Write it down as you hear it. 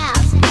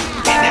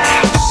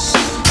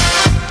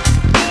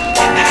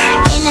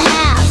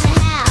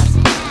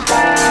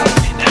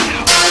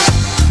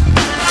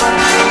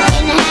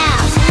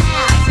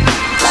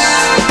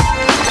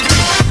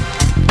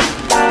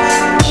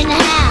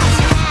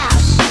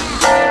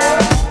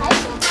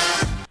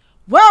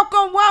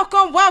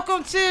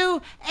welcome to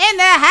In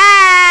the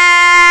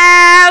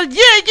House.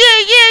 Yeah.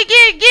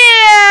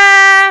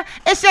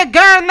 It's your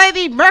girl,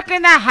 Lady Merc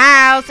in the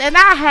house, and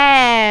I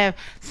have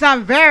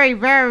some very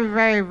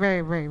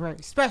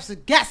special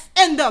guests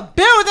in the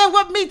building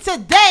with me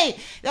today.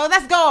 Yo,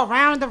 let's go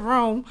around the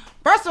room.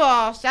 First of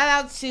all, shout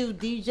out to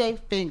DJ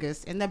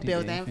Fingers in the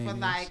building for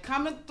like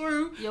coming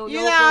through. You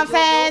know what I'm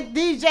saying?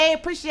 DJ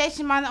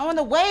Appreciation Month on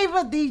the wave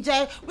of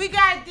DJ. We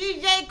got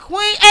DJ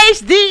Queen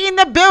HD in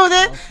the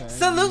building. Okay,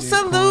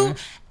 salute.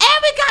 And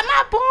we got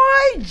my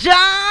boy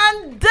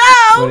John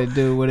Doe.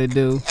 What it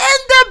do? In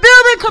the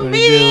building,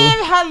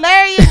 comedian,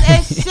 hilarious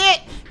as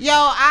shit. Yo,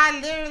 I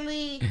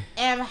literally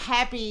am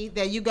happy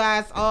that you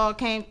guys all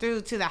came through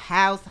to the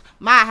house,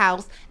 my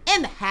house,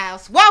 in the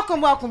house.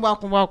 Welcome.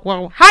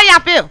 How y'all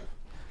feel?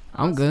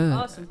 I'm good.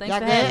 Awesome. Thanks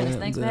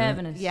for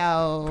having us.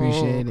 Yo,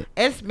 appreciate it.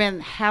 It's been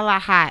hella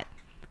hot.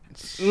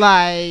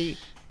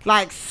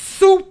 Like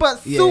super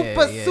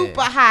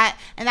hot,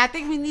 and I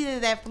think we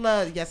needed that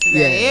flood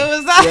yesterday. Yeah. It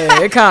was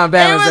it kind of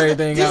balanced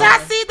everything. Did y'all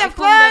see the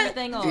flood?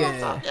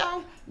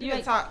 Yeah. You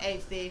can talk,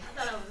 HD. I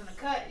thought I was in the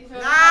cut.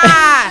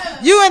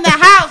 You in the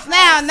house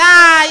now.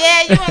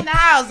 You in the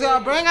house. Girl,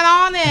 bring it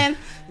on in.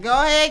 Go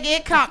ahead,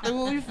 get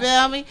comfortable. You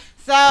feel me?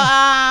 So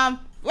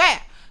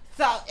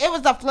So it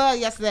was a flood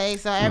yesterday.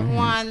 So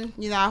everyone,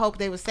 I hope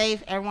they were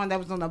safe. Everyone that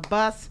was on the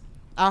bus,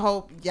 I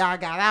hope y'all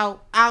got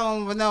out. I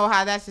don't even know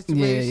how that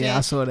situation. Yeah,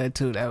 I saw that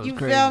too. That was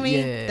crazy. You feel me?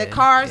 Yeah, the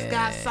cars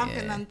got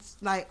something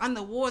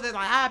underwater.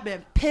 Like, I've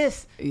been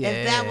pissed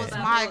if that was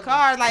my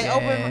car. Like,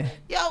 open,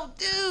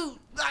 dude.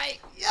 Like,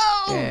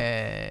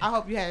 I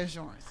hope you had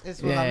insurance.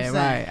 Is what I'm saying.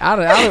 Right.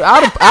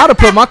 I'd have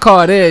put my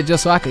car there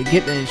just so I could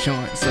get the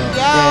insurance. So you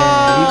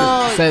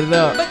could set it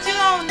up. But you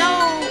don't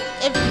know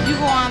if you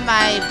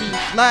gonna be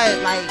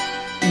flood. When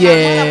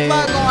the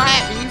flood gonna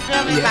happen. You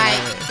feel me? Like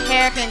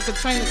Hurricane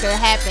Katrina could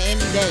happen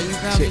any day. You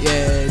feel me?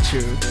 Yeah,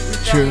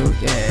 true.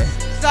 Yeah.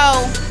 So,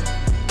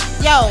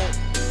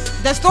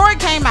 the story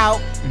came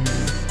out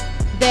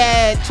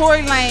that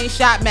Tory Lanez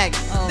shot Megan.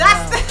 Oh,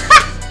 That's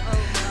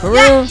for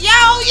real?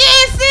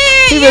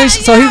 He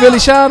really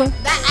shot her?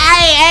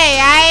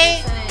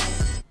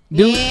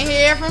 You ain't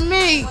hear from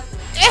me.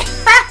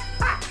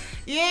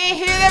 You ain't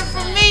hear that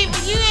from me,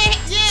 but you ain't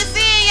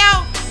see it,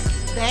 yo.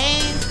 They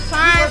ain't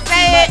trying to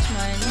say it.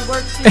 You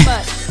work too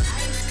much.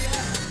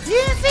 You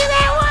didn't see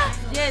that one?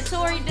 Yeah,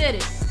 Tory did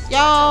it. Yo.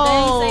 They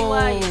ain't say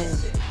why yet.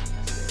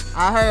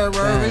 I heard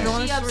word was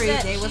on the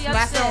street. They was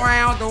messing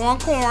around doing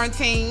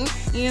quarantine.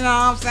 You know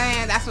what I'm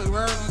saying? That's what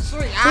word on the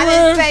street. I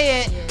didn't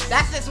say it. Yeah.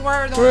 That's just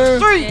word on the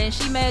street. Yeah, and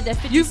she mad that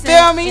 50 you Cent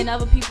feel me? and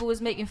other people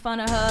was making fun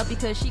of her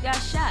because she got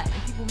shot.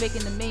 And people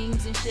making the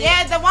memes and shit.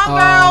 Yeah, the one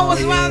girl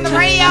was on the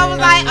radio was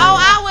like,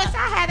 I wish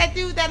I had that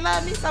dude that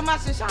loved me so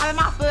much and shot in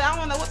my foot. I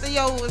don't know what the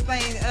was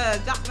saying,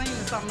 Jacqueline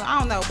or something. I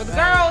don't know. But the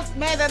girls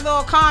made that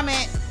little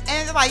comment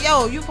and it's like,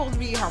 yo, you supposed to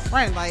be her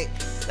friend. Like,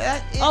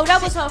 that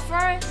was her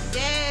friend?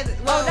 Yeah.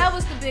 Well, that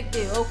was the big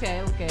deal. Okay.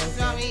 You know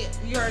what I mean?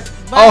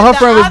 Her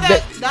friend was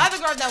the other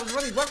girl that was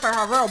really with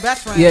her real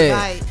best friend. Yeah.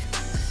 Like,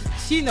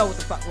 she know what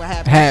the fuck would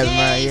happen. She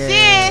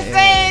ain't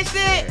saying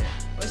shit.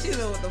 But she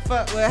know what the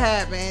fuck would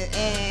happen.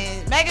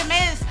 And Megan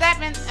made a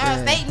statement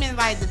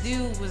like the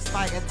dude was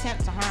like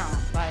attempt to harm.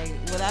 Like,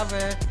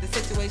 whatever the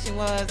situation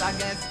was, I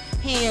guess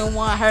he didn't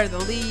want her to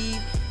leave.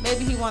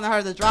 Maybe he wanted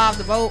her to drive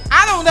the boat.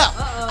 I don't know.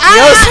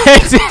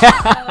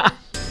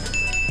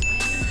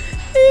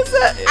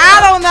 I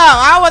don't know.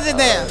 I wasn't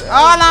there.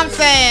 All I'm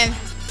saying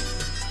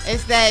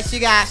is that she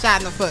got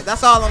shot in the foot.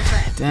 That's all I'm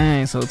saying.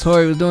 Dang, so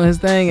Tory was doing his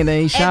thing and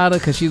then he shot her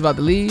because she was about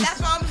to leave? That's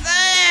what I'm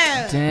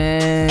saying.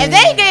 Dang. If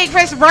they gave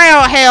Chris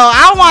Brown hell,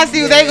 I want to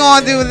see what they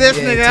going to do with this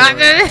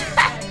nigga.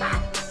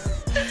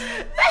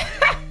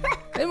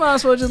 They might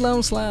as well just let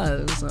him slide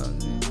or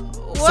something.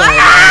 What?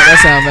 That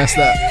sound messed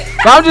up.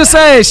 But I'm just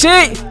saying,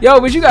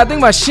 but you got to think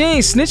about she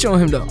ain't snitch on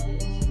him though.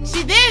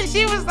 She did.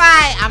 She was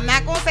like, I'm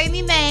not going to say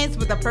any names,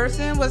 but the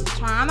person was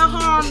trying to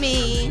harm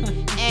me.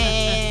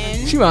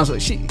 And she might as well.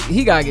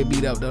 He got to get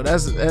beat up, though. He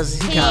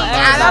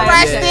got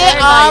arrested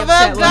of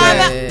a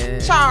gun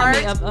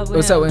charge.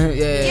 What's up with him?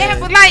 Yeah,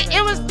 but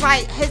it was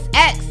like his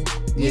ex.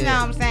 You know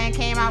what I'm saying?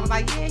 Came out was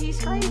like,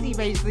 he's crazy,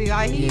 basically.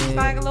 Like, he's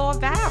like a little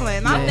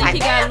violent. I think he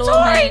got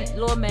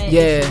little man.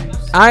 Yeah.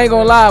 I ain't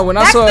gonna lie. When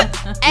I saw.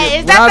 Hey,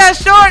 is that the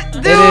short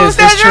dude? It is.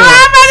 It's true.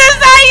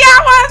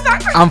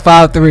 I'm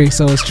 5'3",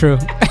 so it's true.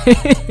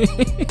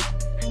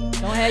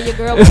 Don't have your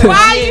girl.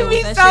 Why you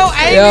be so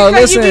angry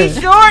because you be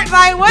short?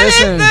 Like, what is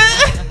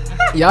this?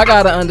 Y'all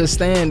gotta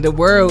understand, the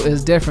world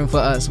is different for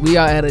us. We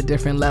are at a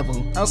different level.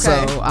 Okay.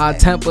 So our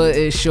temper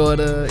is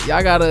shorter.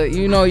 Y'all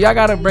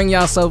gotta bring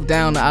yourself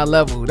down to our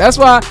level. That's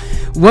why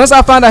once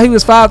I found out he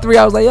was 5'3",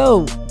 I was like,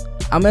 yo,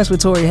 I mess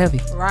with Tory heavy.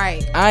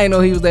 Right. I ain't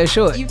know he was that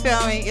short. You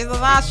feel me? There's a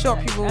lot of short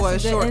people who are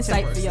short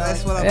tempers.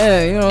 That's what I'm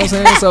saying. You know what I'm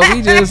saying? So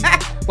we just,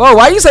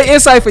 why you say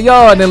insight for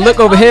y'all and then look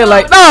over here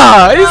like,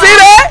 nah, you see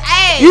that?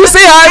 Hey, you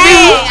see how it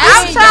be?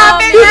 I'm trying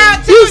to figure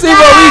out too. You see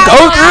what we go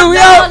through,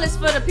 yo? It's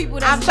for the people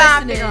that's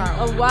listening.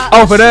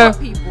 For them?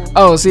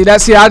 Oh, see, I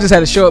just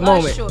had a short All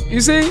moment. short. You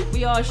see?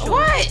 We all short.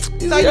 What?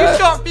 So Yeah. you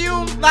short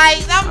fume?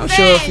 Like, I'm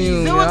saying. short fume,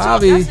 you yo. I'll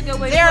be- That's a good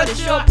way to put it.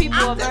 Short people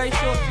I'm are very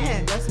just short.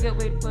 saying. That's a good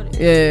way to put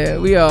it. Yeah,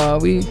 we are.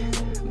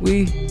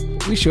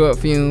 We short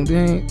fumed.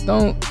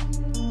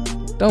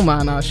 Don't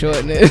mind our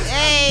shortness.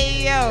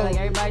 Hey, yo. Like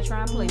everybody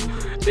trying to play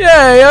with you.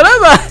 Yeah,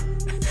 yo,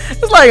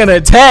 it's like an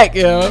attack,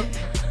 yo.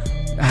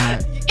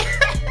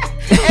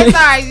 It's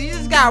alright. You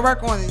just gotta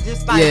work on it.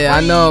 Just like Yeah, I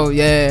breathe, know.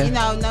 Yeah, You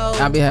know,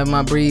 I be having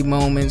my breathe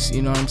moments.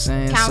 You know what I'm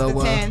saying? count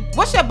to 10.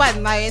 What's your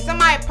button? Like, if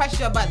somebody press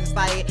your buttons,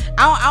 like,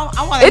 I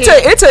want to It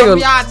hear take from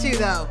a- y'all too,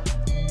 though.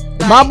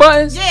 Like, my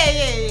buttons.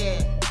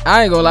 Yeah.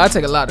 I ain't gonna lie. I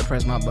take a lot to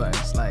press my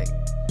buttons. Like,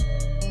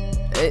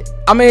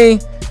 I mean,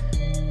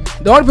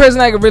 the only person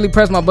that can really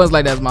press my buttons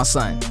like that is my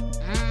son.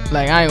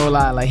 Like, I ain't gonna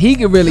lie. Like, he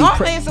can really.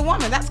 Normally it's a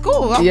woman. That's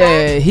cool. Okay.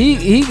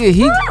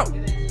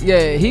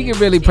 Yeah, he can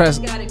really press.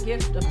 You got a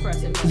gift of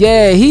pressing.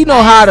 Yeah, he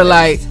know how to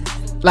like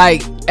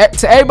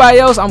to everybody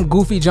else I'm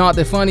goofy,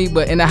 jaunty, funny,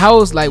 but in the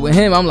house, like with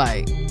him, I'm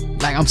like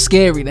I'm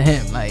scary to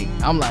him. Like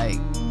I'm like,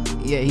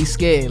 yeah, he's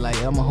scared. Like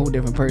I'm a whole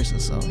different person,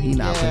 so he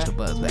not push the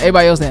buttons. But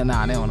everybody else they don't know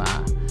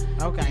how.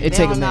 Okay. It they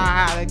take a don't know minute.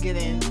 how to get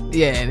in.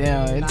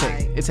 Yeah,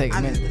 it take a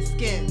Under minute. the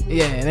skin.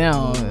 Yeah, they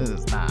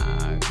don't. Nah.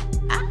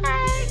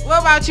 Alright.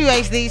 What about you,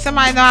 HD?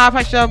 Somebody know how to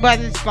press your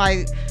buttons?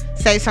 Like,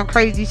 say some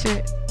crazy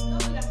shit.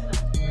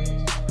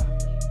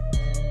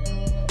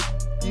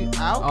 Okay.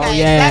 Oh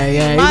yeah, sexy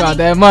yeah, he money. got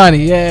that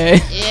money. Yeah.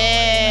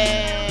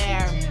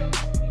 Yeah.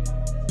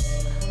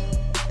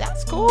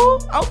 That's cool.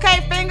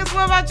 Okay, Fingers,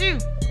 what about you?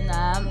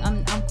 Nah,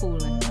 I'm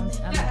cooling.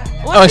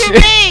 What you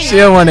mean? She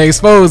don't want to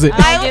expose it.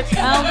 I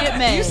don't get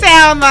mad. You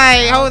sound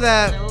like, hold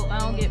up. No, I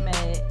don't get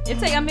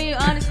mad.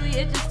 Honestly,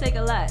 it just take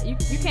a lot. You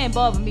can't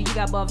bother me. You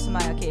got to bother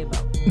somebody I care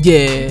about.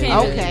 Yeah.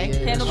 Can't Okay.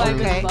 Really, can't nobody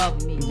Okay. really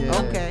bother me. Yeah.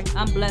 Okay.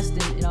 I'm blessed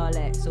and all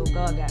that, so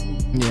God got me.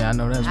 Yeah, I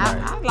know that's right.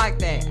 I like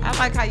that. I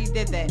like how you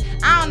did that.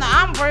 I don't know.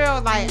 I'm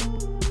real like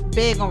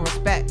big on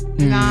respect.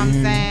 You know what I'm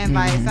saying?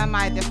 Like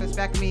somebody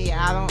disrespect me,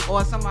 I don't,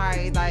 or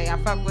somebody like I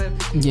fuck with.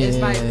 It's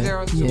like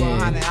 0 to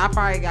 100. I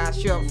probably got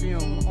short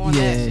fume on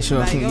that. Shit. Short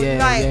like, fume.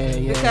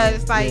 Because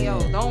it's like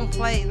yeah. don't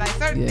play like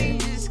certain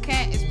things you just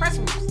can't. It's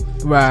principles.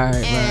 Right.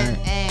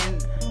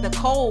 And the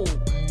code.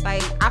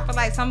 Like I feel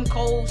like some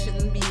code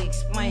shouldn't be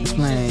explained. You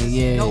should just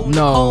Yeah. know the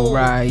No. code.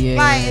 Right. Yeah.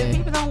 Like if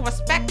people don't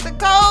respect the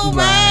code, Right.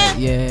 man.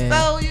 Yeah.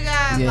 So you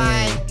gotta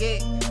like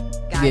get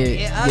ugly.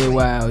 Get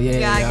wild. Yeah. You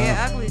gotta yeah.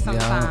 get ugly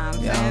sometimes.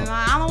 Yeah. And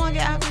like, I don't want to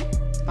get ugly.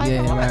 Like, Yeah,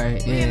 come on.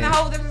 right, We in a yeah.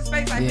 whole different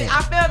space. Like, Yeah.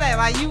 I feel that.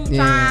 Like, you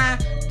Yeah. trying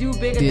to do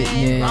bigger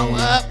things, grow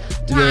up,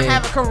 trying to Yeah.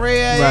 have a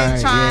career, Right,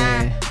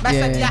 trying to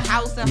mess up yeah. your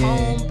house at Yeah.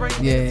 home, bring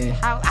Yeah. niggas to your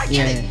house. I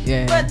get it.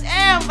 Yeah. But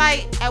damn,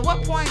 like, at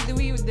what point do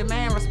we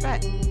demand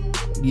respect?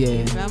 Yeah.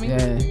 You feel me?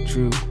 Yeah.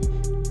 True.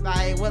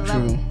 Like, what True.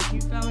 level? You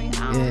feel me?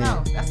 I don't Yeah.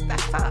 know.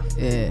 That's tough.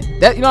 Yeah.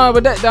 That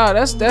but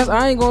that's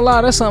I ain't gonna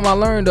lie. That's something I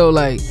learned though.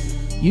 Like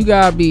you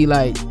gotta be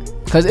like,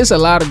 cause it's a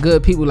lot of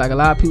good people. Like a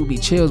lot of people be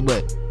chills,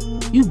 but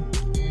you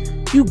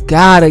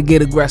gotta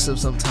get aggressive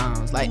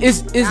sometimes. Like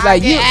it's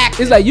like you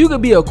active. it's like you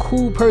could be a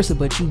cool person,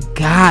 but you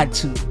got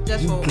to.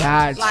 Just You for,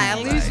 got like, to.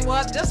 at least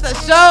one, just a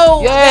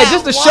show. Yeah, that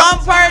just a one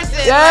show. person.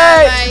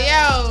 Yeah.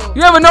 Like, yo.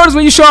 You ever notice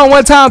when you show 'em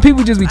one time,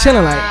 people just be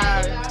chilling like,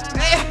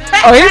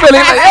 oh, oh, he really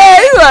like, yeah,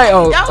 he's like,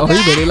 Yo, oh,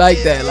 he really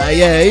like that. Like,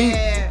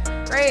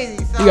 yeah,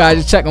 crazy. So, you gotta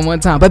just check him one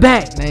time, but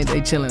bang,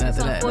 they chilling after It's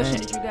that. Man.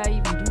 unfortunate you gotta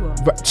even do all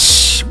that. Bro,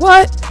 shh,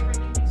 what?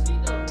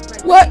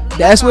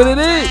 That's what it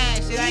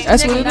is.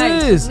 That's what it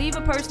Nice. is. Leave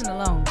a person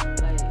alone.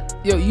 Like,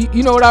 Yo,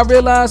 you know what I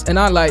realized, and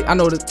I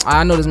know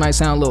this might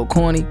sound a little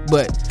corny,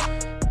 but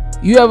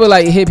you ever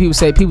like hear people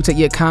say people take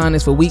your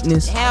kindness for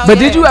weakness? Hell But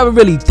yeah. did you ever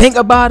really think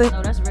about it?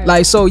 no, that's real.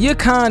 Like, so your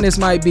kindness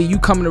might be you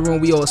come in the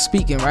room, we all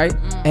speaking, right?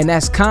 And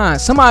that's kind.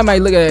 Somebody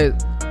might look at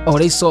it, oh,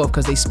 they soft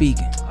because they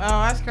speaking. Oh,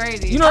 that's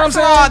crazy. You know what I'm First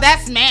of all, saying?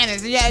 that's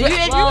manners. Yeah,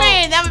 if Well, you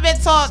ain't never been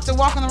taught to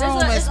walk in the room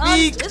and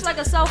speak. It's like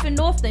a South and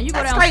North thing. You go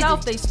That's down crazy.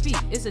 South, they speak.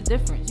 It's a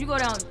difference. You go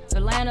down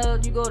Atlanta,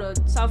 you go to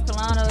South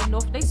Carolina,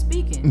 North, they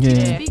speaking. Yeah.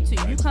 They speak to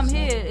you. You come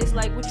here, it's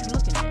like what you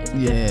looking at. It's a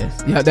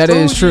difference. Yeah, that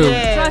is true.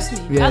 Yeah. Trust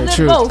me. Yeah, I live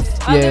true.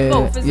 both. I live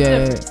both. It's a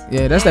difference.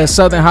 Yeah, that's that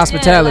Southern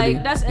hospitality. Yeah,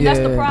 like that's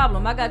the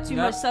problem. I got too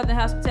much Southern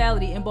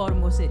hospitality in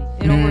Baltimore City.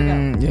 It don't work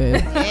out.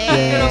 Yeah,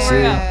 Yeah, don't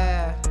work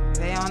out.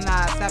 they don't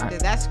not accept it.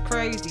 That's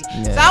crazy.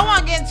 Yeah. So I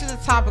want to get into the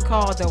topic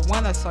called the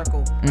winner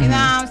circle. You know what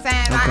I'm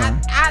saying?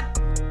 Okay. I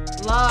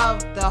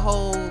love the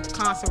whole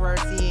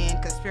controversy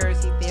and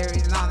conspiracy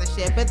theories and all this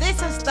shit, but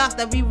this is stuff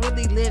that we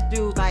really live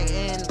through, like,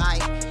 and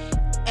like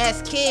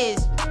as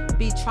kids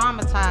be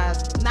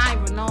traumatized, not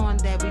even knowing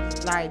that we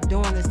like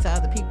doing this to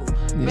other people.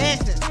 For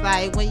instance,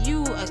 like when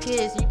you a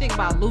kid, you think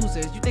about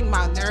losers, you think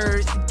about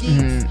nerds,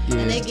 geeks,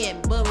 and they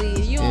get bullied.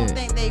 You don't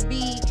think they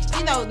be,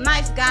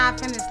 nice guy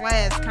finished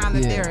last kind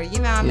of theory. You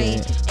know what I mean?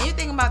 And you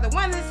think about the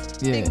winners,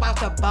 think about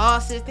the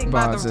bosses, think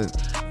about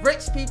the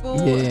rich people,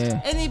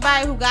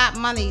 anybody who got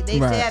money. They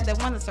sit at the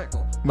winner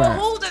circle. But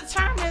who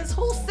determines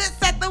who sits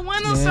at the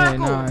winner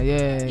circle?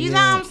 You know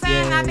what I'm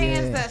saying? I think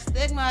it's the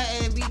stigma,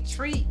 and we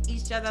treat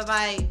each other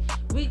like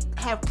we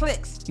have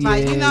cliques.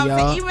 Like, you know what I'm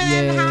saying? Even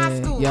in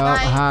high school. Yeah, like,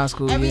 high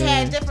school. And we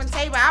had different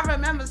tables. I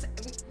remember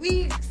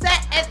we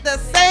sat at the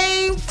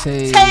same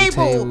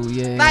table.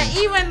 Like,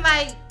 even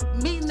like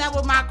meeting up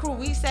with my crew,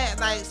 we sat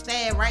like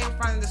staying right in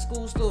front of the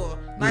school store.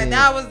 Like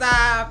that was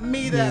our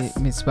meet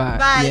spot.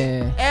 Like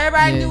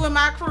everybody knew in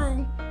my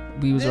crew.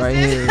 We was right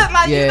here.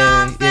 Like, you know what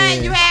I'm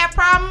saying? You had a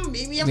problem,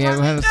 meet me in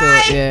front of the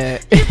store. Yeah.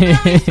 You feel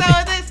me? So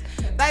this,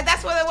 like,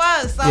 that's what it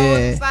was. So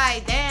it's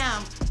like,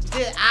 damn.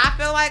 Did I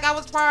feel like I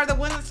was part of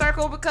the winning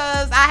circle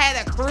because I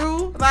had a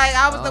crew? Like,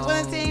 I was the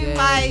winning team?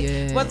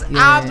 I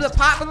was the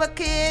popular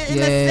kid in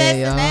the set,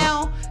 and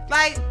now,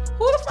 like,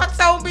 who the fuck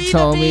told me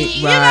to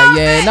be? Right,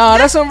 yeah. No,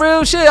 that's some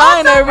real shit. I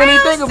ain't never really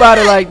think about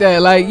it like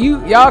that. Like,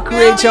 y'all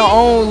create your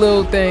own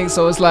little thing,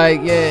 so it's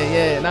like, Nah,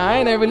 I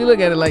ain't never really look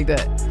at it like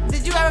that.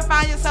 Did you ever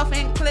find yourself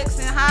in cliques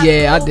in high school?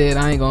 Yeah, I did.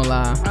 I ain't gonna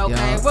lie.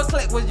 Okay, what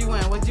clique was you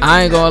in?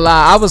 I ain't gonna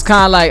lie. I was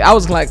kind of like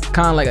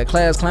a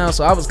class clown,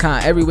 so I was kind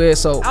of everywhere.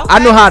 So I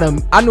knew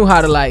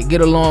how to like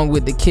get along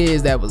with the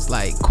kids that was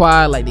like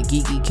quiet, like the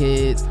geeky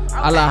kids.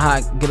 I like how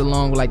I get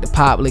along with like the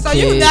popular kids. So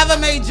you never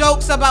made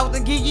jokes about the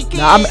geeky kids?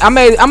 No,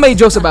 I made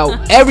jokes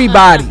about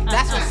everybody.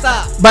 That's what's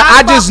up. But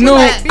I just knew.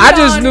 Nah,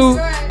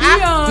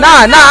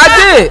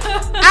 I did.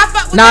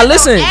 Now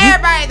listen,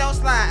 everybody don't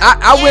slide.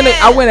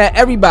 I went at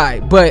everybody,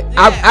 but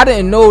I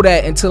didn't know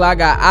that until I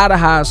got out of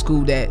high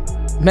school that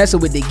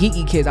messing with the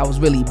geeky kids, I was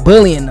really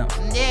bullying them.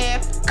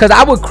 Yeah. Cause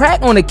I would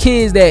crack on the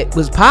kids that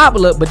was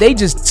popular, but they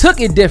just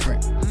took it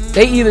different.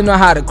 They either know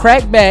how to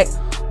crack back,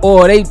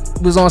 or they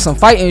was on some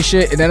fighting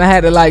shit, and then I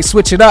had to like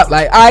switch it up.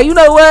 Like, all right, you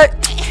know what?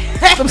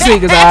 Some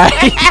sneakers,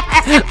 alright.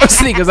 Some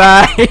sneakers,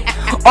 alright.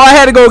 Or I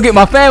had to go get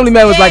my family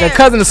members, like a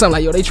cousin or something.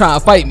 Like, yo, they trying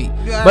to fight me.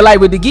 Yeah. But like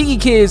with the geeky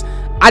kids,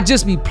 I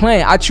just be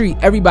playing. I treat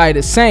everybody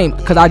the same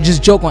because I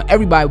just joke on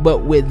everybody.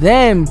 But with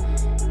them,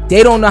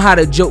 they don't know how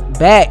to joke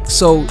back,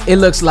 so it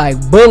looks like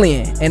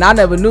bullying. And I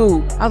never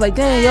knew. I was like,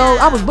 dang, yo,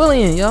 I was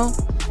bullying, yo.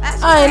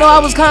 I didn't know I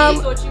was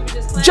kind of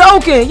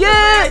joking.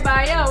 Yeah.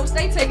 Everybody else,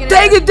 they take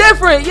it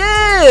different.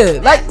 Yeah.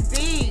 Like,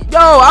 yo,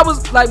 I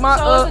was like my.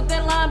 So it's a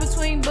thin line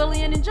between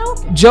bullying and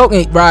joking.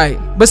 Joking, right?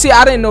 But see,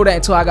 I didn't know that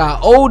until I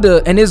got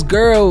older, and this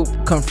girl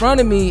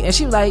confronted me, and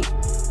she was like,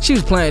 she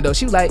was playing though.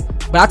 She was like,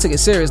 but I took it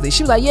seriously.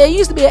 She was like, yeah, you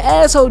used to be an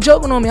asshole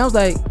joking on me. I was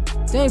like,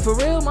 dang, for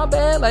real? My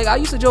bad. Like, I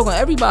used to joke on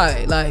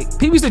everybody. Like,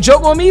 people used to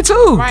joke on me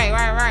too.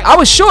 Right. I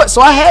was short, so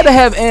I had to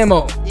have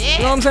ammo. Yeah. You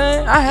know what I'm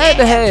saying? I had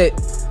to have.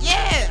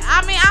 Yeah.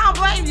 I mean, I don't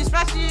blame you,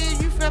 especially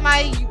if you feel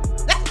like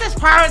that's just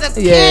part of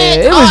the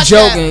kid. It was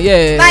joking.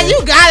 Yeah. Like,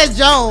 you got it,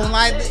 Joan.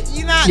 Like,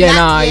 you know.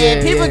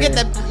 People get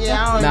the.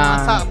 Yeah, I don't even want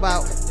to talk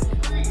about.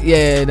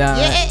 Yeah, nah.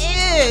 Yeah,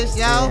 it is,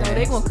 yo. Yeah.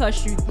 They gonna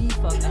cuss you the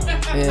fuck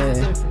out.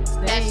 Yeah.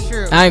 That's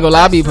true. I ain't gonna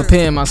lie, I be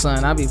preparing my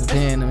son. I be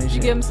preparing him and shit.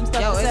 You give him some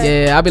stuff to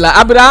say? Yeah, I be like,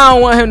 I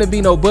don't want him to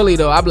be no bully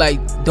though. I be like,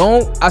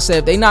 don't. I said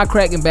if they not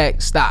cracking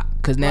back, stop,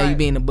 cause now you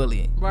being a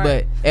bully.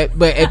 Right.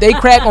 But if they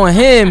crack on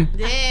him,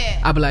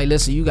 I be like,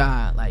 listen, you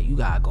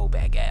gotta go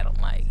back at him.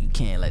 Like, you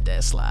can't let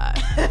that slide.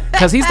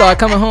 Cause he started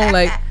coming home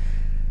like,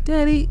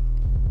 Daddy,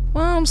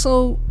 why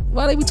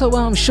they be talking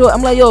about I'm short?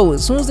 I'm like, yo,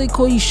 as soon as they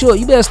call you short,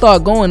 you better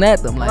start going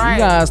at them. Like, you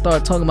gotta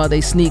start talking about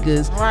they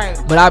sneakers.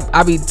 Right. But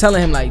I be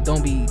telling him like,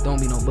 don't be no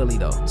bully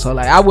though. So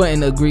like, I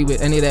wouldn't agree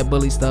with any of that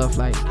bully stuff.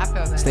 Like, I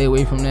feel that. Stay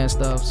away from that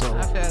stuff. So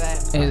I feel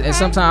that. And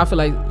sometimes I feel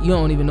like you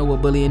don't even know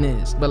what bullying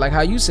is. But like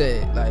how you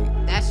said, like,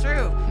 that's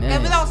true.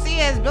 And we don't see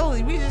it as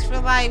bullying. We just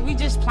feel like we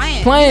just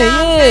playing. Playing, you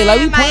know yeah, like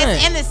we playing.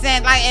 It's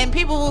innocent. Like, and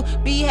people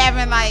be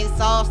having like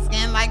soft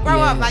skin. Like, grow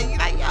up. Like, you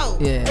like, yo,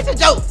 it's a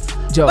joke.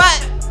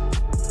 But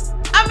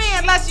I mean,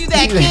 unless you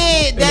that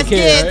kid that's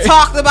getting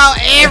talked about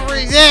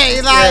every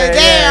day. Like,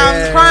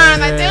 I'm crying.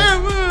 Like,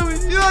 damn, you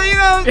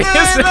know what I'm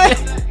saying? Like,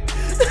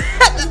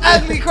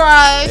 ugly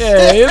cries.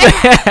 Yeah.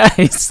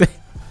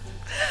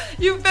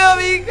 You feel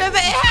me? Because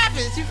it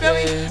happens. You feel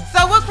me?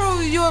 So what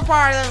crew you were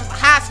part of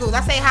high school? I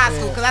say high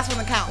school because that's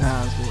when it counts.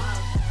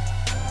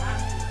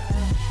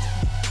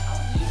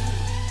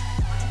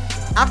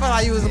 I feel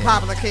like you was a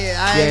popular kid.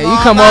 You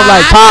come off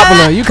like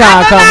popular. You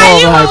kind of come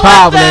off like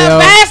popular, yo.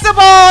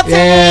 Basketball team.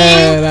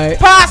 Yeah, like.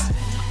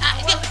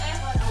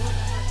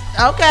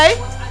 Okay.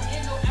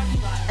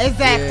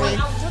 Exactly.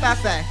 That's what I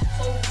say.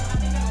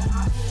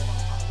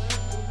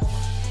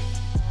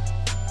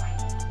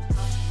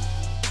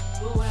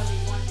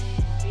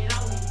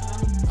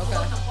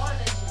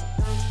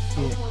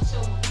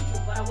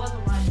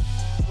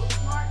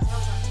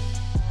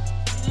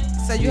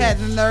 So you had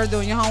the nerve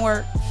doing your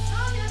homework?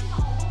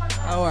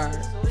 Oh, all right.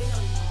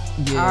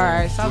 Yeah. All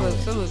right. Salute.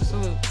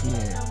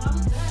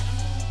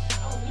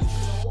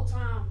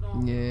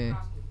 Yeah.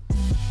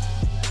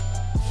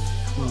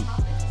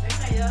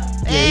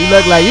 Yeah, you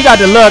look like you got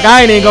the look.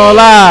 I ain't even gonna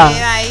lie.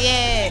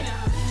 Yeah.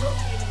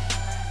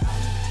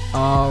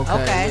 Oh,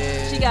 okay.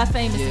 Yeah. She got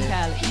famous in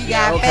college. You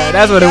got famous.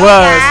 That's what it was.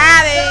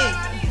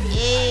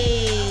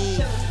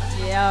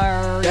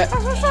 Yeah. That's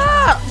what's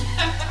up.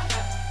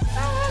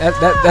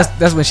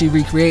 That's when she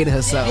recreated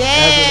herself.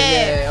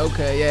 Yeah.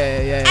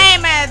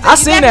 I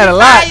seen that a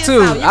lot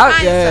too.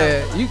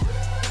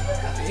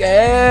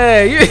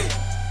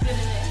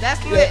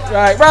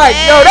 Right.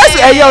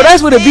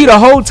 That's what it be the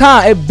whole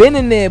time. It been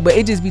in there, but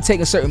it just be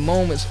taking certain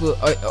moments for,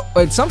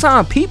 or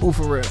sometimes people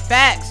for real.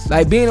 Facts.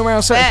 Like being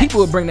around certain people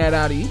will bring that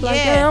out of you. Like,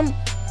 damn,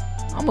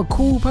 I'm a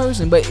cool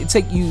person, but it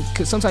take you,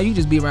 cause sometimes you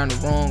just be around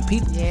the wrong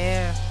people.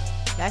 Yeah.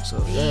 That's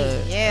deep.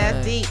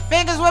 That's deep.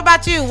 Fingers, what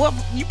about you? What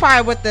you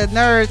probably with the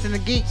nerds and the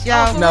geeks,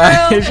 y'all?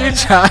 Nah, it's your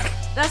job.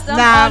 That's the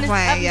I'm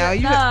playing, yo.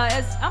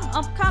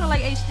 I'm kind of like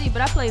HD,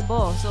 but I play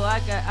ball, so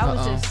I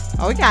was just.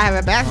 Oh, we gotta have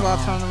a basketball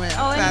tournament.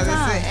 Oh,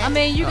 anytime. I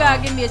mean, you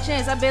gotta give me a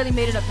chance. I barely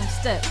made it up in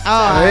steps.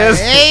 Oh,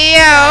 hey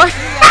yo.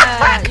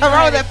 Come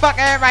on, that fuck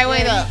everybody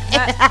wait up.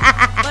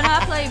 But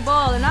I played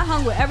ball and I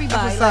hung with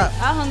everybody. Like,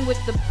 I hung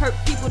with the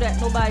people that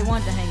nobody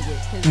wanted to hang with,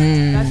 because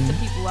that's the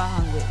people I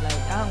hung with. Like,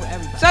 I hung with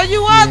everybody. So you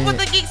was with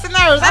the geeks and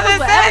nerds. I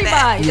was with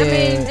everybody. I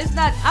mean, it's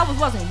not. I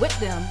wasn't with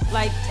them.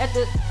 Like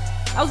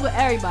I was with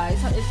everybody.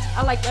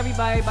 I liked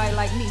everybody. Everybody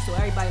liked me, so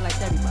everybody liked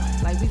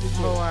everybody. Like we was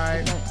good.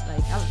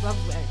 Like I was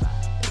with everybody.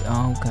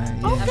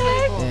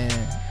 Okay.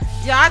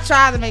 Yeah, I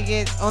tried to make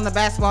it on the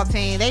basketball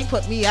team. They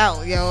put me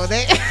out, yo.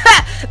 They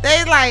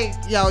like,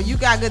 yo, you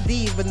got good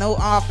D but no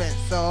offense.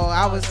 So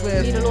I was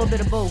with. Need a little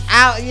bit of both.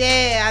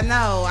 Yeah, I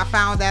know. I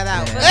found that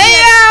out. Yeah. Hey,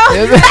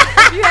 yo.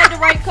 If you had the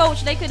right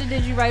coach, they could have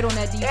did you right on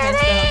that defense.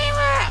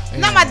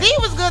 No, my D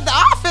was good. The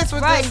offense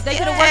was right. Just, they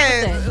could have worked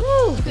with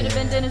that. You could have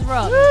been Dennis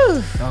Rodman.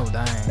 Oh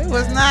dang. It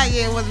was not.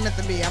 Yeah, it wasn't meant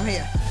to be. I'm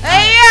here.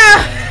 Hey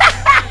yo.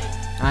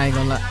 I ain't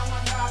gonna lie.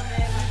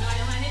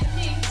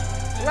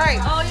 Right.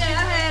 Oh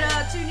yeah, I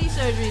had 2 knee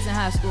surgeries in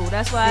high school.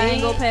 That's why I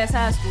didn't go past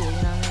high school.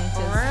 You know what I mean?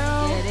 For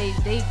real?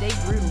 Yeah, they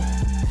brutal.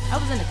 I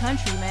was in the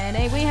country, man.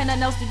 We ain't had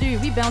nothing else to do.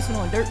 We bouncing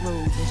on dirt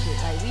roads and shit.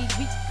 Like we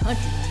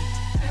country.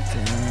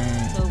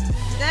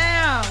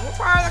 Damn. What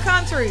part of the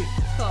country?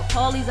 It's called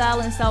Pawleys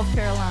Island, South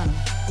Carolina.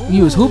 Ooh.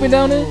 You was hooping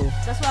down there?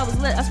 That's where I was.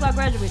 That's where I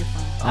graduated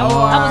from. I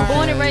was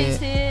born and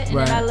raised here, and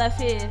then I left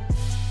here,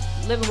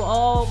 living with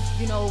all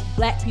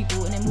black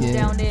people, and then moved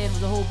down there. It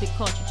was a whole big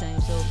culture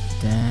change. So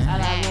I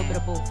got a little bit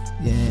of both.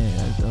 Yeah,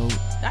 that's dope.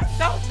 That's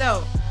dope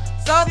though.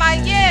 So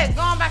like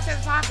going back to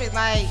the topic,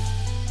 like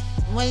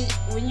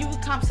when you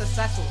become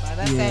successful, like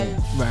let's say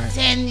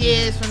 10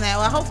 years from now,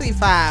 well hopefully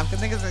 5,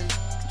 because niggas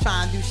are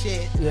trying to do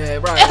shit. Yeah,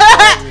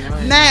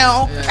 right.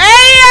 Now,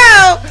 hey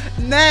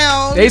yo,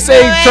 now they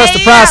say trust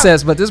the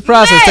process, but this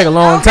process take a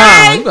long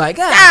time. You be like,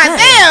 God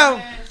damn,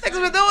 niggas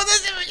been doing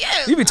this shit for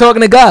years. You be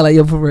talking to God like,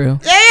 yo, for real.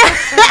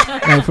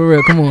 Yeah. Like for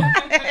real, come on.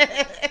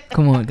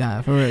 Come on,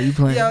 God, for real, you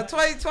playing. Yo,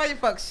 2020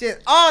 fuck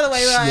shit all the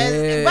way around.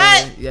 Yeah,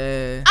 but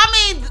yeah.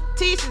 I mean,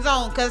 teach his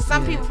own, because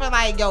some people feel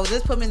like, yo,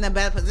 this put me in a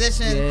better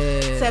position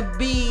to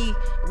be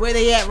where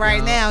they at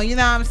right now. You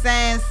know what I'm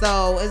saying?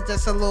 So it's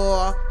just a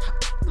little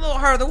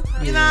hurdle.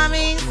 You know what I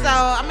mean? So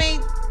I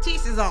mean,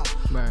 teach his own.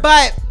 Right.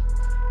 But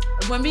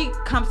when we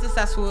become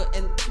successful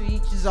and to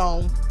each his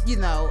own,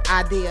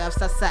 idea of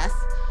success,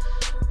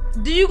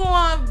 do you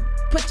want to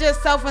put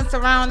yourself and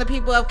surround the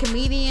people of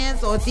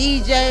comedians or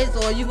DJs,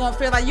 or you gonna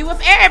feel like you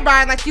with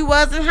everybody like you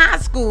was in high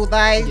school?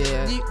 Like,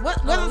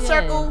 what's a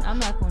circle? I'm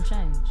not gonna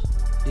change.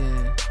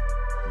 Yeah.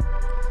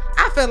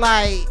 I feel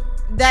like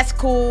that's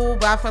cool,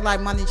 but I feel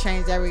like money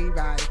changed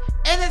everybody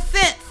in a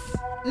sense.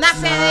 Not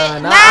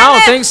saying it. I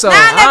don't think so.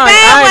 Not in the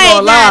bad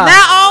way.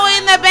 Not always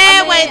in the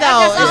bad way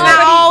though. It's not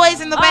always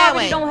in the bad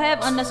way. I don't have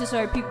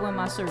unnecessary people in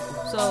my circle,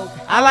 so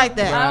I like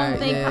that. I don't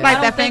think. I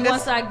like that. Think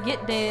once I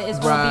get there, it's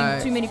gonna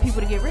be too many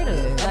people to get rid of.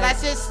 Like,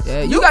 that's just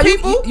you got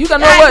people. You got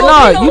know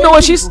what? No, you know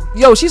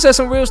what? She said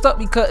some real stuff,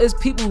 because it's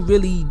people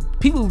really.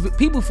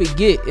 People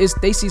forget.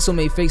 They see so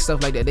many fake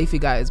stuff like that. They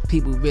forgot it's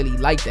people really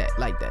like that.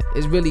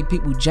 It's really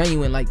people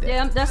genuine like that.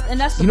 Yeah, that's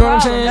the you know problem. What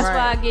I'm saying? That's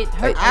why I get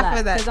hurt a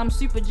lot, that because I'm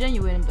super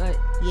genuine. But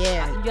you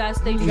gotta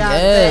stay.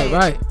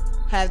 Right.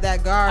 Have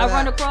that guard. I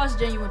run across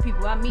genuine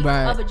people. I meet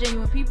other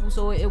genuine people,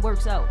 so it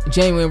works out.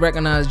 Genuine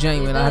recognize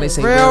genuine. How they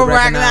say real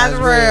recognize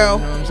real.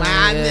 You know what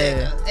I'm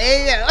saying? There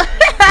you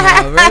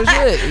go. Real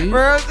shit.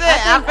 Real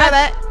shit. I feel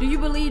that. Do you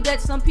believe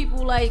that some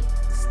people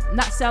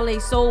not sell their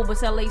soul, but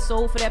sell their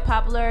soul for that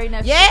popularity?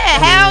 And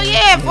hell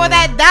yeah, for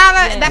that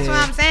dollar. That's what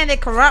I'm saying. They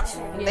corrupt.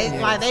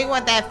 They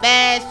want that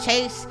fast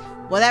chase,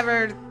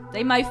 whatever.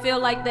 They might feel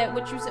like that.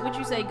 What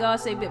you say?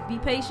 God say, be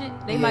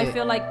patient. They might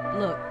feel like,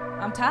 look,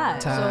 I'm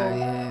tired, so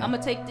I'm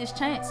gonna take this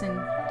chance. And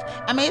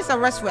I mean, it's a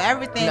risk for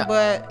everything,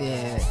 but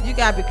you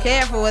gotta be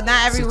careful. With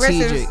not every risk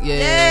is you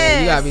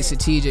gotta be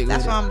strategic.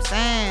 That's what I'm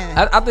saying.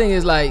 I think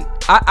it's like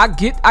I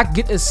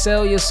get to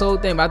sell your soul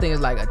thing, but I think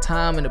it's like a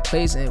time and a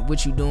place and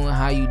what you doing,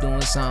 how you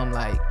doing something,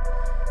 like,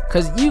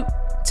 cause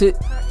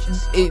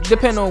it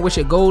depends on what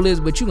your goal is,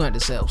 but you gonna have to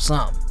sell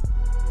something.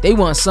 They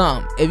want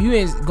something. If you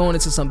ain't going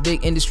into some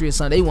big industry or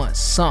something, they want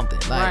something.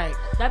 Like, right.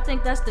 I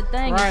think that's the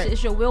thing. Right.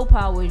 It's your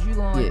willpower. Is you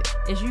going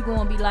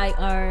to be like,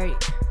 all right,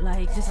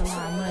 like, this is a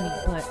lot of money,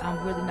 but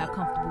I'm really not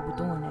comfortable with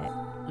doing that.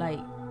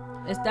 Like,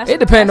 it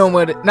depends on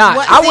what.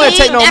 I wouldn't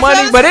take no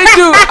money, but it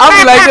do. I'll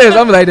be like this.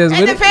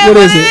 What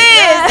is it?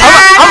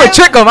 I'm gonna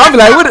trick them. I'll be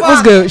like,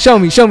 what's good? Show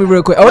me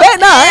real quick. Oh, I ain't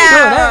doing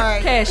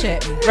that. Cash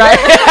at me. Right.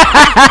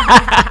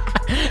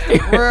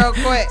 Real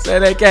quick. Say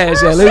that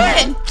cash at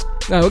me.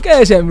 No,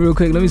 cash at me real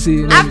quick. Let me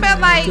see. I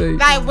feel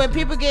like when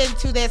people get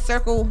into that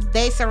circle,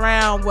 they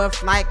surround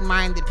with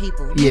like-minded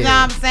people. You know what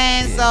I'm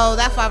saying? Yeah. So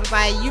that's why I was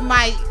like, you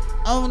might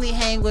only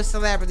hang with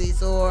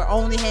celebrities or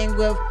only hang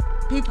with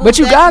people. But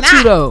you got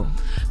to though.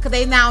 Cause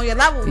they not on your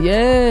level.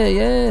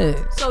 Yeah.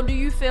 So do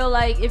you feel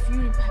like if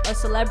you a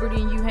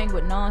celebrity and you hang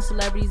with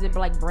non-celebrities, it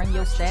like bring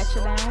your stature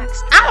down?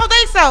 I don't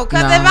think so.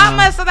 Cause if I'm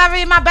a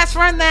celebrity, my best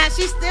friend that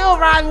she's still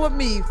riding with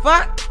me.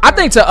 Fuck. I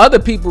think to other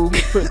people,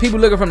 people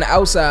looking from the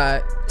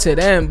outside, to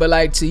them, but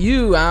like to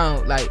you, I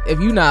don't like. If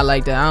you not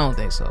like that, I don't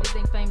think so. You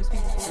think famous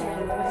people?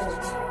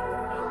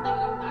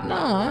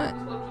 No.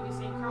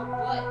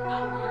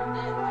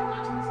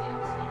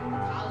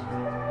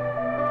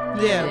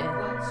 Yeah.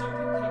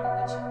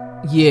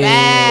 Yeah.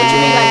 What you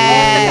mean, like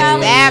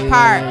after that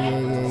part.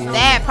 Yeah.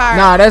 That part.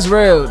 Nah, that's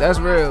real. That's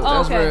real.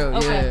 Oh, that's okay. real.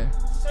 Okay.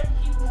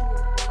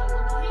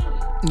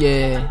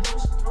 Yeah.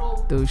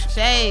 Dude.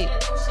 Shade.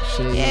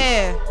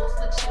 Yeah.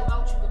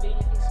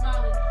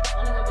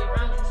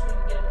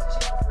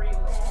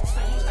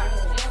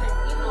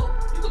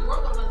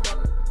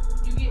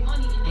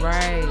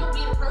 Right.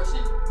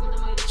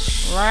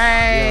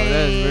 Right. Yo,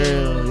 that's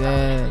real.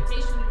 Yeah.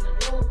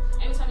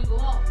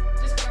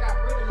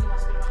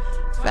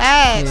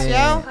 Facts,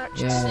 yo.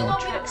 Yeah.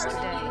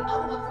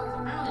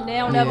 And they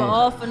don't ever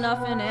offer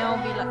nothing. They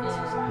don't be like,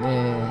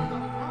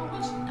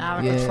 Out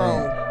of control.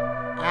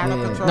 Out of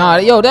control. Nah,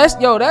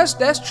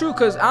 that's true.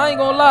 Cause I ain't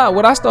gonna lie.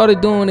 What I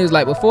started doing is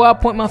like before I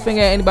point my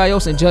finger at anybody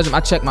else and judge them, I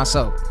check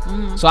myself.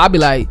 Mm-hmm. So I be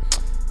like,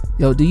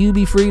 yo, do you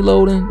be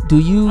freeloading? Do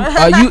you?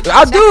 Are you?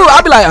 I do.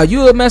 I be like, are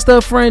you a messed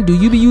up friend? Do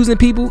you be using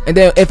people? And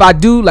then if I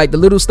do, like the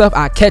little stuff,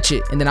 I catch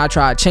it and then I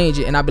try to change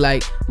it. And I be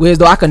like, whereas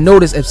though I can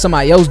notice if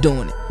somebody else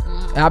doing it.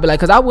 And I'll be like,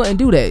 cause I wouldn't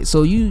do that.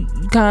 So you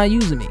kind of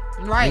using me,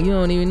 right? And you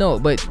don't even know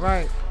it, but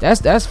right. That's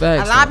facts.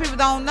 A lot of people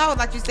don't know,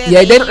 like you said.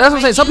 Yeah, that's what I'm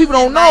saying. Some people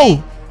don't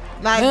know.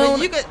 Like but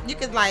you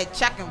could like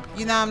check them,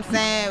 you know what I'm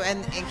saying,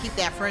 and keep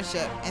that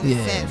friendship in a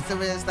sense. So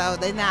it's though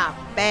they not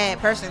a bad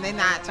person, they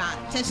not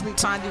intentionally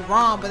trying to do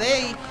wrong, but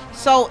they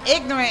so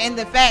ignorant in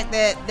the fact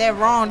that they're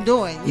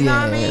wrongdoing. You know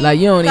what I mean? Like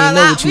you don't even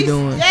know what you're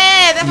doing.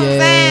 Yeah, that's what I'm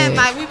saying.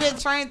 Like we've been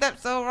trained up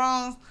so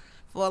wrong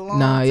for a long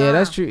time. Yeah,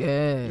 that's true.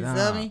 Yeah, you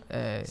feel me?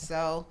 Yeah.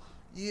 So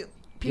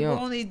people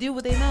only do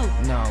what they know.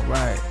 No,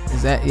 right?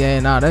 Is that? Yeah,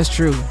 that's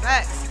true.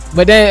 Facts.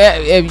 But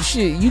then if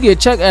you get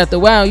checked after a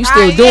while, you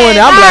still doing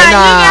it. I'm like,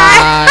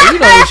 nah, you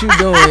know what you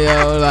doing,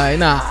 yo. Like,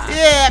 nah.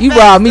 Yeah, you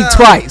robbed me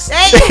twice.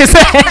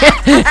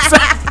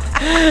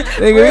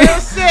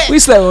 Nigga, we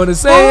slept on the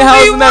same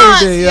house and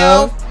everything,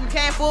 yo. You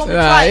can't fool me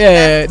twice.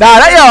 Yeah,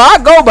 I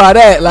go by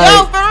that. Like,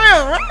 yo,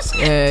 for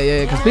real.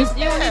 Yeah, because people.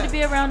 You don't need to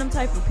be around them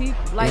type of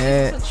people. Like,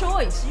 it's a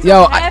choice. You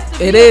yo, don't have to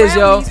be it is, around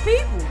yo. these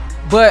people.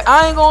 But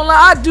I ain't gonna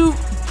lie, I do.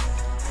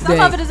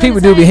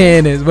 People do be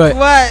hearing this, but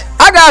what?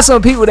 I got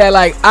some people that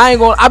like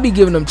I be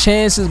giving them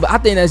chances, but I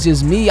think that's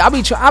just me. I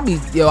be trying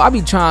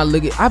to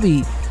look at. I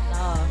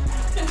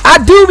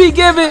do be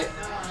giving.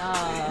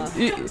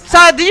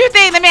 So do you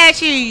think? Let me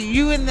ask you.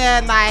 You in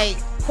the like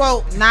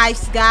quote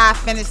nice guy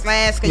finish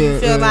last because you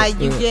feel like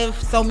you give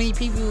so many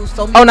people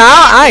so many. Oh no,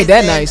 I ain't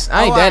that nice.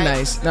 I ain't that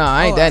nice. No,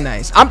 I ain't that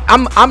nice.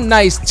 I'm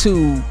nice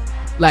to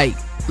like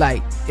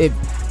if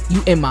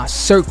you in my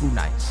circle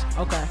nice.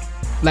 Okay.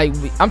 Like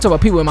I'm talking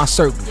about people in my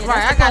circle. Yeah,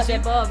 right, I got you.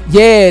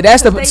 Yeah,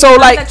 that's the so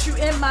like. That you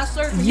in my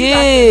circle.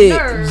 Yeah.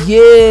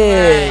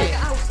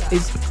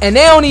 Right. And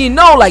they don't even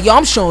know. Like yo,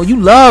 I'm showing you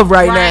love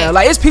right now.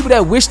 Like it's people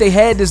that wish they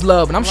had this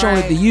love, and I'm showing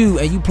it to you,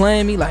 and you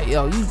playing me like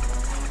yo, you.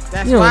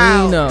 That's you don't wild.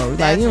 even know.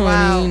 That's like you don't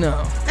wild. even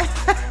know.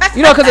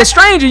 You know, because a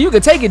stranger, you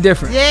could take it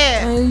different.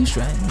 Yeah. Man, you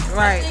stranger.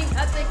 Right.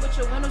 I think with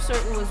your winner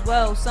circle as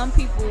well, some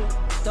people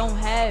don't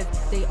have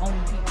their own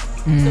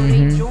people, so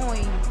they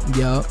join.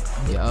 Yup.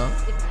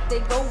 They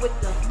go with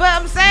them. But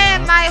I'm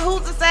saying, like,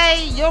 who's to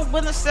say your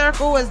winner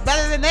circle is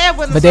better than their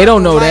winner circle? But they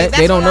don't know like, that.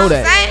 They don't know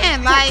that.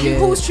 Saying. Like,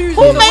 who's choosing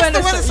who makes the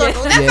winner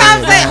circle? That's what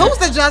I'm saying. Who's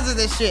the judge of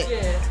this shit?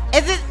 Yeah.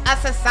 Is it a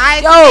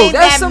society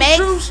that's that makes?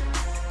 Truth.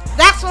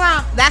 That's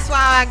why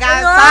I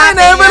got. I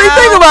didn't really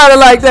think about it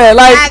like that.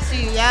 Like, got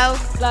you, yo.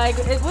 Like,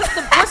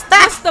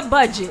 what's the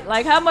budget?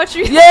 Like, how much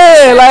you?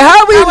 Yeah, like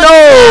how we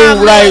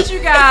know? Like, you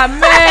got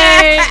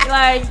made.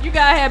 Like, you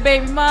gotta have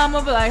baby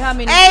mama, but like, how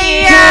many?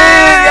 Hey,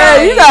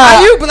 yeah, you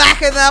got. Are you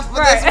black enough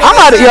for this? I'm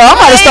about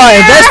to start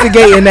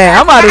investigating that.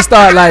 I'm about to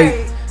start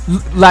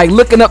like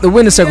looking up the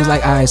winner circles.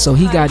 Like, all right, so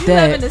he got you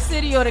that. Live in the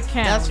city or the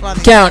county? That's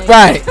funny. Count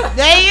right.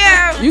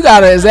 Damn. You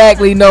gotta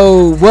exactly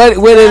know what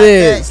it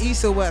is.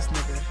 East or west,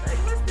 nigga.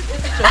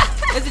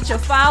 Is it your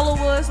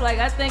followers? Like,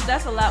 I think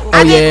that's a lot.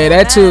 Oh yeah,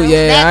 that too.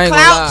 Yeah, that I ain't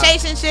clout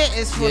chasing shit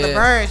is for the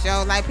birds,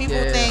 yo. Like people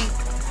Yeah. think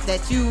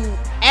that you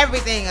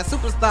everything a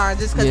superstar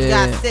just because you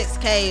got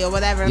 6K or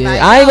whatever. Yeah,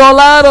 like, I ain't gonna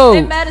lie though.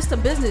 It matters to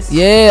business.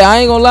 Yeah, I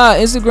ain't gonna lie.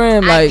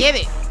 Instagram, like, I get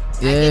it.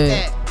 I get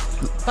that.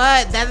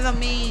 But that doesn't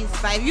mean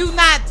like if you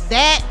not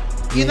that.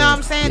 You know what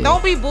I'm saying?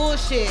 Don't be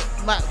bullshit.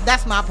 But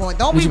that's my point.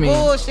 Don't be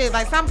bullshit.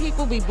 Like some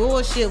people be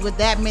bullshit with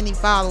that many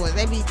followers.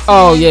 They be.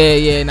 Oh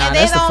yeah. Nah, and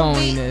that's the don't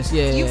phoniness.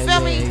 You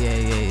feel me?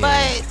 Yeah.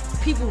 But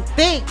people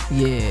think.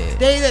 Yeah.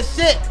 They the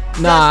shit.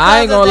 Nah,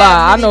 I ain't gonna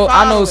lie.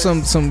 I know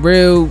some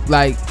real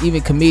like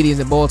even comedians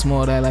in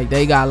Baltimore that like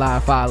they got a lot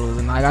of followers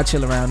and like I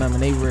chill around them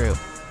and they real.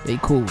 They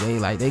cool.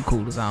 They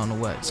cool as I don't know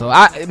what. So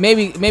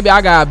maybe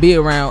I gotta be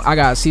around. I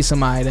gotta see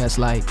somebody that's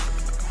like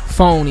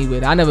phony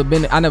with it. I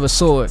never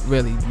saw it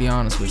really. To be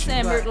honest with you.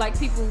 Saying like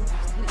people.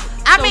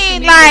 I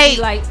mean,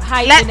 like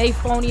hype and they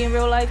phony in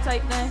real life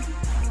type thing.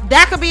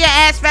 That could be an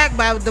aspect,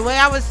 but the way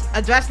I was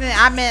addressing it,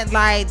 I meant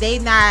like they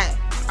not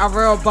a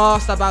real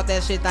boss about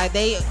that shit. Like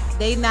they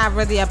not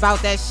really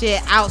about that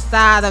shit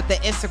outside of the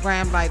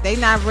Instagram. Like they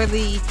not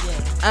really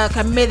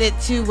committed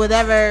to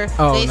whatever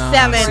they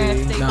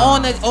selling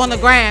on the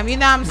gram. You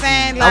know what I'm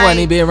saying? Like, I wouldn't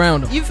even be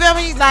around them. You feel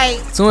me? Like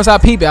as soon as I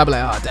peep it, I be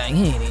like, oh dang,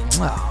 he ain't even.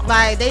 Oh.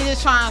 Like they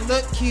just trying to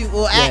look cute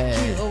or act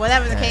cute or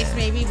whatever the case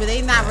may be, but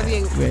they not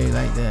really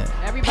like that.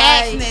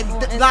 Everybody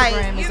passionate, like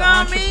you know what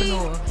I mean?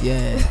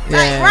 Yeah,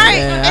 like, right,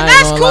 yeah, and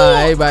that's cool.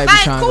 Everybody like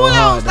be trying to go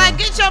hard, like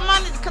get your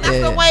money, cause that's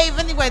the wave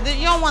anyway.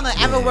 You don't want to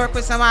ever work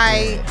with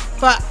somebody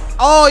for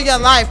all your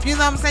life. You know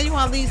what I'm saying? You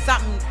want to leave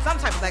some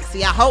type of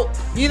legacy. I hope.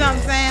 You know what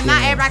I'm saying?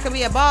 Not everybody can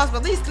be a boss, but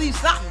at least leave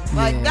something.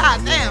 Like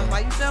goddamn,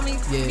 like you feel me?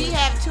 We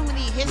have too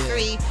many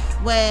history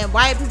when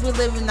white people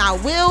live in our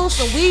wills,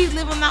 so we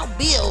live in our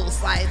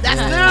bills. Like that's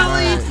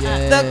literally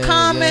the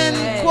common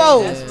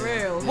quote. That's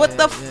real. What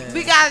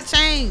we gotta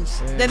change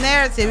the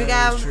narrative. We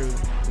gotta.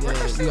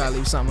 You gotta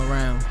leave something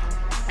around.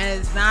 And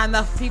it's not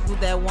enough people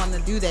that want to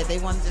do that. They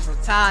want to just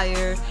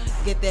retire,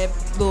 get their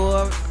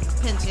little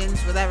pensions,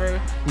 whatever,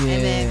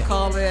 and then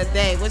call it a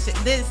day.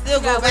 Then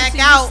still go back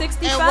out and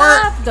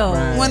work though.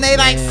 When they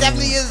like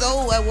 70 years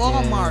old at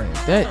Walmart.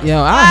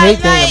 I hate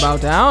thinking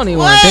about that. I don't even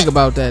want to think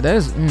about that.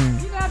 That's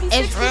You gotta be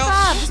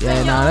 65.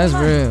 that's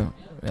real.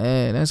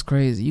 Yeah, that's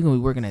crazy. You gonna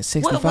be working at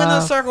 65? What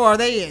winner circle are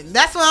they in?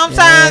 That's what I'm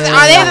saying.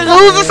 Are they in the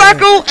loser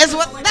circle? That's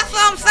what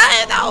I'm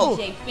saying though.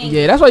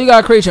 Yeah, that's why you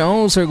gotta create your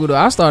own circle though.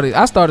 I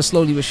started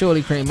slowly but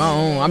surely creating my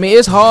own. I mean,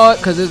 it's hard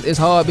because it's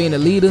hard being a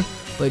leader.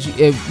 But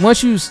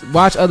once you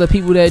watch other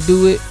people that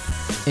do it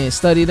and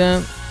study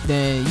them,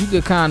 then you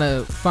could kind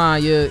of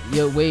find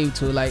your way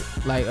to like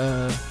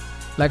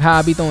how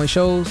I be throwing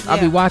shows. I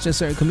be watching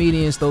certain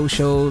comedians throw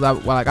shows.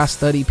 I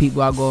study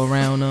people. I go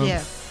around them.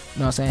 Yeah. You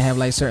know what I'm saying? Have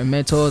like certain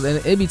mentors,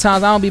 and it be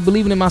times I don't be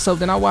believing in myself.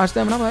 Then I watch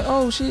them and I'm like,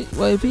 oh shit,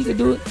 well if he could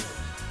do it,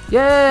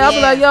 I'll be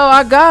like, yo,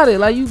 I got it.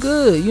 Like you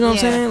good. You know what I'm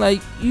saying?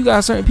 Like you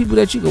got certain people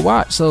that you can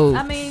watch. So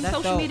I mean,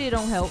 social media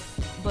don't help,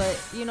 but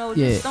you know,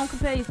 just don't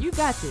compare. You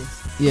got this.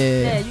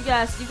 Yeah, you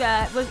got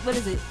what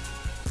is it?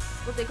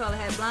 What they call it?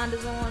 Have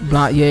blinders on.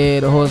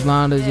 The horse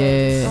blinders.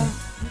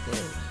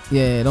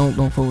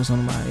 Don't focus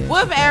on nobody.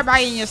 What if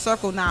everybody in your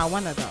circle now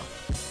winner though?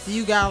 Do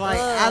you got like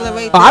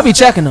elevate? Oh, I be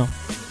checking them.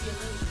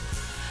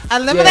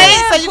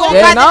 Eliminate, so you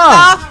gonna cut this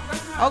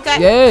off? Okay.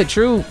 Yeah,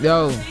 true.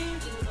 Yo.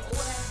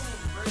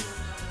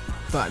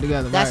 Fuck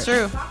together. That's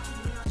true.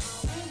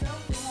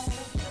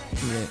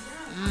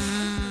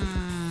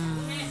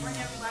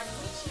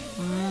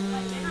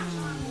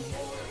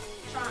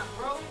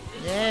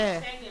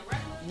 Yeah.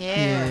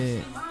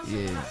 Yeah.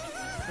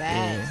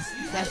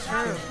 That's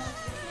true.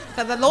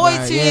 Cause the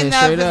loyalty in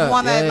them is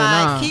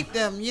wanna keep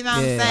them. You know what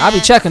I'm saying? I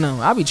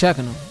be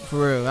checking them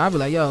for real. I be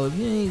like, yo, if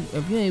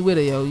you ain't with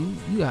it, yo,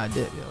 you got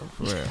dip, yo,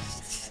 for real.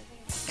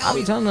 I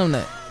be telling them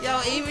that.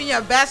 Yo, even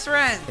your best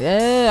friend.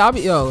 Yeah, I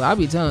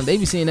be telling them. They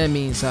be seeing that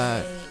mean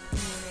side.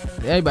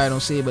 Everybody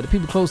don't see it, but the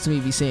people close to me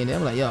be seeing it.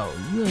 I'm like, yo,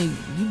 you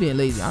being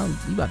lazy.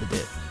 You about to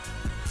dip.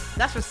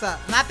 That's what's up.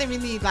 Not that we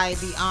need like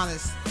be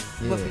honest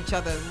with each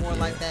other more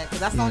like that, cause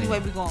that's the only way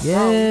we gonna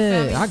grow.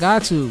 Yeah, I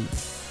got to.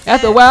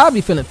 After a while, I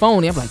be feeling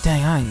phony. I'm like,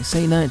 dang, I ain't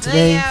say nothing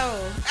today.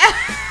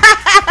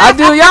 I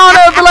do. Y'all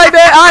never feel like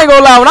that? I ain't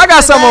gonna lie. When I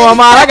got something on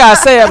my mind, I gotta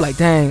say it. I'm like,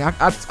 dang,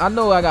 I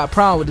know I got a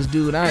problem with this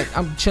dude.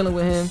 I'm chilling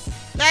with him.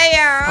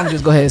 I'm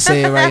just go ahead and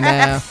say it right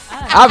now.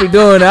 I'll be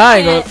doing it.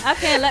 I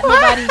can't let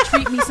nobody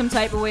treat me some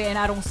type of way and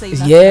I don't say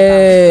nothing.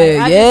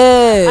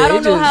 I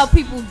don't know how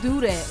people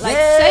do that. Like,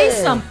 say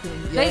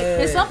something.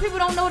 And some people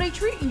don't know they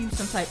treating you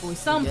some type of way.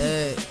 Some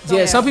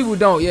people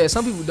don't. Yeah,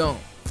 some people don't.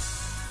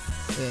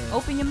 Yeah.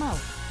 Open your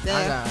mouth.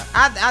 Yeah,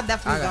 I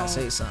definitely gotta don't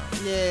say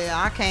something. Yeah,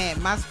 I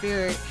can't. My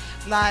spirit,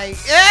 like,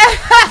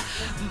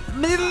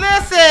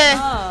 listen.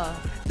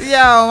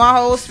 Yo, my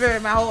whole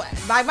spirit, my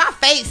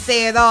face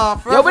said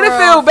off. Yo, but it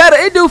feel better.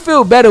 It do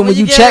feel better when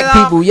you check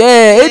people.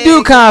 Yeah, it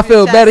do kind of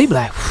feel better. You be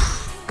like,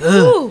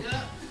 good.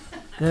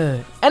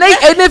 Good. And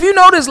if you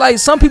notice, like,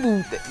 some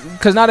people,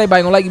 because not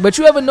everybody gonna like you, but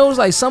you ever notice,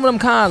 like, some of them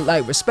kind of,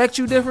 like, respect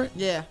you different?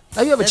 Yeah.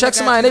 Like, you ever check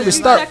somebody and they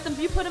respect them?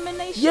 You put them in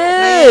their shit.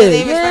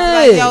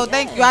 Yeah, like, yo,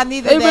 thank you. I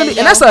needed that. Really,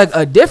 and that's like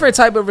a different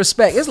type of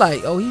respect. It's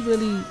like, oh, he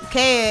really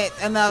cared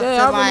enough.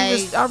 Yeah,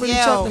 I really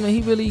checked him, and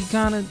he really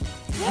kind of,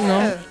 you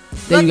know.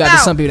 Then you got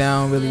some people that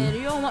don't really. Yeah,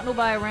 you don't want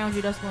nobody around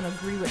you that's gonna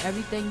agree with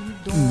everything you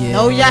doing. Yeah,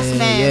 no yes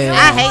man. Yeah.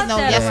 I hate no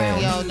yes man.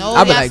 Yo, no.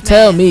 I be like,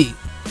 tell me.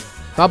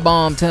 If I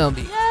bomb, tell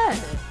me. Yeah.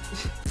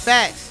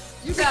 Facts.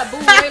 You got boo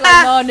like,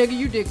 no, nigga,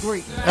 you did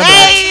great.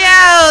 Hey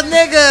yo,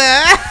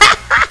 nigga.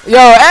 Yo,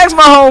 ask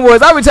my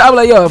homeboys. I be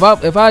like, yo,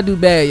 if I do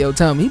bad, yo,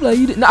 tell me. He be like,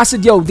 you did. I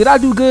said, yo, did I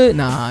do good?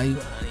 Nah, you ain't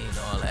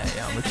all that.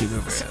 Yo, I'm gonna keep it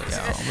real. Yo,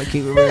 I'm gonna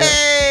keep it real.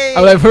 Hey.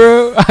 I'm like, for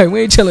real? All right,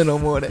 we ain't chilling no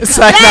more. It's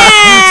like,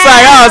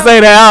 I don't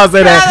say that.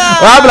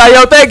 Well, I be like,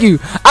 yo, thank you.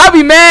 I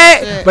be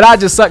mad, but I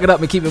just suck it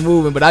up and keep it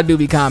moving. But I do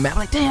be calm, man. I'm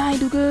like, damn, I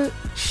ain't do good.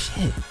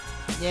 Shit.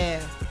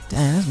 Yeah.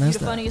 Damn, that's messed up. You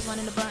the funniest one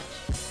in the bunch?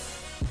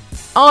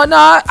 Oh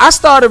no, I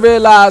started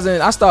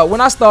realizing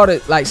when I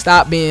started like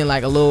stop being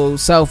like a little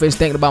selfish,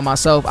 thinking about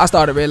myself. I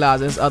started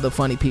realizing there's other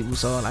funny people,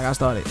 so like I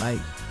started like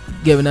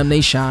giving them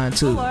they shine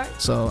too.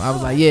 So I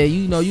was like, yeah,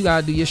 you know, you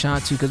gotta do your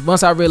shine too, because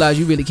once I realized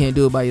you really can't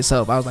do it by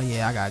yourself, I was like,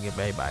 yeah, I gotta give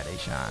everybody they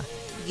shine.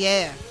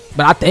 Yeah.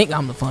 But I think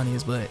I'm the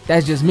funniest, but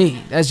that's just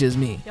me.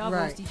 Y'all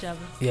roast each other.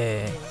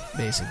 Yeah,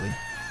 basically.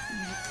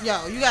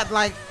 Yo, you got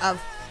like a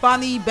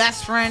funny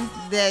best friend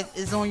that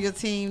is on your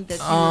team that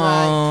you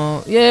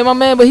like? Yeah, my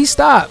man, but he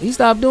stopped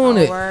doing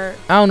it. Word.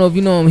 I don't know if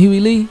you know him, Huey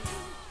Lee,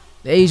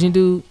 the Asian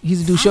dude. He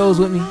used to do shows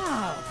with me.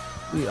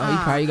 He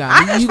probably got.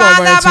 I just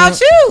found out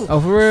about you.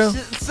 Oh, for real?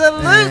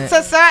 Salute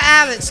to Sir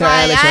Alex. Sir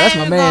Alex, that's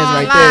my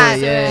man's right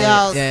there.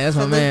 Yeah, that's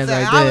my man's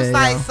right there. I was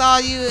like, saw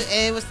you,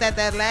 and it was at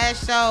that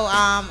last show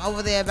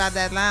over there about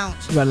that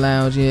lounge. About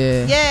lounge,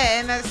 yeah.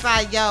 Yeah, and it's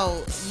like,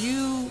 yo,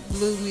 you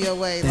blew me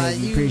away. Like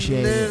you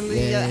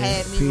literally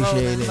had me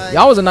rolling. Like,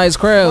 y'all was a nice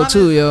crowd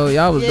too, yo.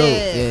 Y'all was dope. Yeah,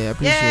 I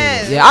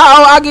appreciate it. Yeah,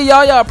 I give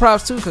y'all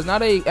props too, cause now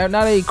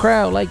they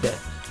crowd like that.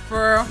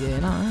 For real? Yeah,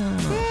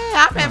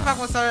 yeah, I've been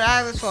fucking with Sir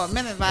Alex for a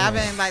minute. Like I've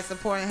been like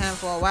supporting him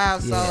for a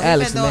while. So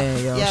Alex,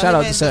 man, yo. Shout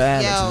out to Sir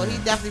Alex. Yo,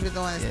 he definitely been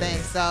doing his thing.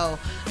 So,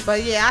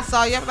 but yeah, I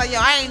saw you. I was like, yo,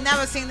 I ain't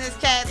never seen this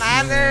cat. Like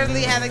I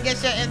literally had to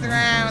get your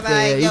Instagram. Like,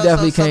 yeah, you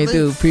definitely came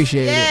through.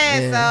 Appreciate it.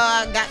 Yeah, so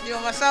I got you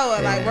on my show.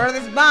 Like, word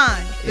is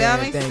bond. You know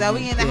what I mean? So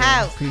we in the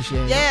house.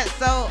 Appreciate it. Yeah,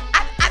 so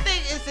I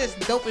think it's just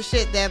dope as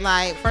shit that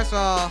like, first of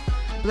all,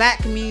 black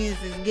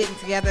communities is getting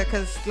together,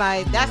 because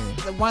like that's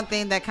the one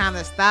thing that kind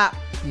of stopped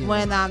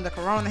when the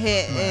corona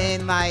hit,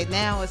 and like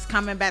now it's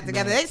coming back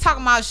together. They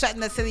talking about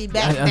shutting the city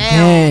back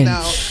down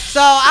though.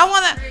 So I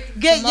want to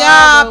get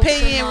y'all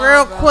opinion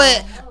real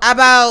quick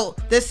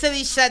about the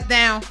city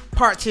shutdown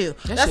part 2.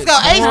 Let's go.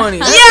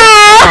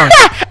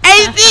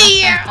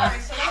 AC.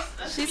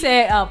 She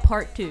said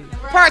part 2.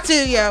 Part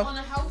 2, yo. On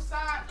the house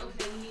side,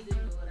 okay, you need to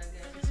do it. I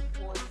guess it's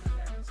important.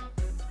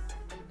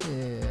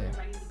 Yeah.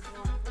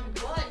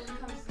 But when it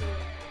comes to,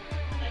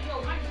 like,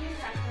 yo, my kids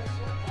got cut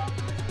short.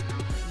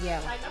 Yeah.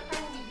 Like, I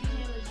probably be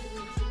here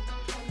legitimately to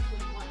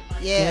 2021.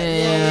 Like, Yeah.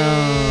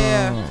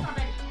 I'm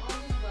back in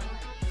August, but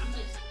like, I'm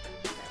just,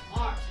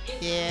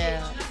 it's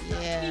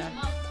at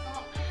March.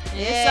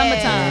 It's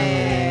summertime.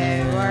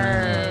 Yeah.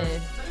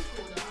 Word. But it's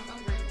cool though. I'm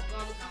grateful for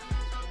all the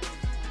comments.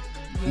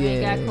 You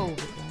ain't got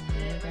COVID.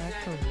 You ain't got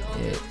COVID.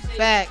 Yeah.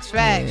 Facts. I feel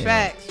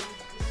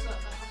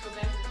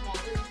bad for the small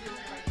businesses.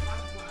 Everybody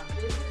going out of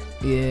business.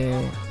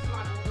 Yeah.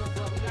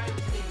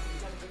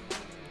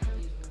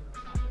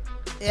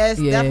 Yeah,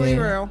 it's definitely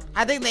real.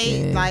 I think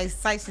they like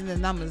citing the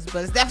numbers,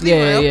 but it's definitely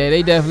real. Yeah,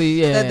 they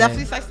definitely, They're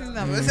definitely citing the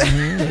numbers.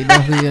 They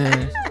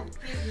definitely,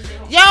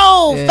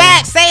 Yo,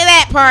 facts, say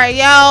that part,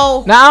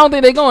 yo. Nah, I don't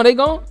think they going. They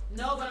going?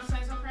 No, but I'm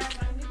saying some parents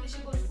like think they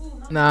should go to school.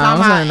 No?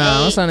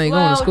 Nah, I'm saying they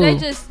going to school. They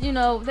just,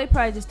 they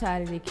probably just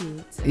tired of their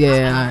kids.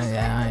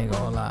 I ain't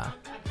gonna lie.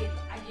 I get it.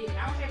 I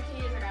don't have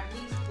kids. I got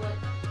nieces, but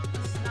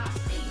it's not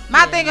safe.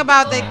 My thing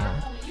about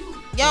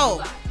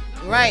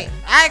right,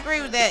 I agree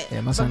with that.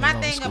 Yeah, but my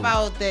thing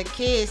about the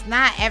kids,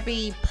 not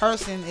every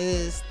person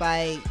is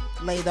like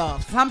laid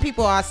off. Some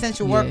people are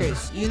essential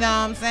workers. You know what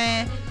I'm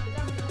saying?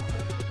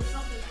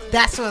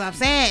 That's what I'm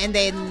saying, and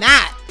they're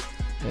not.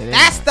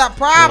 That's the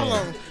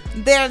problem.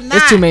 They're not.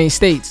 It's too many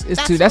states.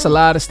 That's a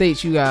lot of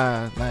states you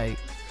got. Like,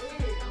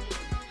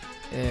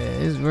 yeah,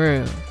 it's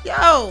real.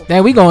 Yo.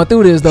 Damn, we going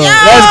through this though. Yo.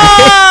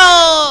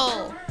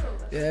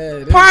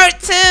 Yeah. Part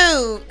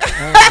 2.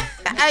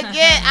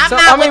 Again, I'm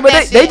not with but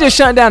that they shit. just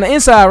shut down the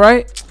inside,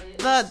 right?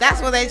 Look,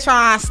 that's where they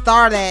try to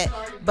start at,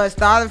 but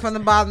starting from the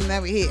bottom,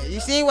 never here. You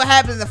seen what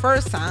happened the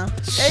first time?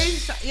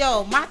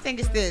 My thing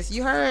is this.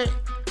 You heard?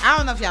 I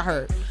don't know if y'all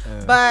heard,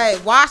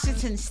 but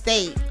Washington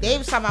State, they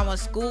was talking about when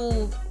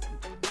school,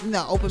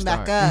 open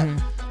back up.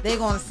 They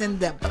gonna send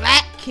the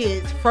black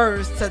kids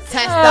first to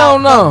test out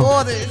the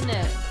waters.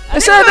 They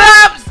said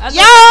that.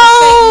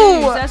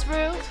 Yo, that's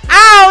real.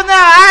 I don't know.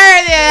 I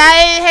heard it. I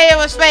didn't hear it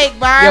was fake,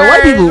 but I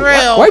heard it was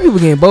real. White people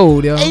getting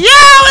bold, yo. Yo,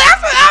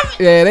 that's what I'm.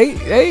 Yeah,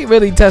 they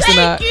really testing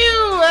out. Thank you.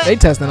 They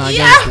testing out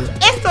gangsters.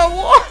 It's the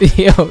war.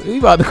 Yo, we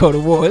about to go to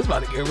war. It's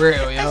about to get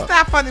real, yo. It's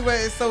not funny, but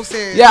it's so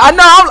serious. Yeah, I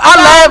know.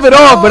 I laugh it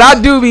off, but I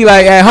do be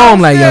like at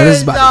home, like, yo, this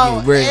is about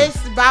to get real.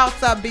 It's about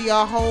to be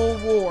a whole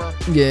war.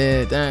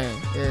 Yeah, dang.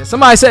 Yeah,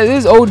 somebody said,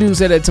 this old dude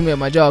said that to me at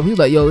my job. He was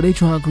like, yo, they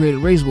trying to create a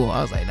race war.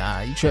 I was like, nah,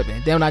 you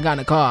tripping. Then when I got in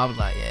the car, I was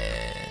like,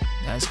 yeah,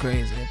 that's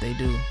crazy if they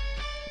do.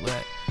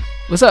 But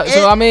what's up? It's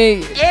here.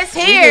 It's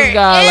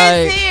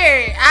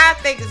here. I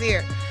think it's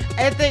here.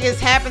 Everything is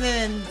happening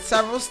in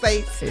several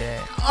states.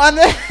 Yeah. On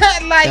the you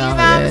know what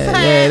I'm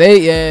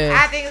saying?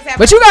 I think it's happening.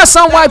 But you got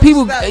some white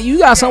people. Stuff. You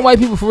got some white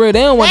people for real.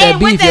 They don't want that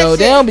beef, yo.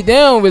 They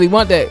don't really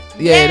want that.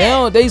 Yeah. They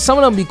don't. They some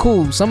of them be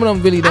cool. Some of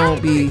them really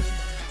don't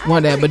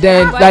want that. But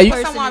then like you.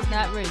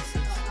 Not racist.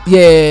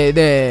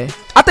 Yeah.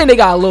 I think they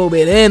got a little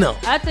bit in them.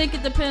 I think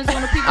it depends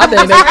on the people.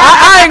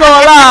 I ain't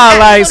gonna lie,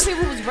 like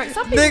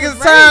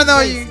niggas turn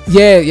on you.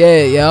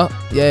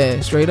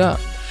 Yeah, straight up.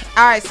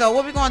 All right, so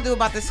what we gonna do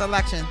about this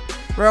election,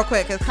 real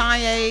quick? Cause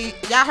Kanye,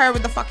 y'all heard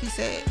what the fuck he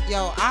said?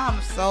 Yo,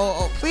 I'm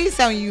so. Please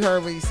tell me you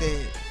heard what he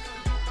said.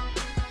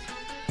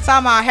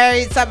 Talking about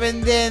Harriet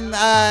Tubman, then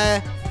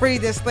free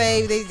the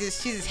slave.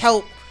 She just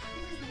help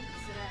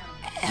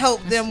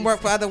them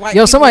work for other white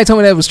people. Yo, somebody told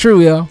me that was true,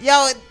 yo.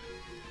 Yo.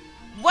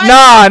 What?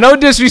 Nah, no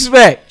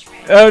disrespect.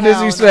 No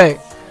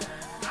disrespect.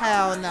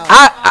 Hell no.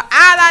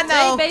 I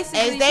know. They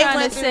basically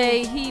trying to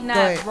say he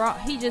not wrong.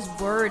 He just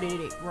worded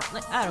it wrong.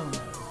 Like, I don't know.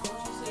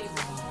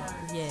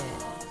 Yeah.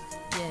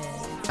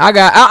 I'm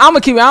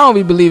gonna keep. I don't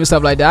be believing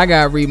stuff like that. I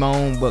gotta read my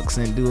own books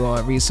and do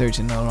all research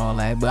and all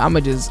that. But I'm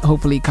gonna just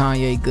hopefully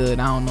Kanye good.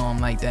 I don't know him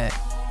like that.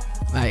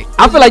 Like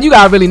I feel like you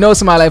gotta really know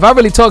somebody. Like if I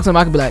really talk to him,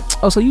 I could be like,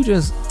 oh, so you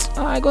just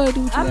all right? Go ahead,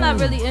 do what you I'm not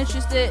really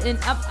interested in.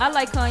 I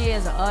like Kanye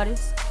as an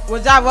artist.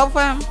 Would y'all vote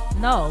for him?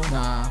 No.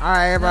 Nah. All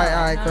right, everybody.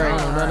 All right, great.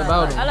 Nothing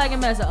about him. I like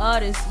him as an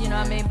artist, you know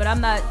what I mean? But I'm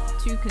not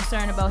too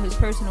concerned about his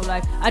personal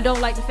life. I don't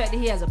like the fact that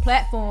he has a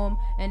platform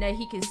and that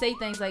he can say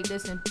things like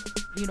this and,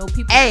 you know,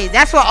 people. Hey,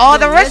 that's what all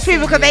the rich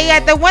people, because they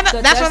at the winner.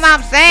 That's what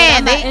I'm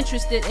saying. But I'm not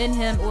interested in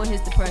him or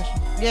his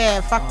depression.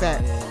 Yeah, fuck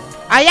that.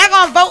 Yeah. Are y'all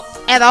gonna vote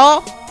at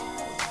all?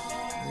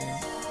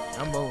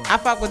 I'm voting. I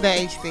fuck with the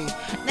HD.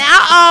 Now,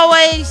 I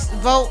always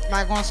vote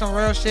like on some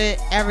real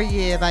shit every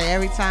year, like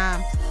every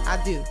time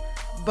I do.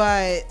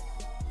 But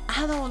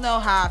I don't know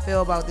how I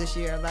feel about this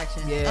year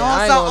election. Yeah,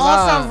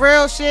 on some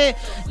real shit.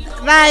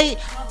 Like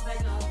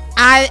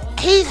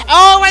he's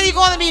already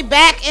going to be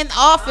back in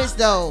office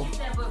though.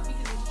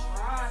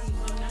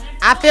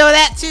 I feel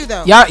that too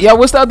though. Y'all,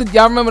 what's the other?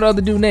 Y'all remember the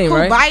other dude name,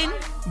 right?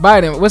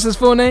 Biden. What's his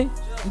full name?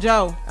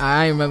 Joe.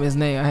 I ain't remember his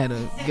name. I had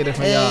to get it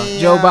from y'all.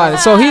 Joe Biden.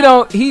 So he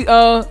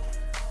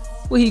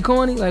what he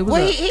corny? Like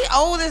what's up? He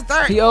old as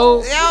dirt. He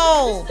old.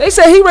 Yo. They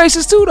say he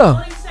racist too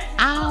though.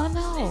 I don't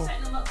know.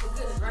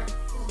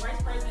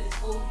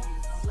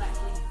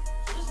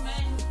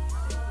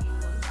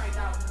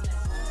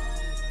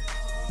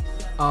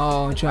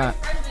 Oh, try.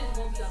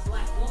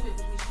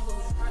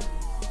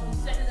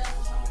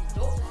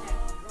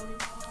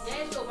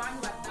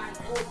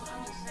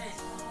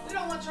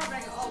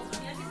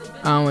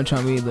 I don't want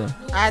Trump either.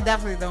 I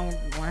definitely don't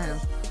want him.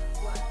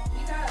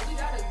 We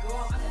gotta go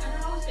on.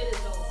 I always say this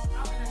though.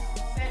 I'm in a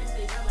sad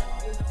state. I'm like,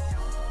 oh,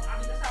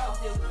 that's how I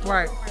feel.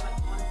 Right.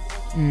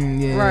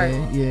 Yeah. Right.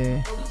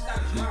 Yeah. But we just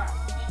gotta try.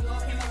 We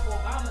all came up for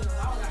Obama and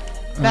Obama got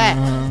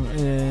Facts.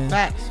 Yeah.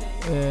 Facts.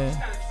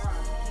 Yeah.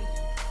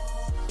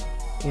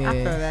 Yeah. I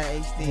feel that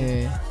HD.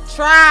 Yeah.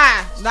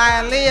 Try,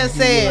 like Leah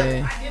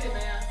said. I get it,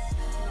 man.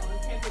 You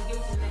can't feel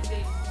guilty the next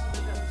day.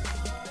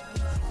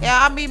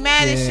 Yeah, I'll be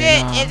mad as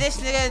shit if this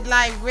nigga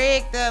like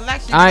rigged the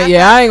election.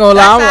 I ain't gonna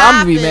lie. I'm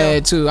gonna be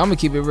mad too. I'm gonna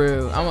keep it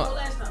real.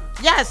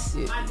 Yes.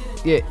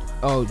 Yeah.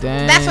 Oh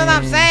damn. That's what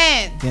I'm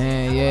saying.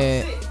 Damn.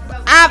 Yeah.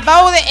 I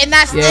voted and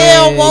I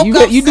still woke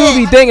up. You do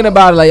be thinking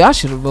about it. Like I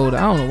should have voted.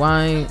 I don't know why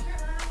I ain't.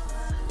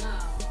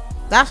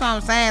 That's what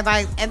I'm saying,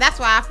 like, and that's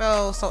why I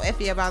feel so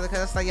iffy about it,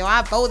 because it's like, yo,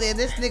 I voted, and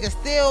this nigga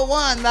still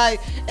won. Like,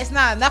 it's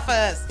not enough of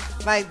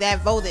us, like,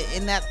 that voted,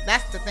 and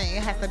that's the thing.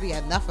 It has to be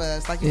enough of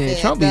us, like you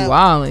said. Trump be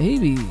wildin'. He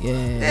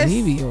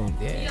be on,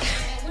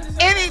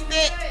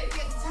 anything.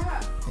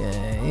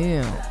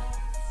 Yeah.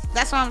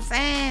 That's what I'm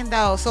saying,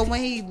 though. So when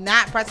he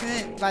not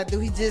president, like, do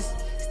he just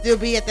still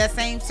be at that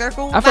same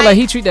circle? I feel like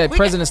he treat that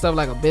president stuff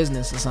like a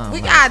business or something.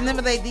 We gotta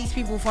eliminate these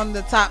people from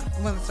the top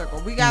winner circle.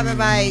 We gotta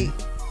like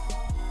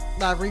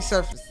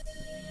resurface.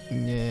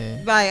 Yeah.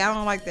 Like I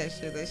don't like that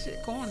shit. That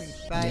shit corny.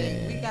 Like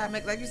we gotta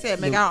make, like you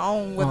said, make our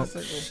own winner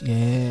circle.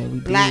 Yeah, we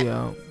black, do,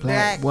 yo.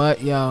 Black. What,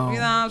 yo? You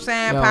know what I'm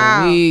saying? Yo,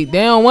 Power. they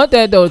don't want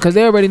that though, because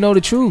they already know the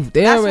truth.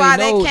 That's why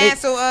they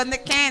cancel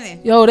Nick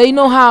Cannon. Yo, they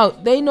know how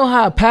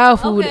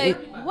powerful. Okay,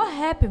 what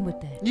happened with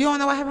that? You don't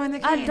know what happened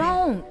with Nick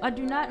Cannon? I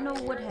do not know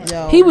what happened.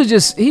 Yo. He was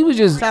just. One of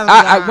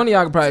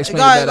y'all could probably explain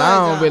that.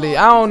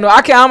 I don't know.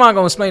 I'm not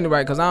gonna explain it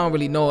right because I don't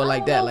really know it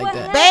like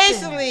that.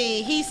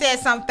 Basically, he said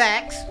some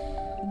facts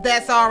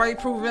that's already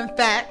proven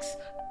facts.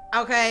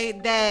 Okay,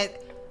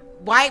 that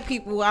white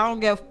people, I don't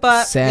give a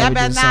fuck.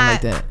 Savages,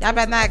 like that. Y'all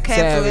better not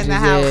cancel in the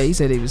house. Yeah, he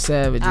said they was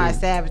savages.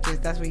 Savages.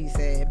 That's what he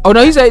said. Oh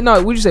no, he said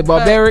no. What'd you say?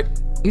 Barbaric.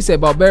 He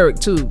said barbaric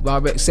too.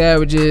 Barbaric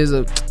savages.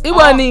 It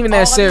wasn't even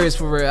that serious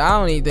for real. I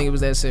don't even think it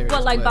was that serious.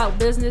 But like about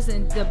business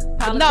and the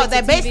politics. No,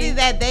 that basically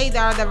that they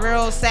are the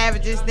real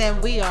savages than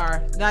we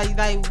are. Like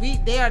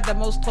they are the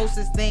most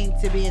closest thing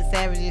to being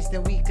savages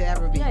than we could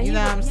ever be. Yeah, you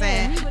know what I'm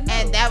saying?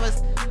 And that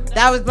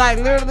was like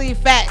literally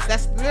facts.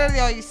 That's literally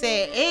all you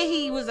said. And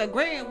he was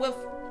agreeing with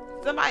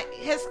somebody,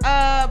 his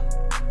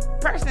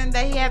person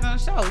that he had on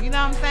the show. You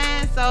know what I'm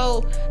saying?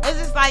 So it's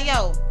just like,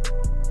 yo,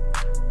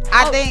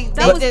 I think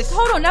that was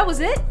hold on. That was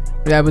it.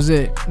 That was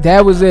it.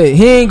 That was it.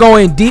 He ain't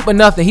going deep or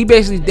nothing. He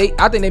basically,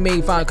 I think they made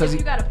it fine because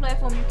you got a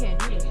platform, you can't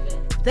do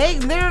that. They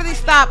literally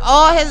stopped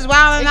all his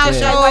wilding out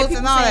shows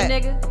and all that.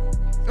 Nigga.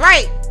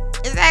 Right.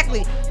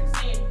 Exactly.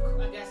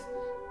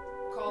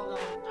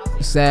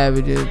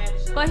 Savages.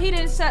 But he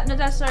didn't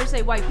necessarily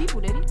say white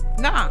people, did he?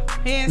 Nah.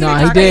 He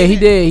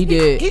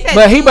did. He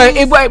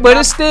said but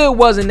it still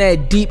wasn't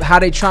that deep how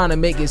they trying to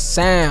make it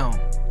sound.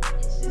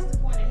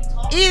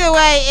 Either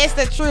way, it's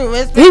the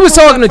truth. He was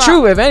talking the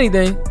truth, if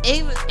anything.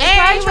 He was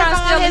trying to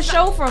steal his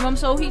show from him,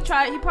 so he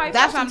probably.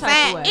 That's what I'm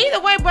saying. Either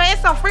way, but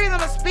it's a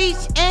freedom of speech,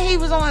 and he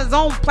was on his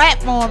own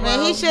platform,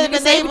 and he should have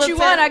been able to.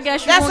 I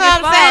guess that's what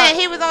I'm saying.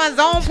 He was on his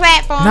own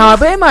platform. Nah,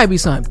 but it might be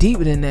something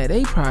deeper than that.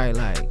 They probably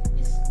like.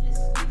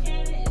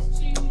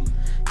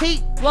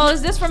 Well,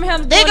 is this from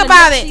him? Think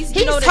about it. He's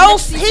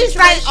host. He's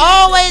like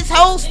always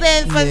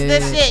hosting for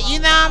this shit. You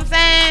know what I'm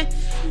saying?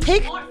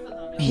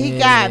 He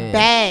got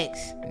bags.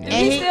 And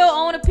he still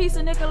own a piece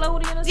of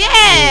Nickelodeon or something?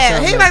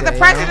 Yeah, he's like the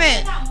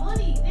president.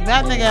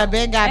 That nigga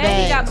been got bags.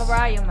 And he got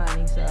Mariah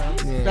money, so.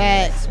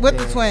 Bags with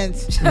the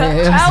twins.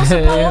 Child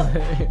support.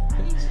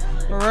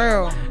 For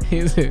real.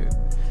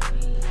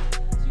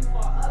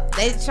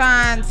 They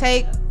try and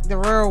take the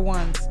real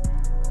ones.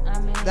 I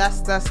mean,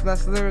 that's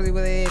literally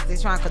what it is. They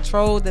trying to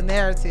control the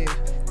narrative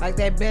like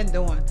they've been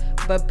doing.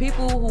 But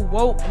people who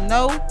woke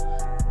know.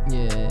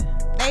 Yeah.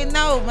 They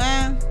know,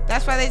 man.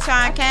 That's why they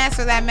try and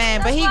cancel that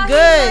man. But he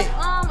good.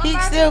 He's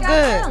still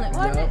good.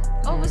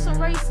 Over some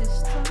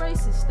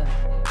racist stuff.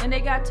 And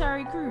they got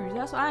Terry Crews.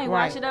 That's why I ain't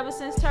watched it ever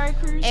since Terry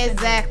Crews.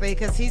 Exactly,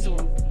 because he's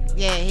always.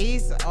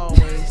 He's cool.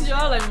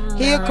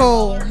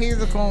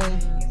 He's a coon.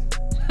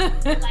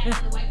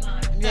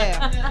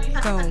 Yeah,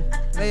 coon.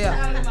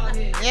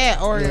 Yeah,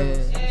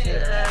 Oreos.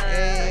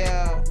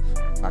 Yeah.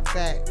 Fuck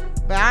that.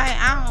 But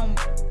I'm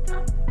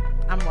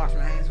washing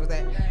my hands with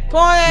that.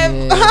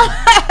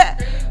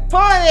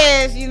 Point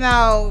is, you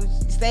know,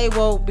 stay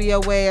woke, be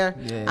aware.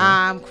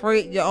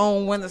 Create your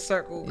own winner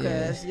circle,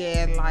 cause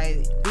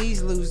like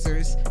these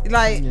losers,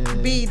 like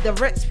be the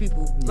rich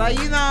people, like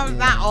you know,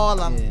 not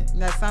all of them. You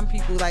know, some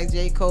people like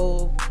J.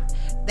 Cole,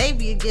 they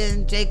be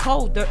getting J.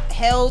 Cole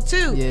hell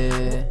too.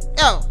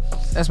 Yo,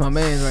 that's my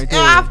man right there.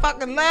 Yo, I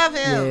fucking love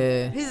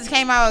him. He just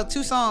came out with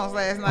 2 songs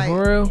last night.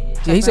 For real?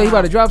 Yeah, he said he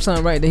about to drop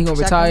something, right? Then he gonna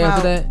retire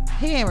after that.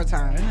 He ain't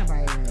retiring.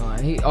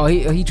 He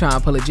trying to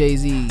pull a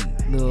Jay-Z.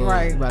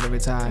 About to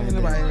retire.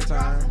 Nobody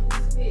retire.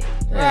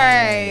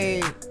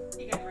 Right.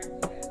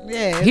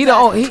 Yeah.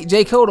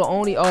 J. Cole the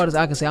only artist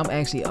I can say I'm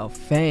actually a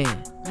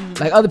fan.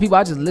 Like other people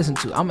I just listen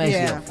to. I'm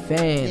actually a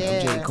fan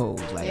of J. Cole.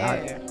 Like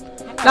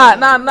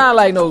not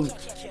like no.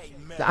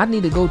 I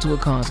need to go to a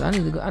concert. I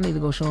need to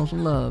go show him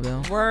some love,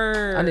 yo.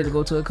 Word. I need to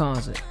go to a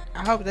concert.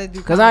 I hope they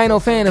do. Cause I ain't no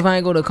fan if I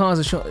ain't go to a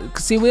concert.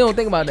 See, we don't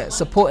think about that.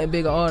 Supporting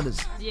bigger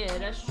artists. Yeah,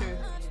 that's true.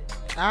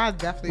 I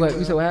definitely. What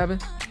you said? What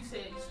happened?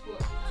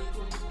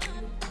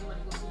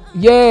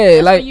 Yeah,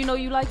 that's like when you know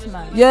you like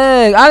somebody.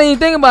 Yeah, I didn't even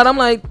think about it. I'm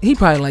like, he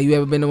probably like, you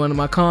ever been to one of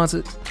my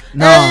concerts?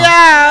 No. Think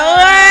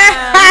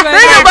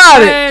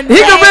about it. He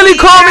could really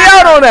call me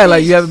out on that.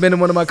 Like, you ever been to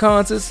one of my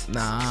concerts?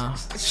 Nah.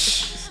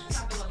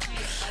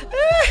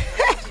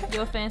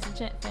 You're a fan of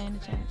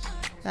Chance.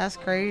 That's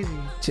crazy.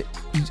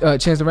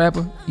 Chance the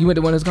Rapper. You went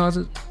to one of his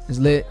concerts? It's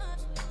lit.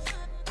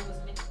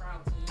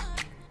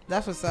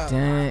 That's what's up.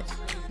 Dang.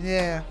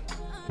 Yeah.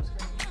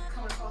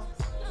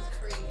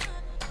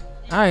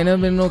 I ain't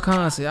never been to no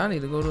concert. I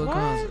need to go to a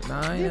concert.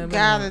 Nah, I ain't you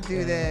gotta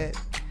do that.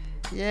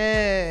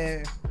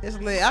 Yeah, it's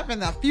lit. I've been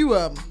to a few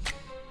of them.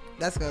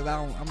 That's because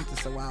I'm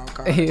just a wild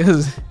card.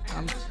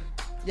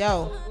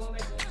 Yo.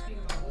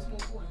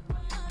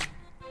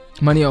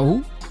 Money on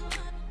who?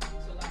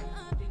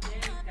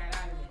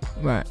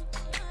 Right.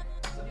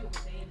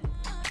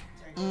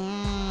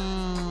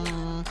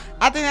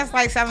 I think that's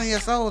like selling your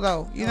soul,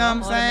 though. You know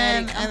what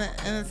I'm saying?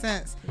 In a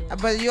sense.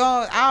 But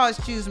I always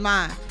choose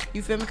mine.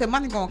 You feel me? Because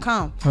money gonna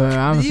come.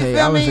 I would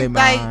say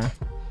mine.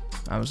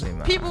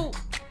 People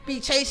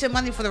be chasing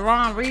money for the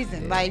wrong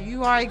reason. Like,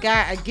 you already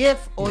got a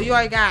gift, or you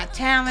already got a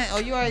talent,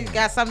 or you already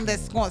got something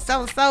that's going to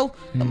sell itself.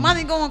 The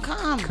money gonna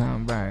come.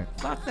 Come back.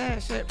 Fuck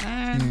that shit,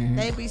 man.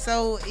 They be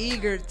so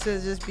eager to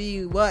just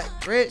be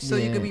rich, so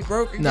you can be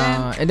broke again.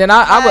 Nah, and then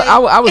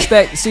I would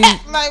stack. See,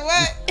 like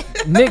what?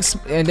 Nick's,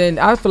 and then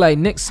I feel like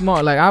Nick's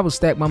smart. Like, I would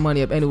stack my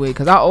money up anyway,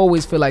 because I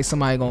always feel like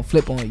somebody gonna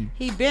flip on you.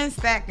 He been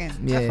stacking.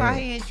 That's why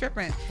he ain't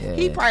tripping.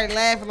 He probably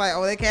laughing like,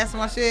 oh, they cancel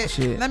my shit.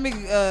 Let me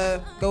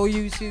go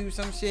YouTube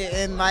some shit,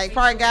 and like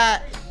probably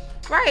got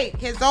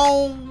his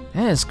own.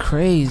 That's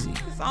crazy.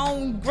 His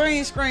own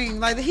green screen.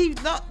 Like, he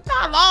not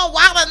long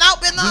wilding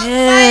out in the.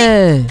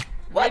 Yeah.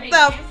 Like, what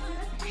the.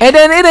 And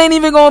then it ain't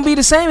even gonna be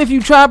the same if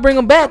you try to bring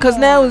him back, because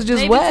now it's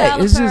just maybe whack.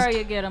 Tyler it's Perry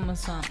just get him or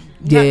something.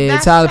 Yeah,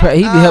 Tyler Perry.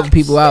 He be helping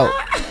people out.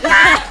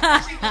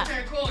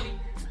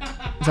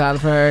 Tyler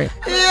Perry.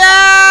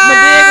 Yeah.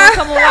 Madea gonna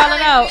come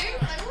wilding out.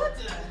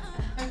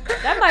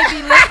 That might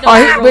be lit.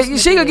 But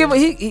she could give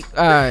him.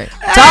 All right.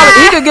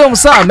 Tyler, he could give him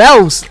something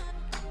else.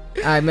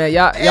 All right, man.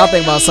 Y'all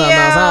think about something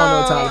else. I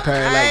don't know Tyler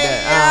Perry like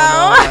that. I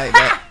don't know like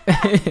that.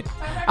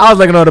 I was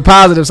looking on the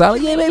positive side.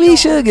 Like, yeah, maybe he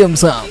should give him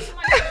some.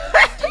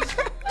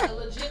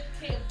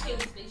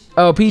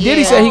 Oh, P.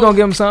 Diddy said he gonna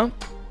give him some.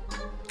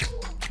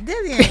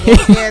 Diddy ain't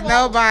gonna get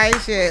nobody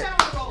shit.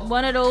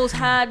 One of those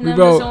high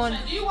numbers on.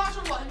 Do you watch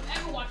Raw? Have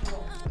you ever watched Raw?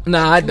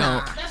 Nah, I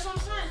don't. That's what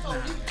I'm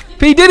saying. So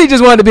P. Diddy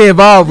just wanted to be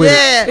involved with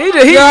Yeah.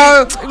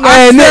 it.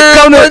 I'm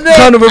Nick,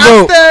 come to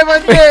revolt.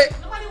 Nick.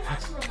 nobody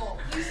watches Raw.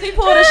 He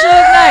pulled a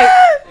Suge Knight,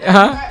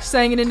 Uh-huh.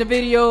 singing in the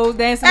videos,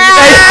 dancing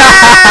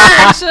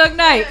Ah! with Suge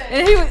Knight,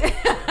 and he was.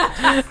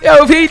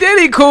 Yo, P.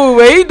 Diddy cool,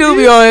 man. He do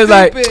be on his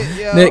like, Stupid,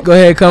 yo. Nick, go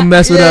ahead, come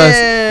mess with us.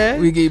 Yeah.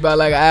 We give you about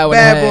like an hour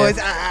Bad and a boys.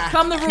 half.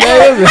 Come to Raw.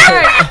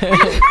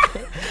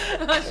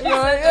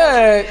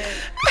 Yeah.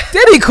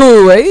 Diddy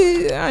cool, man.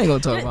 I ain't gonna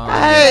talk about him.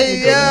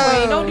 Hey,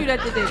 Wait, yo. don't do that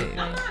to Diddy.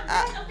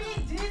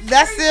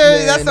 That's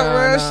serious. Yeah, That's some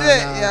nah, real nah,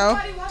 shit, nah. yo.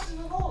 Nobody watches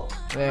Raw.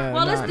 Yeah,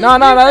 Well, nah. it's this No, new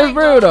that's thing,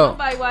 real though.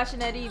 Somebody watching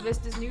that Eve. It's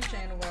this new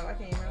channel. Well, I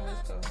can't remember what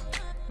it's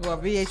called.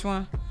 What,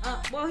 VH1?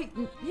 Well,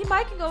 he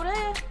might can go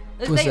there.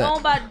 If What's they that?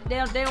 owned by, they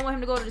don't want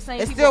him to go to the same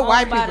It's people. still owned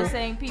white by people. the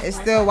same people. It's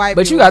still white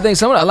But you people. gotta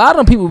think, a lot of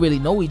them people really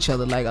know each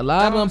other. Like a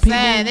lot of them people.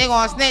 Saying they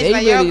gonna snitch. they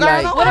Like, yo, really, girl,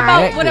 like, don't What lie.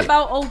 about Connected.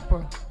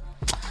 Oprah?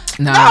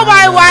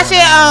 Nobody watch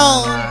it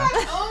on.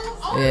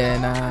 Yeah,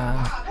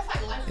 nah.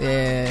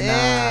 Yeah, nah.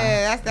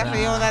 Yeah, that's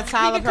definitely on that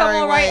Tyler He can come Perry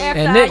on right way. after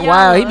And Nick Ayala.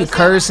 Wild, he be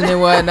cursing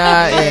and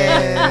whatnot.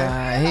 Yeah,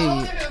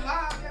 nah, he.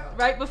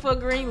 Right before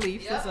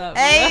Greenleaf is up.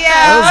 Hey,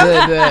 That's yo.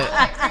 it,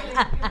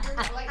 that.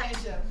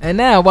 And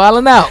now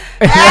wilding out.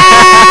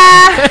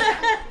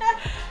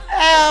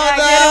 Hell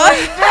Get no. what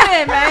you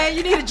doing, man?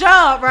 You need a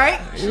job, right?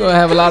 You gonna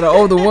have a lot of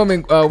older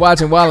women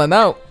watching Wildin'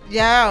 Out. They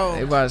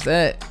Yo. watch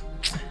that.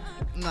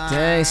 Nah,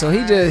 Dang, so he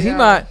yo.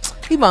 might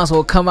as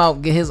well come out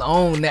and get his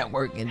own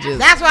network and just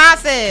That's what I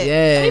said.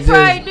 yeah. He just-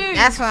 probably do.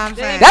 That's what I'm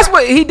saying. That's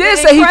what he did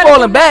The say. He Incredible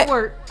falling back.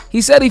 Network.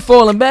 He said he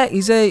falling back.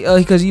 He said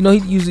because you know he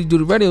usually do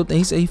the radio thing.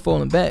 He said he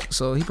falling back,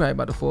 so he probably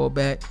about to fall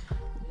back,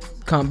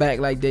 come back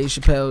like Dave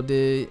Chappelle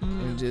did,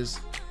 and just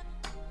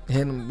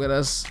hit him with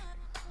us.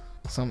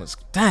 So much.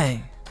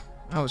 Dang,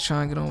 I was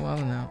trying to get on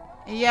Wildin' Out.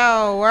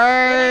 Yo,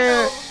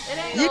 word. It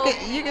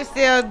ain't You can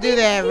still do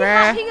that,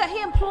 bruh.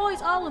 He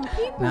employs all them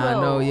people. Nah, I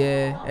though. know,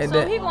 yeah, and So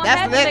that, he gonna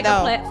That's have to lit, make though.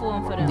 a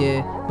platform for them.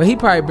 yeah, but he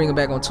probably bring it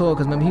back on tour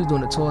because remember he was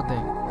doing the tour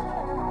thing,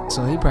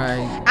 so he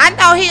probably I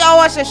know he owe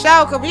us a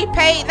show because we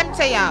paid. Let me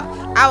tell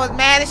y'all, I was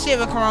mad as shit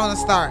when Corona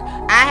started.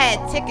 I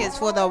had tickets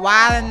for the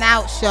Wildin'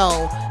 Out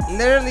show.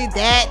 Literally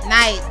that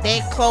night,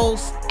 they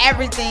closed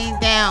everything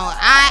down.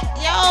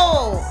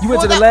 you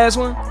went for to the last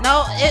one.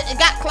 No, it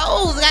got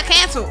closed. It got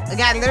canceled. It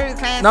got literally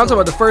canceled. No, I'm talking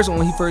about the first one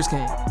when he first came.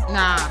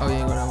 Nah. Oh, you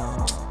ain't going that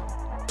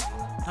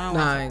one.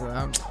 Nah, I ain't going.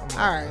 All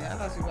right. I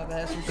thought you were about to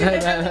ask me.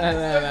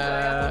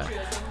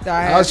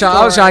 I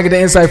was trying to get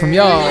the insight from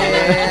y'all.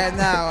 Yeah,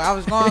 no, I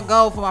was gonna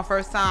go for my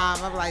first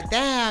time. I was like,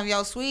 damn,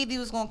 yo, Sweetie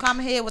was gonna come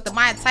here with the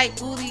my tight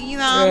booty, you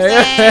know what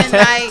I'm saying?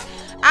 Like,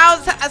 I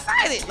was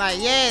excited. Like,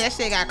 yeah, that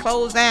shit got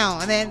closed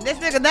down, and then this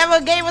nigga never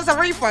gave us a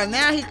refund.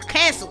 Now he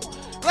canceled.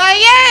 Like,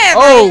 yeah.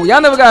 Oh, like, y'all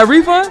never got a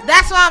refund?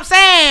 that's what I'm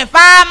saying.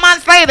 5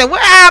 months later,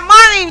 where our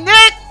money,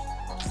 Nick?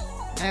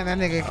 And that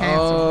nigga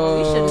canceled.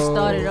 We should have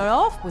started it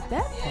off with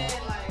that.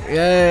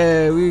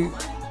 Yeah, we.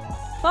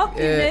 Fuck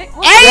you, Yeah. Nick.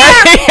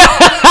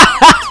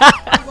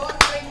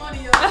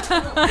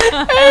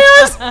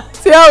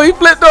 See how he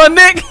flipped on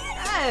Nick?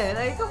 Hey,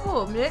 like, come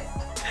on, Nick.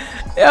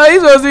 Yo,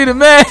 he's supposed to be the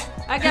man.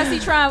 I guess he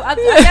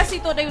guess he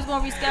thought they was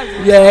gonna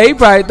reschedule. Yeah, he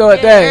probably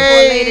thought that.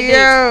 Hey,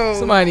 yo.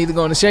 Somebody need to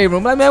go in the shade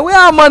room. Like, man, where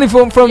our money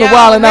from the Yo,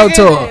 Wildin' Out nigga.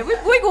 tour? Yeah,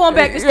 we going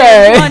back to stage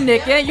Yeah. one,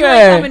 Nick. Yeah, you Yeah.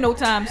 ain't coming no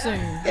time soon.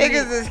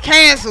 Niggas is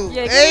canceled.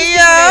 Yeah, give Hey, these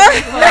yo.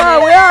 people that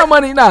refund. Where our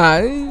money? Nah,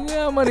 where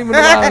our money from the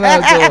Wildin'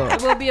 Out tour?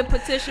 There will be a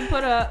petition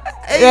put up.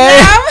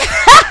 Yeah.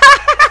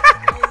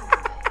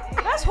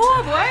 That's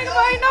horrible. Ain't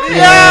nobody know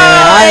Yeah,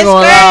 that. I ain't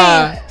gonna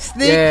lie.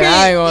 Sneak Yeah, peek.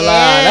 I ain't gonna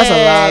lie. That's a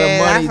lot of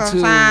money, that's too.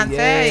 What I'm trying to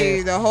tell Yeah.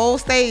 you. The whole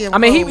stadium. I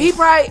mean, he closed.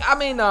 probably. I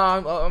mean, no,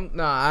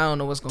 I don't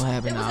know what's gonna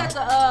happen It was now. at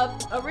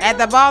the arena. At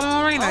the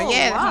Baltimore Arena. Oh,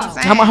 Yeah, wow. that's what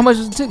I'm saying. How much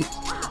is the ticket?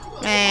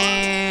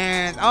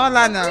 Man, all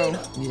I know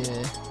Yeah.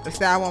 is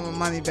that I want my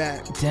money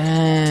back.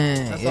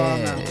 Dang. That's all I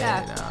know.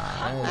 Yeah.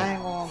 I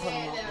ain't going to put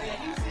him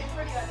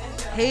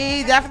on.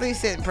 He definitely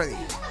sitting pretty.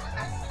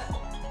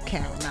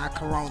 Count not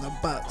Corona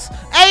bucks.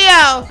 Hey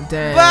yo,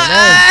 Dang. but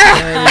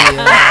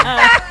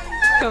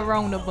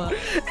Corona buck.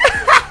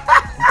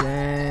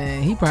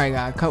 Dang. He probably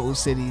got a couple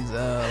cities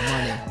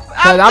money.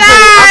 I'm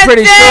I'm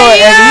pretty trying to sure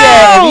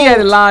tell if he you. had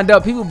it lined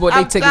up, people bought their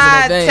I'm tickets in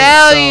trying to advance.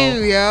 tell so,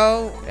 you,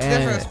 yo, Yeah.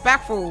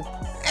 disrespectful.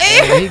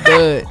 yeah, he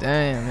good.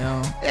 Damn,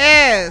 yo.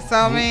 Yeah, so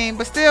I mean,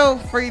 but still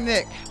free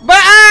Nick. But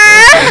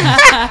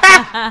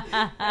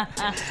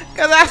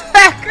cause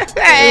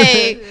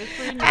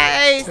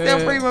hey, still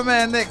free my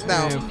man Nick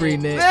though. Yeah, free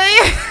Nick.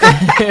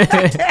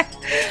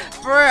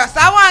 For real. So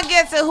I want to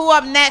get to who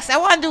up next. I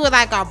want to do it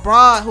like a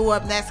broad who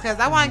up next because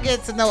I want to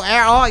get to know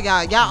all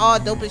y'all. Y'all all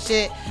dope as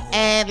shit.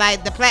 and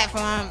like the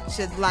platform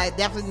should like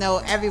definitely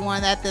know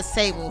everyone at this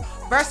table.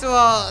 First of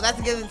all,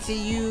 let's get into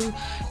you,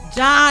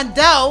 John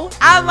Doe.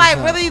 I like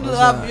really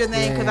love your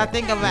name because I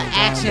think of an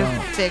action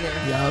figure.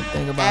 Yeah, I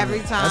think about every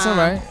it. time. That's all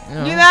right.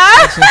 You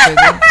know? Action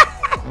figure.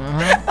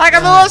 Like a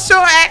little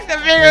short action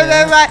figure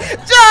that's like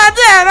John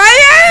Doe.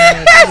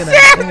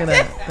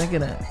 Think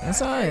of that.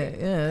 That's all right.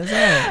 Yeah, that's all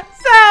right.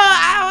 So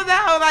I don't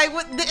know. Like,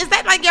 what is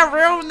that? Like your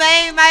real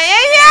name? Like,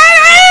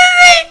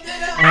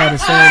 I had to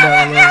stand up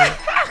a little.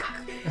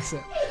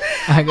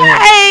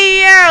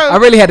 Hey yo! I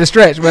really had to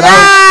stretch, but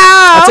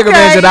I took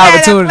advantage of the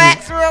opportunity.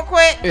 Flex real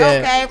quick. Yeah.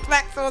 Okay,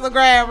 flex on the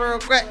ground real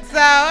quick. So, so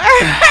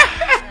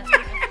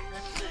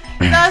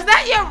is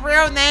that your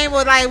real name,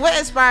 or like what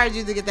inspired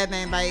you to get that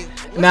name? Like,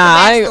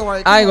 I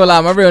ain't gonna lie,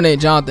 my real name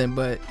Jonathan,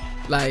 but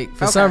like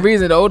for some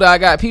reason, the older I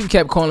got, people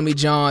kept calling me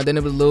John. Then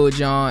it was Lil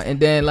John, and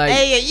then like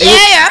it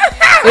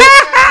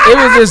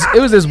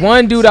was this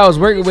one dude I was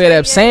working with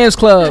at Sam's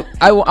Club.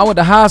 I went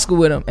to high school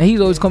with him, and he's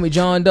always called me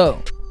John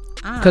Doe.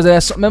 Cause of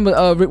that,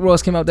 remember Rick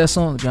Ross came out with that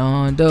song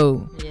John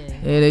Doe.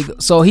 Yeah.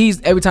 So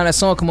every time that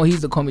song come on, he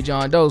used to call me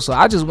John Doe. So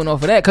I just went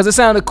off of that because it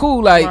sounded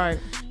cool. Like,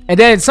 and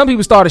then some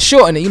people started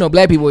shortening it. You know,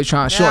 black people always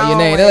trying to shorten your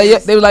name.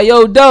 They was like,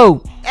 yo,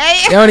 Doe.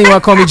 They don't even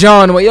want to call me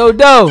John. I'm like, yo,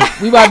 Doe.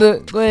 We about to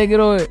go ahead and get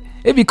on it.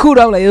 It'd be cool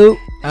though. I'm like, yo.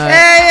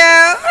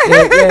 Yeah,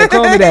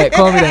 call me that.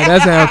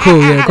 That sounds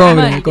cool. Yeah, call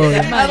me that.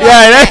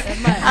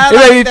 It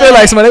made me feel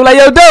like somebody. They were like,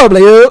 yo, Doe. I'm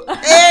like, yo.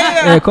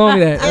 Yeah, call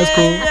me that. That's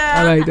cool.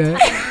 I like that.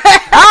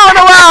 I don't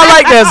know why I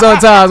like that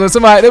sometimes when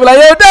somebody they be like,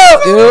 yo,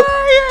 Doe. Yo.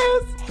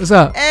 What's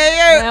up?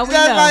 Hey, well, we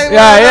like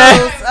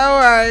yeah. All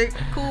right.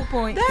 Cool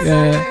point.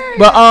 Yeah.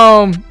 But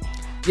I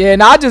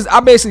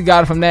basically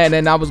got it from that, and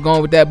then I was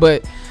going with that.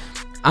 But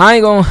I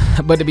ain't gonna.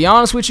 But to be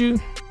honest with you,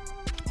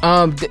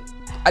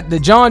 the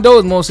John Doe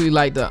is mostly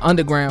like the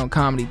underground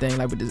comedy thing,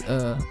 like with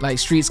the like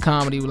streets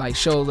comedy, with like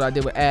shows that I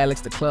did with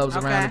Alex, the clubs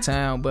around the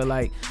town. But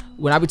like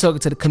when I be talking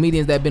to the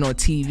comedians that been on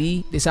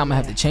TV, they say I'm gonna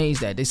have to change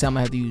that. They say I'm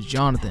gonna have to use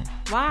Jonathan.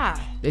 Why?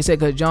 They said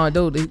because John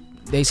Doe,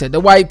 they said the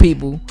white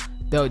people,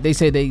 they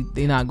said they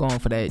not going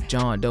for that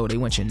John Doe. They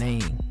want your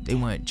name. They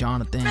want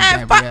Jonathan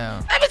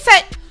Gabrielle. Let me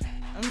say.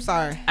 I'm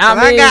sorry.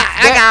 I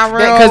got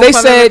real. Because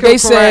they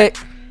said.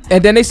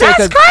 And then they said,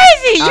 that's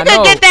crazy. You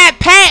can get that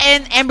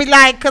patent and be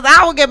like, because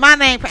I will get my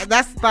name.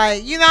 That's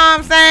like, you know what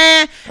I'm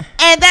saying?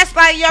 And that's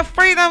like your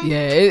freedom.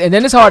 Yeah, and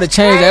then it's hard to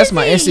change. That's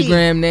my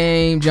Instagram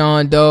name,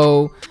 John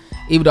Doe.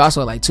 Even though I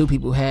saw like 2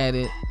 people had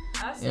it.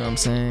 You know what I'm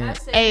saying? I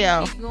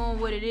say keep going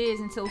what it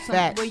is until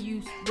where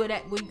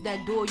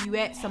that door you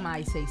at,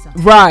 somebody say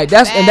something. Right.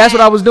 That's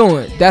what I was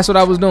doing.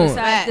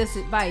 Besides this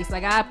advice,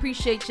 like I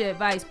appreciate your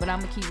advice, but I'm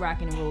gonna keep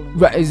rocking and rolling.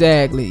 Right.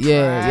 Exactly.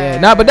 Yeah.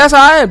 Nah, but that's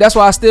how I am. That's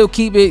why I still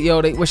keep it.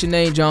 Yo, what's your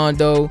name, John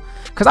Doe?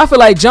 Cause I feel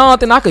like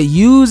Jonathan, I could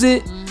use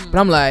it, but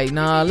I'm like,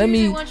 nah. Let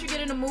me. Once you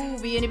get in a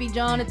movie and it be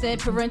Jonathan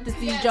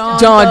parentheses John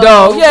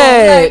Doe.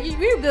 Yeah. Like,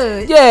 you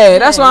good. Yeah.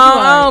 That's why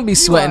I don't be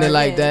sweating it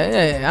like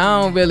that. Yeah.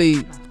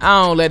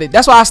 I don't let it.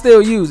 That's why I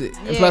still use it.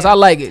 And plus, I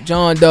like it.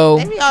 John Doe.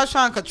 Maybe y'all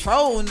trying to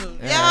control them.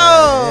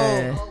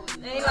 Yeah.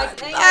 Ain't like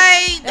they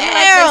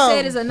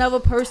said is another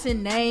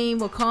person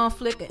name or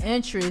conflict of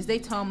interest. They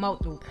talking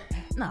about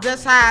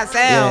that's how I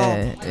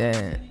sound.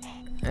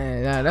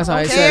 Yeah, that's how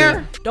I say.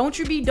 Don't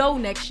you be Doe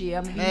next year?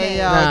 I'm gonna be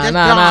mad.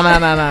 Nah. I'm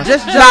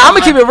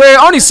gonna keep it real.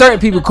 Only certain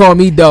people call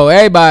me Doe.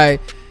 Everybody,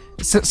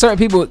 certain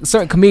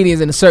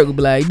comedians in the circle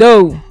be like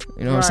Doe.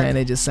 You know what I'm saying?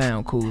 They just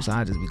sound cool, so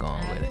I just be going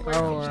with it.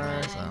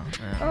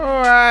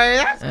 All right,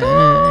 that's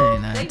cool.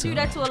 They do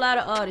that to a lot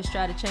of artists.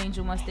 Try to change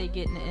them once they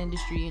get in the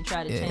industry and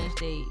try to change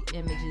their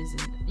images,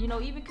 and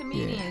even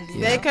comedians.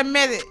 They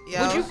committed.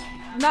 Yo.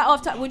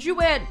 Would you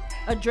wear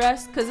a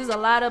dress? Because there's a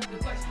lot of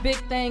big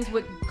things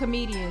with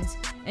comedians,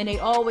 and they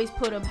always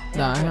put them.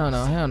 Nah, hell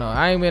no.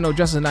 I ain't wear no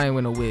dresses and I ain't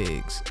wear no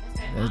wigs.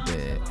 That's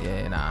dead.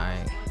 Yeah, I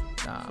ain't.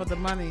 For the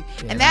money,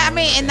 and that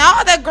and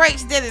all the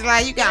greats did it.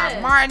 Like you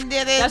got Martin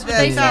did it. That's what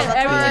they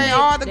said.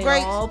 All the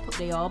greats.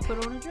 They all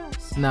put on a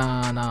dress.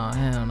 Nah,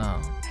 hell no.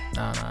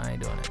 I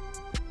ain't doing it.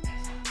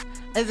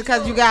 Is it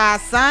because you got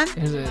a son?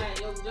 Is it?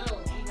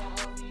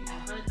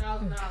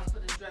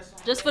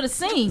 Just for the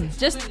scene,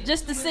 just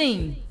the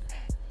scene.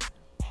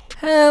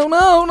 Hell no.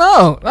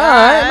 All right,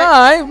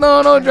 I ain't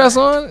no dress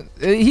on.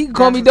 He can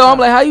call me Doe. I'm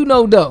like, how you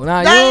know Doe? I'm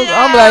like,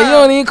 you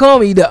don't even call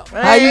me Doe.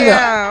 How you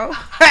know?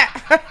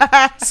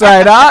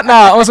 Sorry,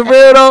 nah. On some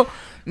real though.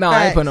 No,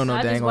 I ain't putting on no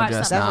dang on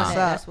dress.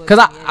 Nah. Cause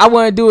I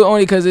wouldn't do it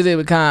only cause it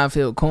would kind of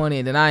feel corny,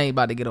 and then I ain't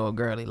about to get all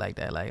girly like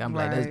that. Like I'm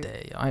like, that's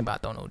dead. Yo, I ain't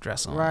about to throw no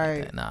dress on.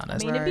 Right. Like that. Nah,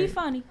 that's. It'd be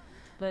funny,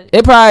 but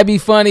it probably be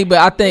funny, but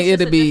I think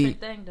it'd be.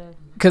 Thing,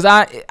 Cause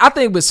I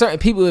think with certain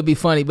people it'd be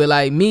funny, but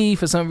like me,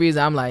 for some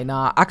reason I'm like,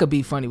 nah, I could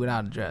be funny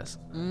without a dress.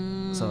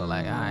 So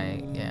like I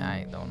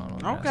ain't throwing no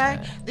dress. Okay.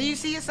 Man. Do you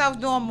see yourself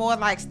doing more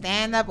like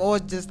stand up or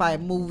just like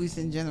movies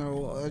in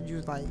general, or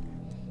just like?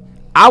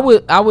 I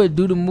would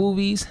do the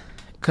movies,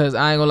 cause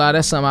I ain't gonna lie,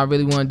 that's something I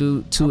really want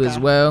to do too as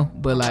well.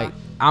 But like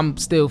I'm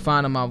still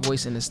finding my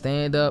voice in the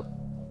stand up,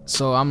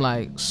 so I'm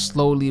like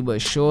slowly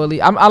but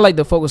surely. I like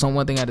to focus on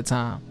one thing at a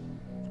time.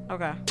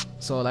 Okay.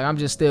 So like I'm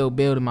just still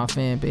building my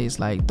fan base,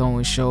 like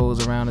throwing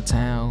shows around the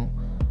town,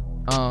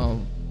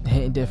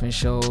 hitting different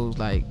shows.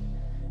 Like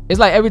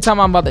it's like every time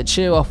I'm about to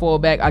chill or fall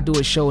back, I do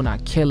a show and I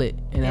kill it,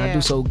 and I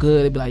do so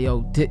good. It be like,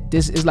 yo,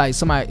 this is like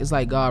somebody. It's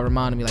like God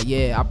reminding me, like,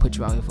 yeah, I put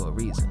you out here for a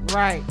reason.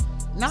 Right.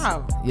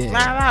 No. Yeah.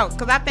 Flat out.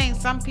 Because I think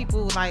some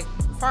people like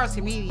first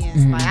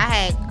comedians, like I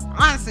had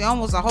honestly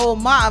almost a whole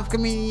month of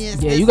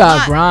comedians. Yeah, you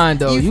gotta grind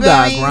though. You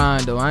gotta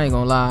grind though. I ain't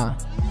gonna lie.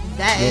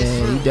 That is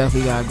true. You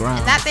definitely gotta grind.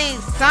 And I think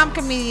some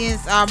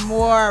comedians are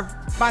more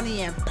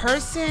funny in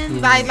person.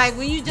 Yeah. Like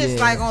when you just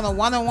like on a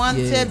one-on-one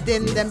tip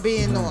than them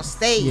being on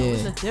stage. Yeah.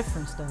 It's a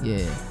difference though.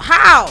 Yeah.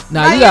 How?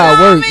 Nah, like, you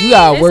gotta work. I mean? You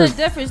gotta work. It's a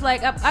difference.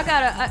 Like I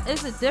gotta.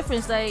 It's a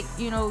difference. Like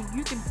you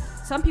can.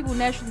 Some people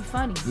naturally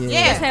funny.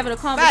 Yeah. Just having a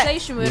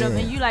conversation with them,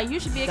 and you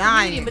should be a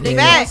comedian, but they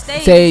get on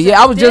stage. Say,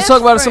 I was just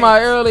talking about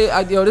somebody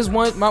earlier. This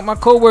one, my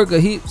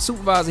coworker,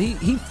 supervisor,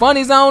 he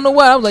funny as I don't know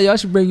what. I was like, yo, I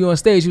should bring you on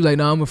stage. He was like,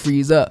 no, I'm gonna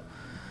freeze up.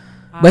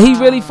 But he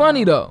really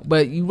funny though.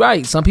 But you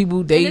right. Some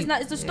people they. And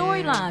it's a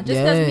storyline.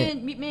 Just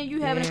because me and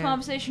you having a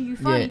conversation, you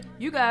funny. Yeah.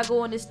 You gotta go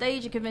on the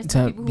stage and convince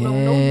the people who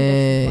don't know you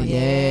that you funny.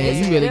 Yeah,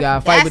 you really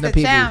gotta fight with the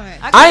people. Challenge.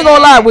 I ain't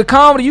gonna lie. With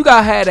comedy, you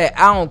gotta have that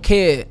I don't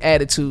care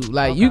attitude.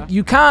 Like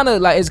you kind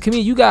of like as a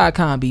comedian, you gotta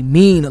kind of be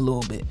mean a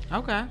little bit.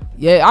 Okay.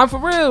 Yeah, I'm for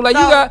real. Like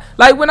you got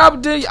like when I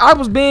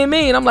was being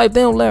mean. I'm like,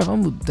 they don't laugh.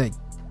 I'm like.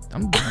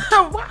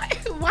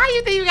 Why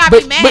you think you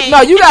gotta be mad? But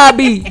no, you gotta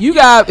be. You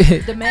gotta.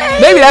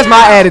 Maybe that's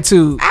my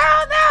attitude. I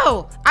don't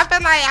know. I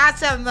feel like I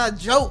tell another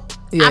joke.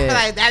 Yeah. I feel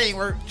like that ain't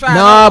work. Try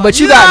nah, but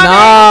you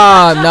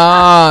got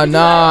nah.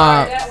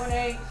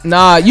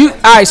 You all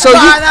right? So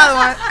try you another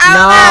one.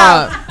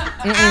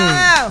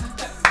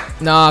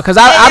 nah. Cause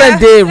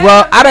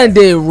I done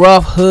did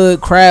rough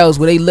hood crowds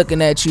where they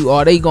looking at you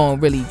or they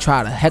gonna really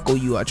try to heckle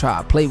you or try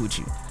to play with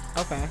you.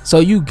 Okay. So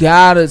you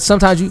gotta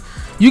sometimes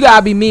you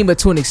gotta be mean, but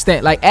to an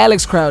extent. Like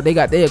Alex crowd, they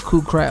a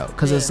cool crowd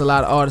because it's a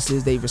lot of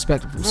artists they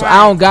respectable. So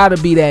I don't gotta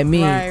be that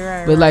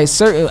mean. But like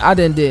certain, I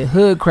done did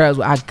hood crowds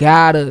where I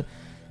gotta.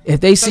 If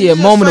they see a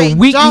moment of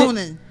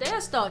weakness,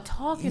 they'll start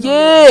talking.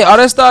 Yeah, or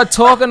they start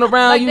talking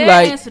around you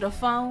like. Answer the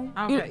phone.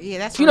 Okay. Yeah,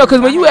 that's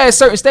because when you at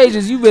certain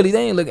stages, you really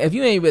they ain't look. If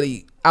you ain't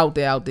really out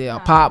there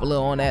or popular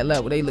on that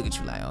level, they look at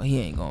you like, oh,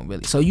 he ain't gonna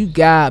really. So you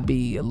gotta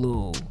be a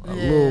little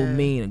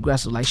mean,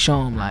 aggressive, like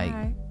show them like.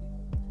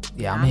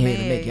 Yeah, I'm here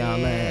to make y'all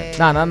laugh.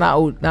 Not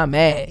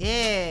mad.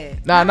 Yeah.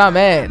 Not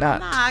mad. Nah,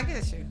 I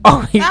get you.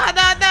 Oh, no.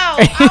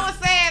 I was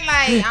saying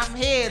like I'm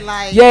here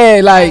like.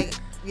 Yeah, like.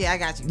 Yeah, I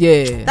got you.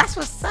 Yeah. That's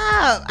what's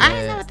up. I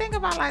didn't never think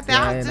about it like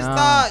that. I just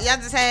thought y'all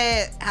just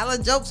had hella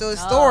jokes or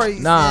stories.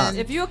 Nah.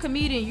 If you're a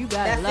comedian, you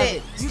gotta love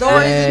it.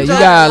 Stories and you jokes.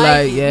 gotta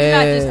like, You're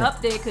not just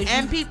up there because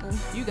and people.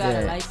 You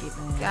gotta like it,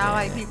 man. Y'all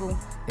like people.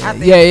 I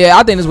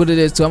think that's what it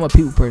is too. I'm a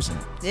people person.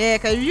 Yeah,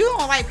 cause you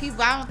don't like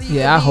people. I don't think.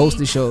 I host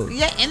the show.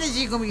 Your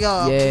energy gonna be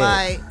off.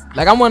 Yeah.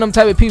 Like I'm one of them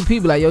type of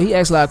people like, yo, he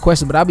asks a lot of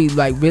questions, but I be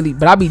like really,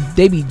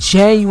 they be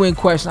genuine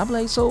questions. I be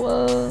like,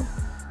 so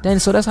then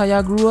so that's how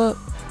y'all grew up.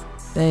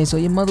 Dang, so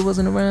your mother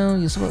wasn't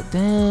around.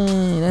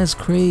 Dang, that's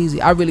crazy.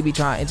 I really be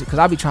trying to, because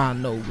I be trying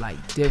to know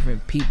like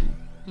different people,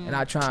 and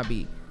I try to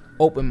be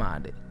open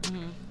minded.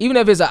 Even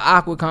if it's an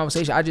awkward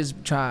conversation, I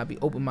just try to be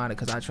open minded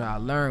because I try to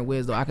learn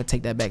wisdom. I could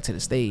take that back to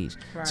the stage,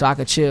 so I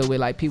could chill with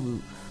like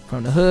people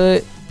from the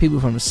hood, people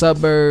from the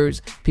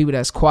suburbs, people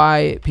that's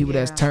quiet, people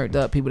that's turned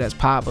up, people that's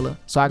popular.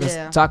 So I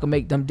can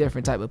make them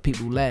different type of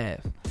people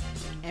laugh.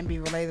 And be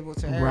relatable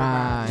to everybody.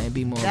 Right, and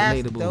be more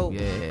relatable. Dope.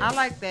 Yeah. I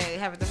like that.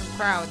 Have a different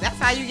crowd. That's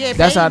how you get paid.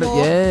 That's how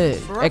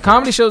more. At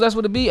comedy shows, that's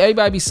what it be.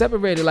 Everybody be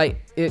separated.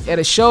 Like at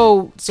a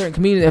show, certain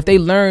comedians, if they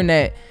learn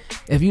that,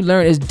 if you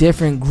learn it's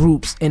different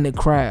groups in the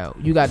crowd.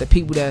 You got the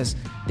people they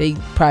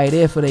probably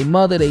there for their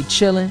mother, they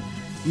chilling.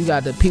 You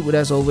got the people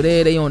that's over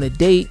there, they on a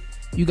date.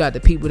 You got the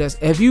people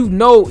if you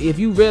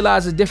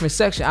realize a different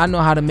section, I know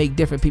how to make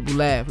different people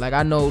laugh. Like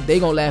I know they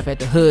gonna laugh at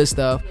the hood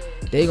stuff,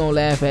 they gonna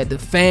laugh at the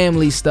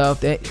family stuff.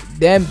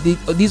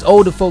 These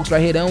older folks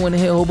right here, they don't want to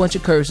hear a whole bunch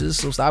of curses,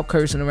 so stop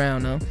cursing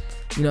around them.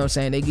 You know what I'm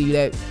saying? They give you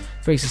that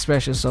face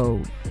expression,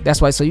 so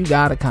that's why. So you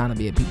gotta kind of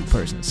be a people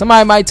person.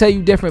 Somebody might tell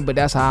you different, but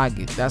that's how I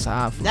feel.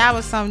 That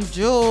was some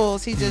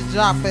jewels he just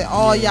dropped for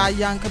all y'all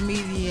young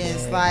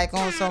comedians, like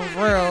on some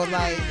real,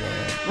 like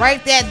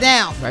write that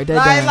down. Write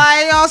that down.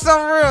 Like on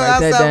some real.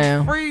 Write that's that a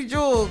down. free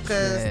jewel,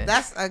 cause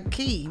that's a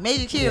key,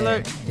 major key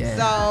alert. Yeah.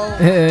 So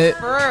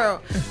for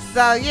real.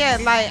 So yeah,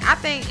 like I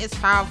think it's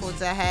powerful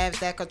to have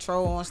that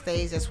control on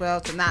stage as well,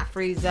 to not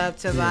freeze up,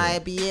 to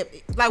like be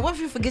like, what if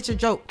you forget your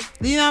joke?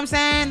 You know what I'm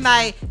saying?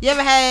 Like you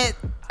ever had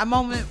a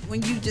moment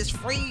when you just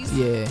freeze?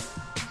 Yeah.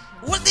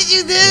 What did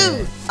you do?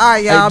 Yeah. All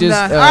right, y'all. I'm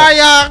done. All right,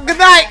 y'all. Good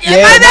night.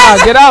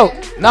 Get out.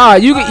 Nah,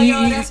 you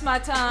that's my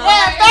time.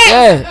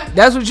 Yeah,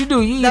 that's what you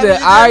do. You either all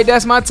right,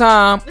 that's my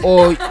time,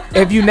 or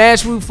if you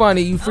naturally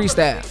funny, you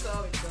freestyle.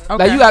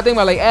 Okay. Like you gotta think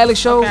about like Alex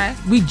show. Okay.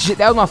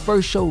 That was my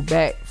first show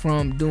back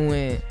from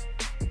the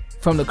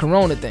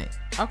Corona thing.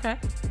 Okay.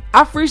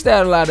 I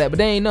freestyled a lot of that, but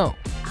they ain't know.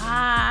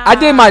 I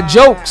did my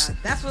jokes.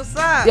 That's what's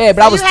up. Yeah,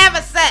 but so you have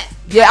a set.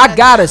 Yeah, I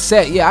got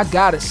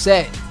a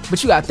set.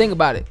 But you gotta think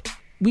about it.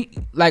 we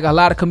like a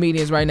lot of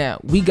comedians right now.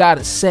 We got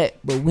a set,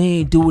 but we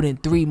ain't do it in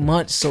 3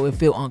 months, so it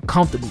feel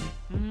uncomfortable.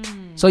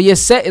 So your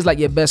set is like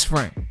your best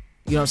friend.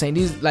 You know what I'm saying?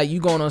 These like you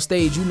going on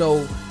stage, you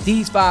know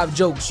these 5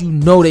 jokes, you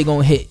know they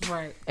gonna hit.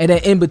 Right. And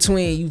then in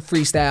between, you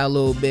freestyle a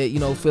little bit, you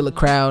know, fill the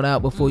crowd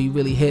out before you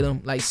really hit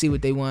them. Like see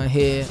what they want to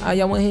hear. Oh,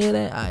 y'all want to hear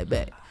that? I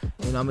bet.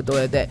 You know, I'm gonna throw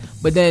it at that.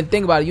 But then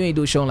think about it, you ain't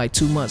do a show in like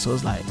 2 months, so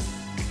it's like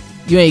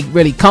you ain't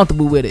really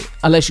comfortable with it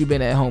unless you've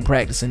been at home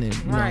practicing and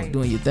you know,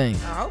 doing your thing.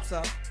 I hope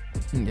so.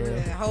 Yeah.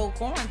 The whole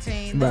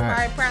quarantine,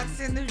 nobody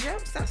practicing new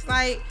jokes. That's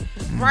like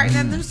writing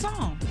a new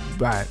song.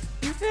 Right.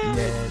 You feel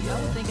me?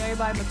 I would think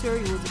everybody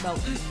material was about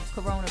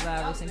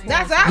coronavirus and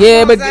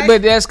That's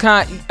but that's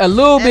kind a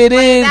little bit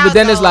is, but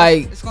then it's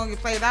like it's gonna get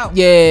played out.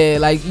 Yeah,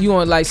 like you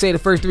want like say the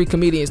first 3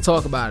 comedians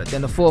talk about it,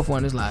 then the 4th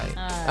one is like,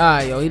 all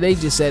right, yo, they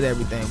just said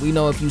everything. We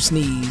know if you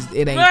sneeze,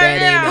 it ain't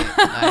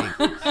that,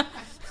 ain't it?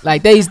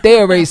 Like they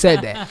already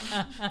said that.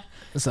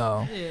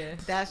 So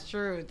that's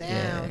true.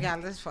 Damn, we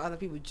gotta listen for other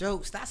people's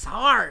jokes. That's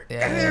hard.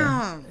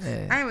 Damn, I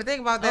didn't even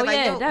think about that.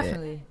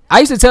 Definitely.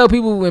 I used to tell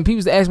people when people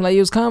used to ask me like,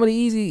 "Was comedy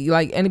easy?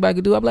 Like anybody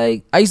could do?" I'm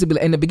like, I used to be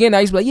in the beginning.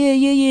 I used to be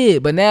like, yeah.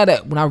 But now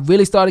that when I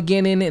really started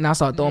getting in it and I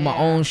started throwing my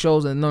own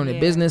shows and learning the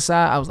business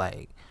side, I was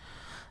like,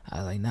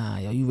 nah,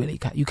 yo,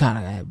 you kind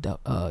of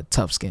have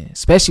tough skin,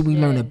 especially when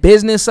you learn the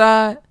business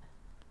side.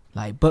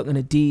 Like booking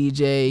a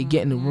DJ,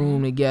 getting the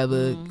room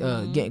together,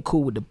 getting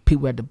cool with the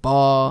people at the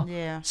bar,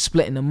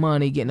 splitting the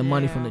money, getting the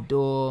money from the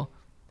door.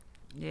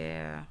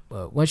 Yeah.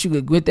 But once you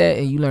get with that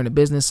and you learn the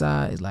business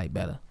side, it's like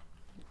better.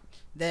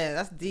 Yeah,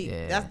 that's deep.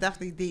 Yeah. That's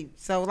definitely deep.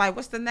 So like,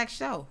 what's the next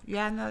show? You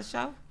got another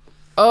show?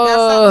 Got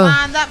something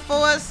lined up for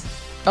us?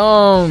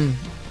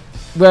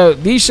 Well,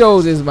 these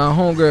shows is my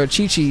homegirl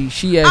Chi.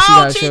 She actually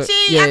got a show.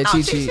 Yeah,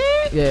 Chi.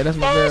 Yeah, that's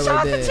my girl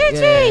right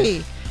there.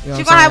 Yeah. You know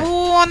she gonna have Woo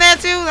Woo on there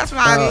too. That's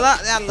why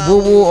I love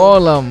Woo Woo,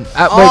 all of them.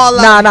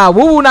 Nah,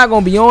 Woo Woo not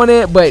gonna be on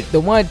it. But the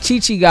one Chi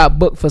got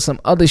booked for some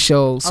other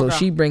shows, so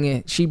she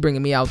bringing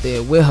me out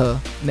there with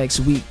her next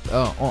week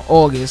on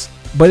August.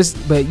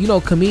 But you know,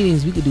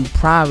 comedians we could do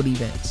private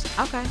events.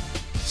 Okay.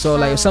 So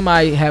like if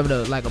somebody having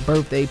a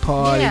birthday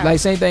party, like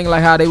same thing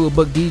like how they would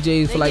book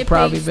DJs for like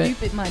private events.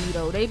 Stupid money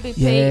though. They be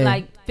paid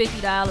like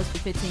 $50 for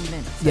 15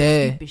 minutes.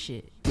 That's stupid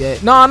shit. Yeah.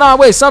 No,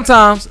 wait.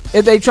 Sometimes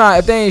if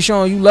they ain't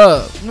showing you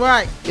love.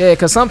 Right. Yeah,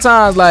 cause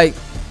sometimes like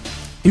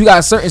you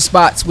got certain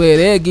spots where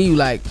they'll give you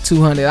like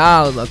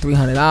 $200 or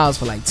 $300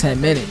 for like 10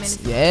 minutes.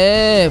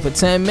 Yeah, for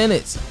 10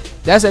 minutes.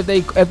 That's if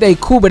they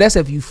cool, but that's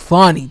if you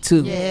funny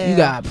too. Yeah. You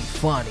gotta be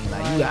funny.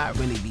 Like you gotta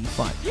really be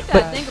funny. You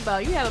gotta think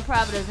about it. You have a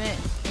private event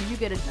and you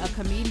get a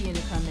comedian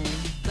to come in.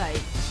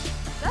 Like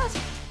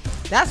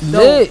that's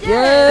dope.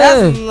 Yeah.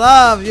 That's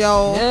love,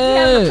 yo.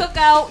 Yeah. You have a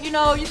cookout, you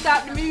know, you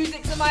stop the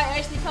music, somebody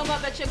actually come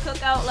up at your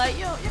cookout, like,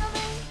 you know what I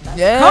mean?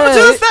 Yeah. Coming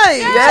to the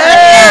stage.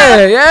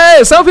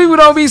 Yeah. Some people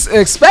don't be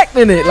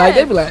expecting it. Like,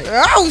 they be like,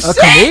 oh, shit.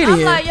 Comedian.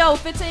 I'm like, yo,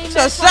 15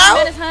 minutes, 20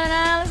 minutes,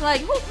 $100.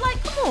 Like,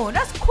 come on,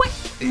 that's quick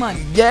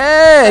money.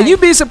 Yeah. Like, you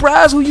be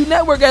surprised who you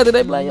network after.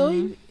 They be like, yo,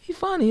 you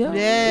funny, yo.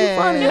 Yeah. You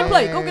funny. Get a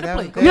plate. Go get a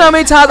plate. You know how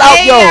many times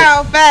you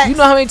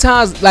know how many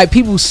times like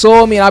people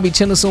saw me and I be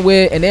chilling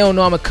somewhere and they don't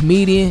know I'm a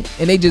comedian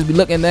and they just be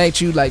looking at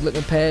you, like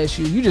looking past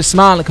you. You just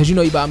smiling because you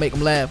know you about to make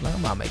them laugh. Like I'm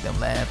about to make them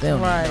laugh. They don't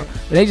even know.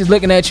 But they just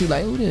looking at you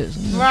like, who this?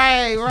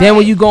 Right. Then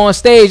when you go on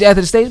stage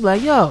after the stage, be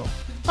like, yo,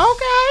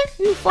 okay,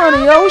 you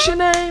funny, yo. What's your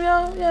name,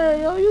 yo? Yeah,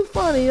 yo, you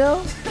funny, yo.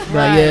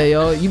 Like, yeah,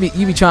 yo, you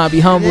be trying to be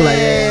humble, like,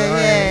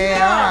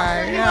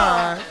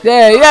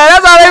 yeah,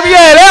 that's all they be.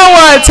 Yeah, they don't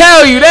want to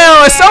tell you.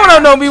 Some of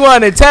them don't be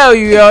wanting to tell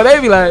you, yo.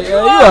 They be like,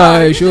 yo, you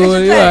alright, sure,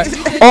 you alright.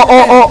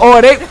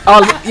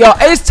 Yo,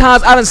 it's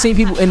times I done seen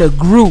people in a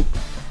group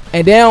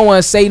and they don't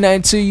want to say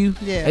nothing to you.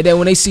 Yeah. And then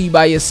when they see you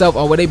by yourself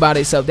or when they by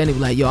themselves, then they be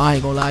like, yo, I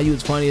ain't gonna lie, you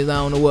as funny as I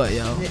don't know what,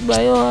 yo. You be like,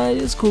 yo, alright,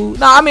 it's cool.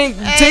 Nah, I mean,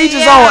 to each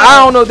his own. I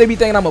don't know if they be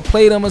thinking I'm gonna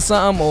play them or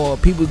something or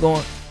people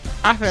going.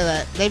 I feel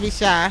that. They be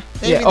shy.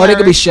 They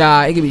could be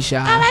shy. It could be shy.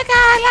 Oh my God,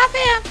 I love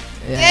him.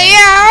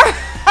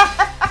 Yeah.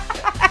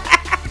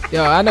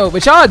 Yo, I know,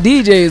 but y'all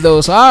DJs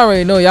though, so I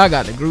already know y'all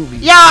got the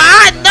groovy. Yo,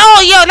 I know,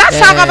 let's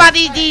talk about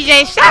these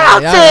DJs.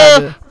 Shout out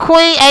to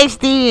Queen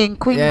HD and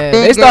Queen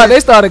Finger.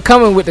 They started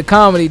coming with the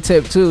comedy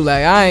tip too.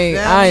 Like I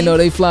ain't know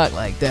they flock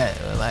like that.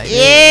 Like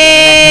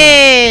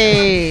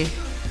yeah.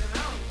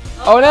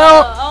 Oh no!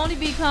 I only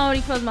be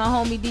comedy because my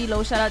homie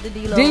D-Lo. Shout out to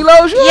D-Lo.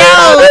 D-Lo, yo,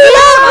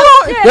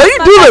 you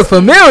do look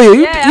familiar.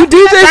 You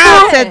DJ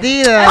for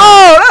D-Lo.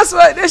 Oh, that's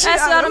right. That's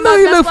one of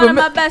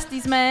my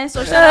besties, man.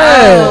 So shout out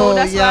to D-Lo.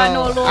 That's why I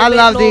know a little bit. I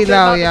love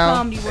D-Lo,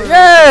 yo.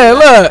 Yeah,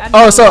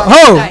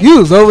 look. You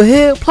was over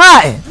here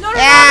plotting. No.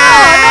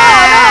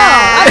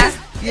 I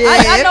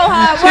know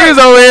how it works. She was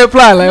over here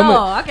plotting. Like,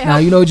 I can help. Now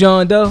you know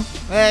John Doe.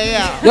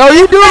 Yeah. Yo,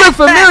 you do look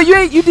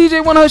familiar. You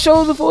DJ one of her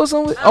shows before or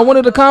something? Or one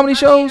of the comedy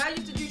shows? I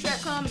used to do trap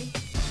comedy.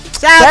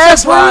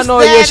 That's why I know.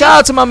 Yeah, shout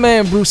out to my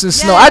man Bruce and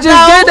Snow. I just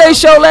did that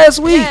show last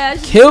week. Yeah,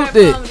 killed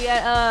it.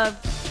 At, I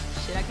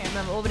can't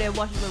remember. Over there at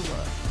Washington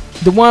Boulevard.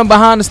 The one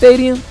behind the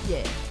stadium?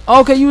 Yeah.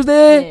 Okay, you was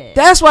there? Yeah.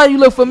 That's why you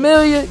look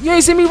familiar. You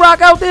ain't see me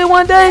rock out there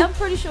one day? Yeah, I'm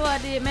pretty sure I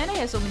did, man. They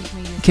had so many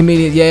comedians.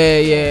 Comedian,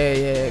 yeah.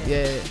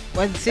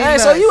 Hey,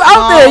 so you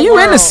out there, you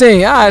in the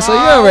scene. All right, so you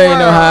already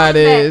know how it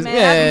is.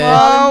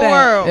 Small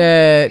world.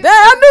 Yeah.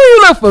 I knew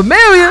you looked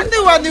familiar.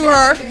 I knew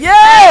her.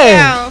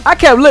 Yeah. I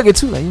kept looking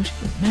too, like,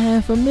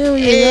 man,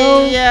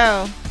 familiar,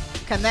 yo.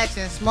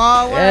 Connection,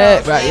 small world.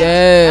 Yeah,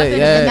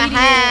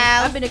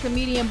 right. I've been a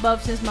comedian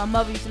buff since my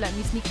mother used to let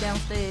me sneak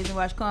downstairs and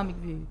watch Comic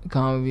View.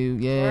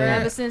 Yeah.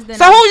 Ever since then.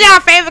 So who's y'all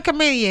favorite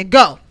comedian?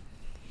 Go.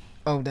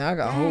 Oh, damn, I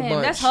got a whole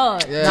bunch. That's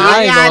hard. Yeah,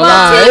 I ain't gonna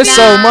lie. It's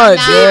so much.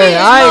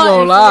 Yeah, I ain't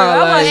gonna lie.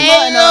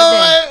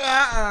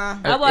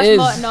 I watch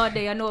Martin all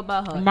day. I know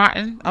about her.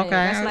 Martin. Okay,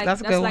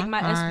 that's a good one. That's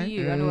like my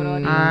SVU. I know it all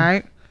day. All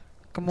right.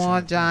 Come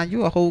on, John.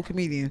 You a whole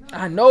comedian.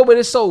 I know, but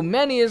it's so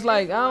many. It's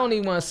like I don't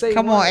even want to say.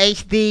 Come on,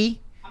 HD.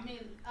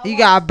 You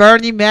got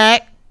Bernie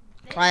Mac.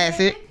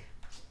 Classic.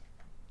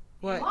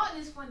 What? Martin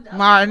is fun.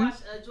 Martin.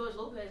 Watch, George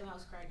Lopez and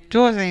House Crackers.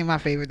 George ain't my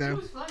favorite though. He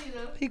was funny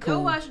though. He cool.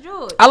 Go watch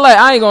George.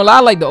 I ain't gonna lie.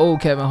 I like the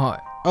old Kevin Hart.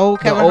 Old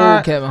Kevin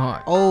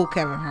Hart. Old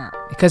Kevin Hart.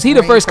 Because he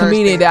the first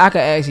comedian that I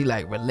could actually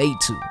like relate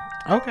to.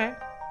 Okay.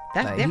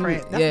 That's like,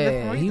 different. That's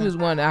different he was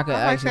one that I could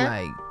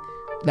actually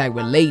like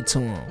relate to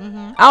him.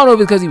 Mm-hmm. I don't know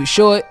if it's because he was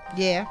short.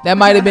 Yeah. That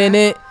might have been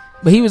it.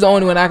 But he was the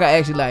only one I could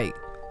actually like.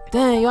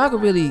 Dang, yo, I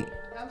could really.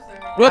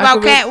 What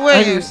about Cat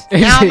Williams?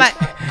 I don't like.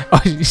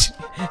 Oh,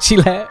 she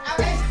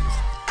laughed.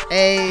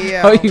 Hey.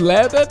 Oh, you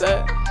laughed at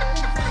that?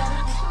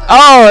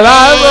 Oh,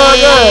 nah, that's all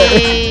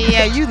good.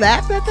 Yeah, you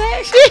laughed at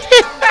that?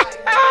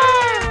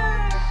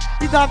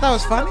 You thought that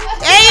was funny?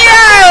 Hey, yo!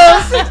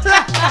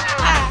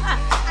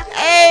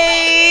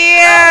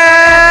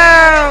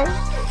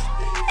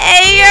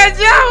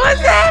 John,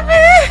 what's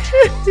happening?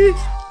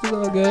 It's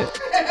all good.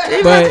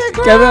 But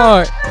Kevin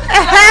Hart.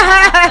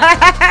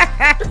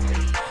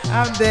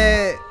 I'm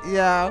dead,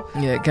 yo.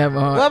 Yeah, Kevin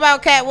Hart. What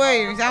about Cat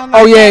Williams? I don't know.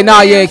 Oh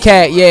yeah,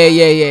 Cat.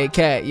 Yeah,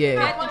 Cat.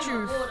 Cat the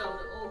truth.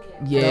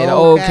 Yeah, the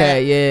old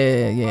Cat.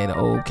 Yeah, the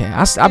old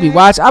Cat. I be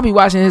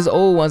watching his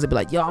old ones and be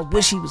like, yo, I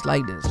wish he was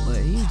like this, but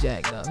he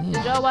jacked up.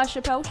 Did y'all watch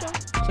Chappelle Show?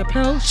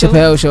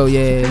 Chappelle Show,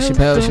 yeah.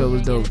 Chappelle Show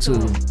was dope too.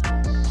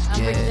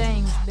 I'm Rick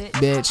James,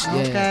 bitch. Yeah.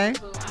 Okay.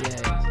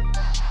 Yeah.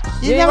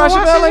 You never watched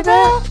Chappelle like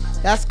that?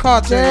 That's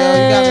culture, yo. You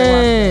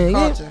gotta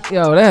watch that. Culture.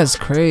 Yo, that's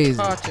crazy.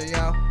 Culture,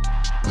 yo.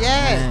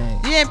 Yeah. Dang.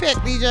 You didn't pick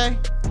DJ.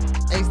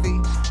 HD.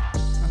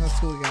 I know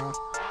two of y'all.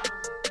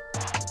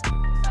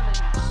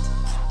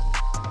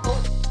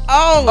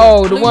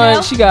 Oh, the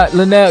one she got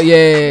Linnell.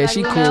 Yeah,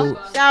 she cool.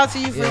 Shout out to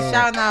you for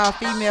shouting out a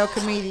female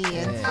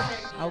comedian. Yeah.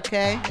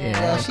 Okay.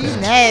 Yeah, she's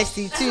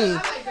nasty too.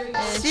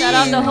 Shout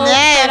out to Hope.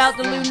 Shout out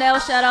to Linnell.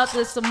 Shout out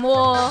to some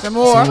more. Some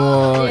more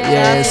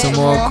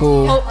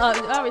cool. Hope, I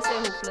already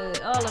said Hope Flood.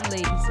 All them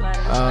ladies. There's a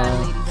lot of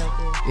ladies out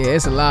there. Yeah,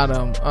 it's a lot of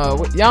them.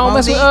 Y'all don't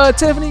mess with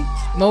Tiffany?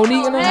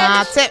 Monique and them?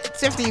 Nah,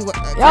 Tiffany. Y'all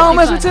don't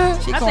mess with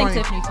Tiffany? I think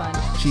Tiffany funny.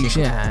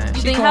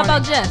 She how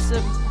about Jess?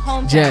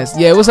 Jess.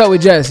 Yeah, what's up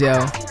with Jess,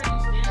 yo?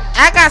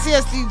 I got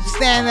to see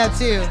stand up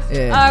too.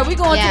 Yeah. All right, we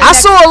going to. I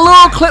saw a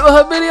little clip of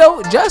her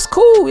video. Just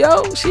cool,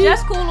 yo.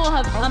 Just cool on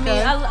her. Okay. I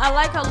mean, I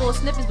like her little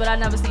snippets, but I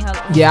never seen her.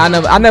 Yeah,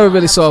 I never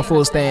really saw a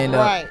full stand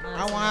up. Right.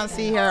 I want to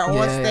see her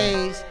on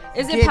stage.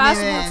 Is it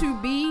possible to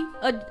be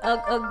a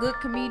good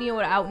comedian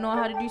without knowing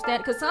how to do stand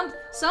up? Because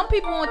some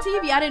people on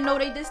TV, I didn't know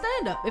they did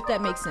stand up. If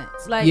that makes sense.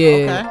 Like,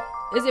 yeah. Okay.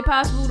 Is it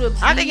possible to?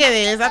 I think it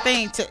is. I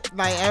think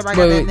like everybody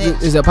got that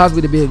niche. Is it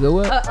possible to be a good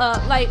what?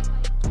 Like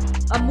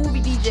a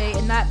movie DJ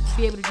and not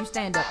be able to do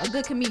stand up. A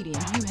good comedian,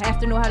 you have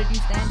to know how to do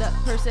stand up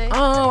per se.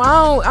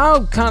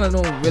 I kind of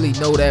don't really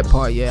know that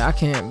part yet. I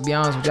can't be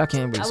honest with you. I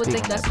can't really. I would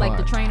think that's like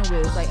the trainer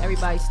wheels. Like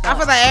everybody starts. I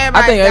feel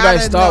like everybody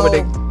start with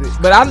it,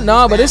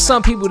 but there's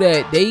some people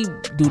that they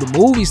do the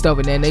movie stuff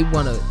and then they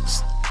want to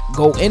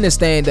go into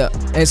stand up,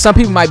 and some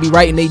people might be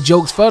writing their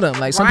jokes for them.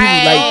 Like some people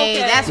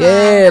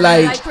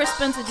like Chris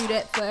Spencer do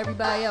that for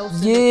everybody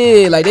else.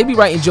 Yeah, like they be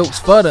writing jokes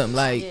for them.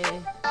 Like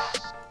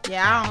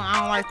I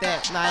don't like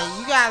that. Like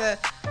you gotta.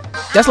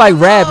 That's like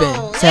rapping.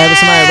 To have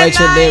somebody write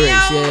your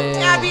lyrics. You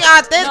gotta be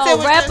authentic.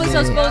 No, rappers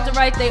are supposed to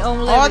write their own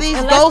lyrics. All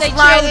these ghost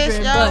writers,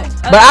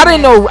 but I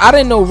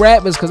didn't know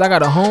rappers because I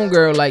got a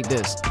homegirl like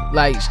this.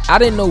 Like I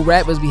didn't know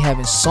rappers be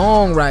having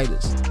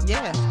songwriters.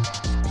 Yeah.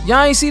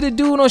 Y'all ain't see the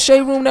dude on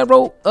Shade Room that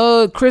wrote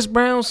Chris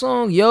Brown's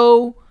song,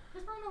 Yo?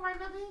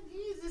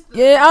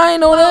 Yeah, I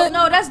ain't know that.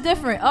 No, that's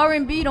different.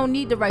 R&B don't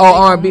need to write. Oh,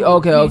 R&B.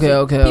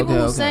 Okay. People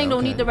who sing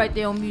don't need to write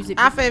their own music.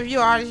 I feel if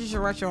you're an artist, you should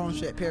write your own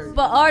shit. Period.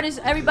 But artists,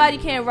 everybody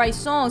can't write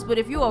songs. But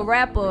if you're a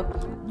rapper,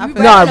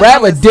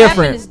 rapper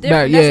different. Is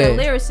different. That's a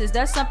lyricist.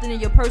 That's something in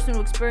your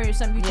personal experience.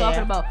 Something you're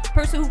talking about.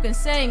 Person who can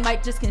sing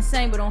might just can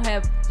sing, but don't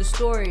have the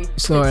story.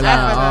 It's different.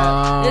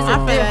 I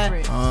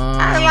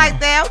like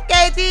that.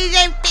 Okay,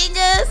 DJ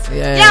Fingers. Yo,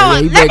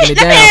 let me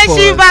ask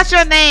you about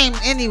your name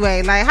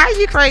anyway. Like, how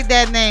you create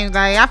that name?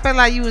 Like, I feel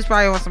like you was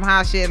probably on some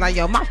hot shit. Like,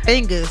 yo, my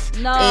fingers is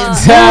moving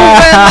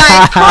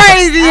like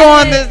crazy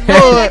on this board.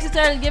 I didn't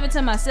necessarily give it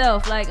to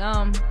myself. Like,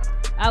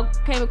 I I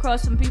came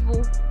across some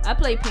people. I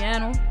play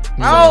piano.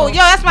 Oh, yo,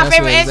 that's my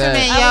favorite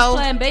instrument, yo. I was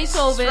playing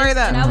Beethoven,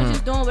 and I was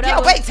just doing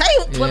whatever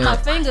with my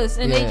fingers.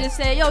 And they just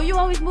said, yo, you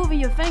always moving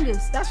your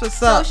fingers. That's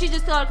what's up. So she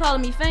just started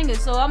calling me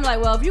Fingers. So I'm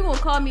like, well, if you gonna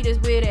call me this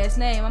weird ass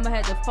name, I'm gonna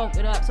have to funk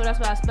it up. So that's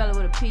why I spell it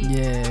with a P.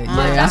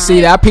 I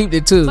see that. I peeped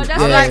it too. But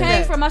that's where I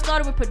came from. I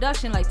started with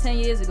production like 10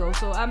 years ago.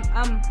 So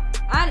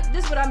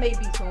this is what I made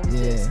beats on.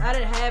 I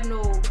didn't have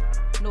no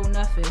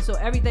nothing. So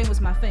everything was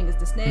my fingers.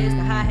 The snares,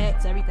 the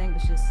hi-hats, everything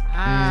was just.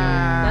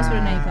 That's where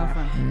the name come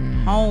from.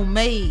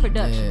 Homemade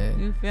production.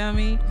 You feel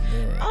me?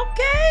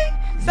 Okay.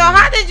 So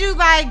how did you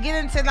like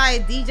get into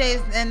like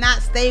DJs and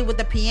not stay with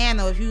the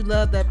piano if you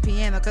love the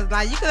piano? Cause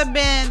like you could have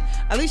been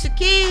Alicia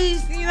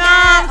Keys, you know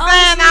what I'm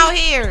saying, out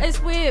here.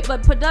 It's weird,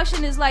 but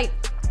production is like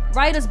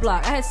writer's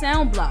block. I had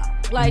sound block.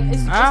 Like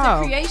it's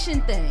a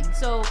creation thing.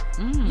 So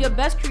your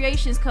best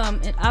creations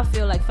come in, I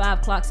feel like 5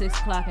 o'clock, 6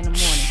 o'clock in the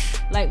morning.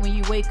 Like when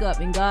you wake up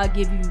and God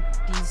give you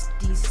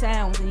these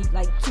sounds and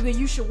like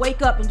you should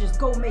wake up and just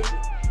go make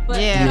it. But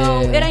you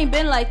know, it ain't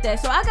been like that.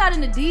 So I got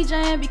into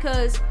DJing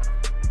because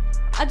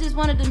I just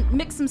wanted to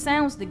mix some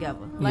sounds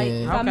together. Like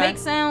if I make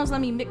sounds,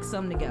 let me mix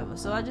some together.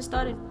 So I just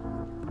started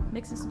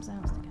mixing some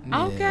sounds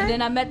together. Okay. And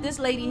then I met this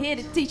lady here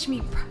to teach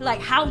me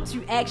like how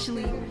to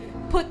actually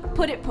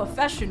put it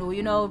professional,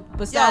 you know,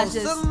 besides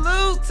just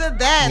salute to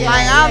that.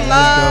 Like I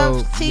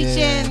love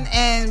teaching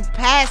and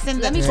passing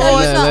the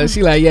torch.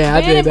 She like,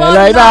 I did that.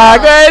 Like, nah,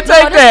 go ahead,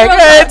 take that. Go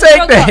ahead,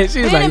 take that.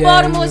 She's like, in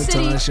Baltimore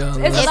City, there's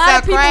a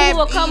lot of people who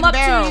will come up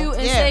to you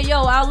and say,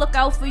 yo, I'll look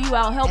out for you,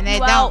 I'll help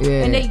you out.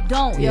 And they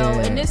don't, yo.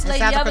 And this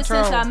lady, ever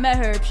since I met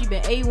her, she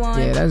been A1.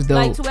 Yeah, that's dope.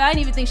 Like to where I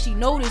didn't even think she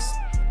noticed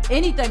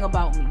anything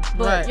about me,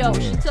 but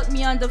she took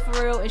me under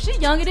for real, and she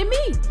younger than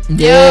me.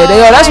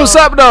 That's what's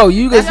up though.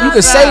 You can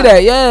say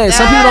that.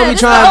 Some people don't be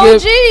trying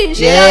to give.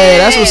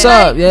 That's what's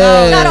up.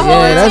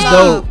 That's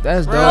dope.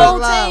 That's dope. Whole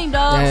team,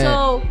 dog.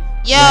 So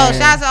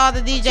shout out to all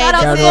the DJs. Shout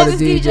out to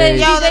Focus DJs,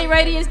 DJ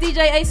Radiance,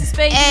 DJ Ace of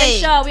Spades, DJ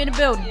Shaw. We in the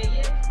building.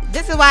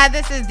 This is why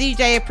this is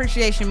DJ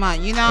Appreciation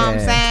Month. You know what I'm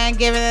saying?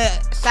 Giving a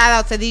shout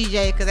out to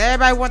DJ because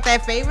everybody want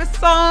that favorite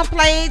song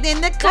played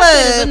in the club.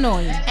 That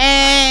annoying.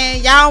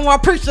 And y'all don't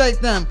want to appreciate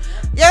them.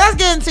 Yeah, let's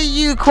get into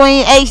you,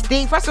 Queen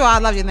HD. First of all, I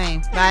love your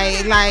name.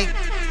 Like,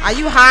 are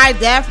you high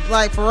def,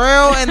 like for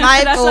real in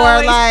life,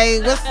 or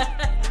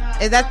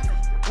like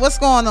what's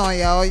going on,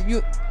 yo?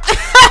 You,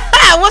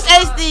 what's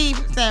HD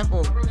stand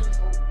for?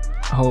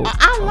 Hope.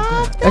 I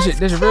love that.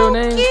 That's your real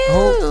name?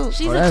 Hope.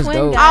 She's a twin,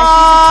 dope.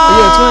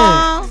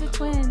 guys. She's a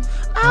twin.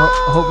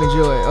 Hope and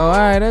Joy. Oh, all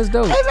right, that's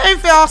dope. They made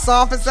me feel all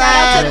soft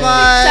inside.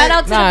 Shout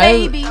out to the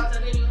baby.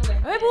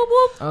 Hey, whoop,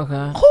 whoop.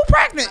 Okay. Who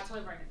pregnant?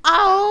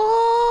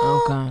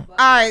 Oh. Okay. All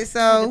right,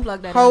 so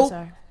Hope.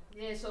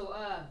 Yeah, so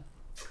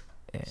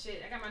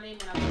shit, I got my name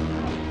when I was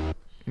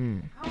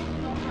I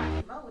don't know how I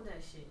came up with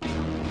that shit.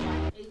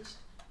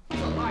 So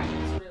alright,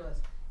 that's what it was.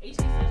 H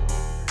stands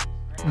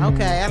for right?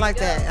 Okay, I like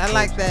that. I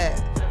like that.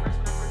 So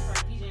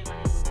when I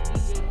first started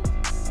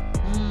DJing,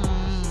 my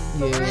name was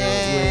DJ.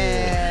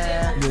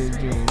 Yeah.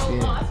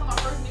 That's my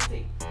first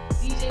mixtape.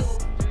 DJ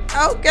Hopes and Dreams.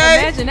 Okay.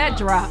 Imagine that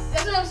drop.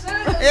 That's what I'm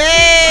saying.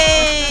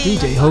 Hey.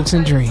 DJ Hopes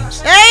and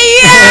Dreams. Hey,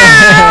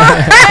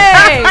 yeah.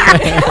 Hey.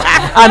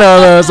 I know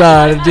those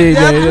are the DJ.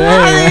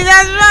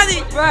 That's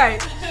funny. Right.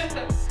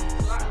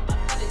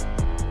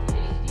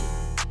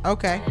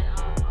 Okay.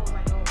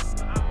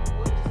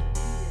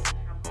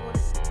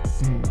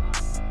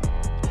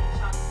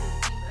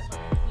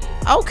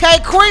 Okay,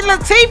 Queen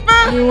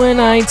Latifah.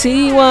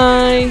 UNITY.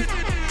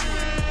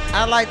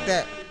 I like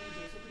that.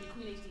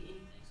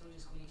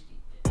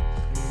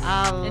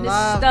 I And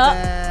love it's stuck.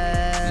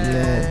 that.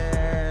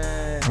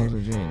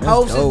 Yeah.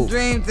 Hopes and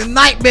dreams and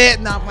nightmare.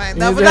 No, I'm playing.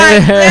 No, but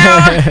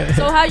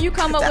So how you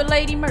come up with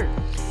Lady Murk?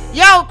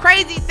 Yo,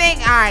 crazy thing.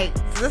 All right,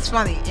 so this is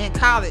funny. In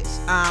college,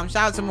 shout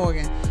out to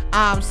Morgan.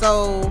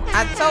 So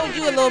I told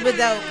you a little bit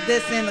of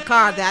this in the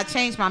car that I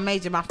changed my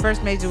major. My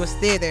first major was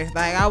theater.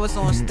 Like I was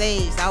on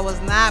stage. I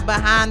was not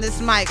behind this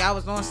mic. I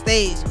was on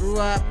stage. Grew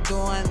up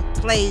doing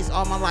plays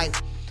all my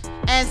life.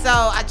 And so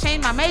I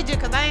changed my major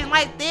because I didn't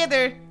like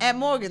theater at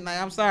Morgan. Like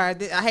I'm sorry,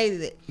 I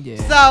hated it. Yeah.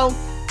 So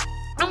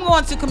I'm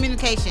going to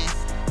communication.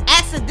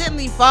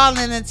 Accidentally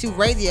falling into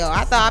radio.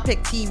 I thought I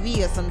picked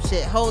TV or some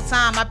shit. Whole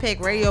time I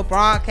picked radio,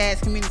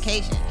 broadcast,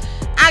 communication.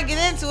 I get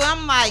into it.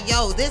 I'm like,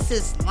 yo, this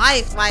is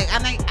life. Like I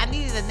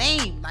needed a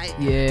name. Like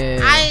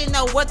I didn't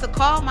know what to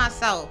call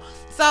myself.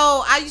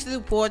 So I used to do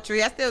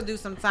poetry. I still do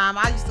sometimes.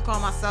 I used to call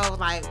myself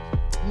like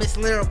Miss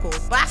Lyrical.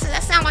 But I said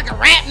that sounds like a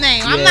rap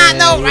name. I'm not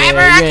no rapper.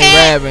 I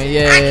can't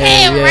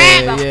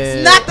rap.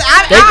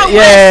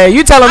 Nothing.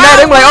 You tell them that.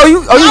 They're like, oh,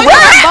 you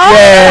rap?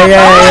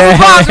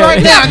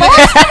 Right now.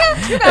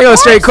 They gonna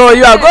straight call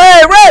you out. Go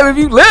ahead, rap if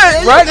you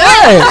live right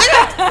there.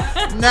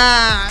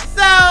 Nah.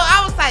 So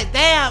I was like,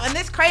 damn. And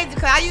it's crazy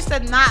because I used to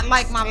not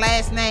like my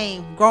last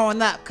name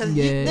growing up. Because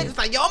niggas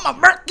like, yo, I'ma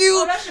murk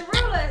you. Oh, that's your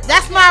real last name.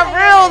 That's my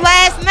real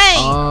last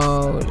name.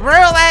 Oh.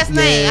 Real last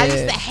name. I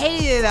used to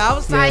hate it. I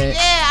was like,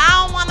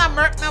 I don't want to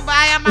murk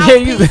nobody. I'm out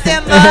peace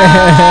and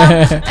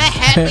love and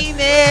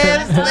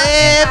happiness.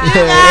 live. You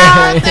know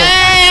what I'm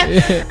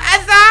saying?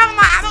 And so I'm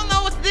like, I don't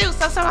know what to do.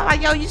 So someone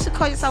like, yo, you should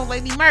call yourself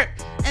Lady Merc.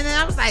 And then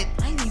I was like,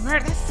 Lady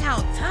Merc, that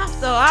sounds tough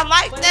though. I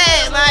like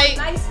that. Like,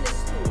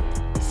 niceness to it.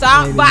 so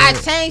I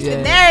changed the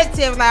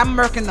narrative. Like, I'm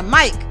murking the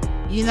mic.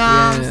 You know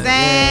what I'm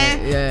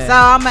saying? Yeah. So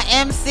I'm an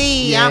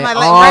MC. I'm a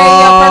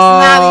radio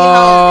personality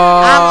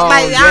host. I'm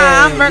like,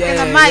 I'm working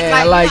the mic.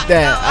 I like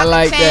that. I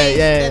like that.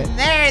 Yeah. The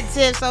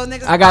narrative, so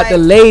niggas. I got the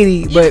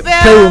lady, but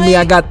play with me.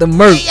 I got the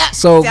merc.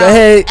 So go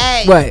ahead.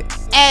 What?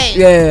 Hey.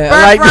 Yeah.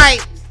 I like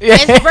that. Yeah.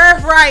 It's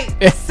birthright.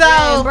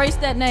 So embrace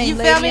that name. You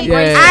feel me?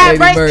 Yeah, I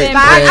embrace it.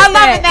 I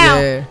love it now.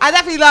 Yeah. I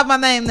definitely love my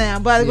name now.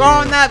 But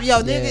growing up,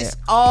 yo, niggas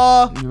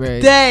all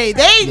day.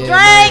 They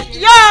drink,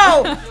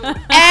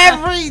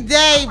 every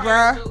day,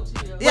 bro.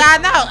 Yeah, I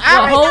know. I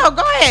already know.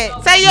 Go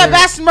ahead. Say your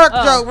best smirk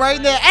joke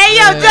right there. Hey,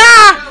 yo,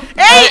 John.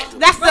 Hey,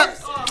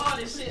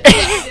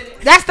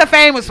 that's the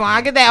famous one.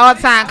 I get that all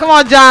the time. Come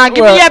on, John.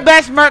 Give me your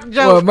best smirk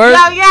joke. Yo,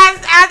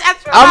 yes.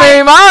 I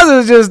mean, mine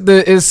is just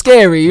it's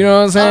scary. You know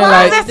what I'm saying?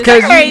 Like,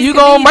 because you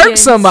gonna murk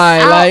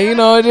somebody. Like, you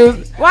know, just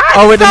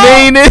with the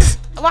meanness.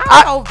 Why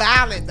so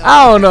violent though?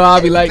 I don't know. I'll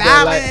be like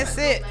that. Violent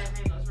shit.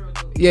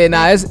 Yeah,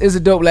 nah, it's a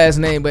dope last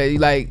name, but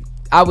like.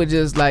 I would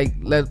just let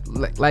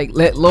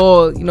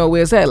Lord, you know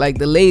where it's at, like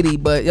the lady,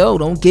 but yo,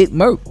 don't get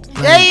murked.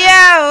 Like,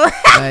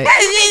 like,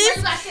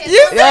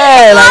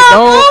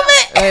 don't,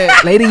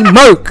 lady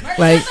murk.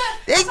 Like,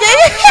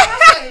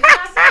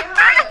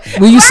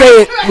 when you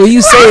say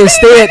it,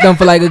 stare at them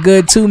for like a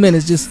good 2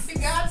 minutes, just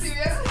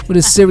with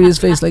a serious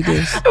face like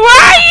this.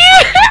 Why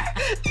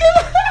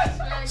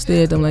you?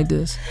 Stare at them like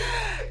this.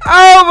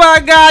 Oh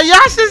my God,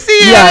 y'all should see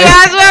it.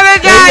 I swear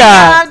to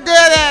God, I'm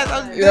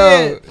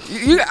dead.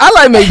 I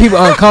like make people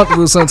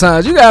uncomfortable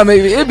sometimes. You gotta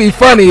make it be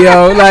funny,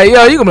 yo. Like,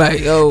 yo, you gonna be like,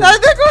 yo,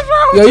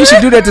 you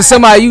should do that to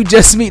somebody you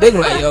just meet. They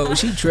gonna be like, yo,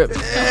 she tripping.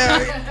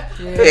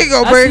 He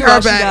gonna bring her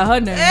back. She got her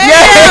name.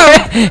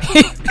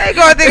 They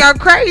gonna think I'm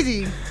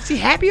crazy. She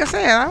happy or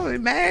sad? I was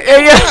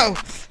mad.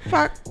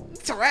 Fuck.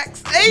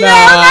 T-Rex.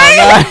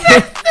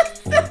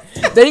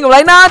 Then you gonna be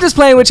like, nah, I'm just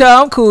playing with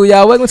y'all. I'm cool,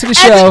 y'all. Welcome to the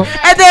show.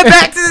 And then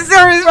back to the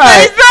serious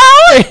place,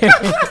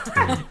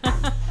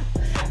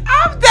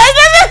 I'm dead.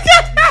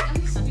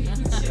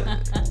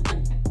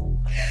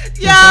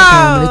 Yo,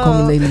 they call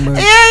me Lady Merc.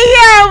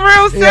 Yeah,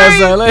 real serious.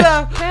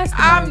 Yeah,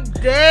 I'm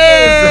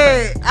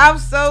dead. I'm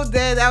so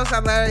dead. That was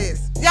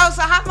hilarious. Yo,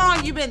 so how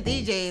long you been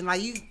DJing?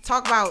 Like, you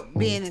talk about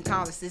being in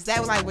college. Is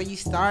that like when you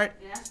start?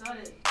 Yeah, I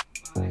started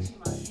actually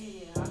my senior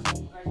year. I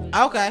graduated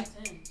okay.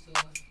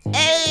 2010,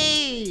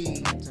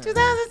 Hey,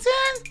 2010.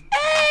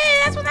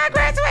 Hey, that's when I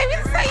graduated. We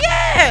just say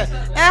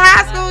in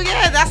high school.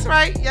 Yeah, that's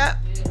right. Yep.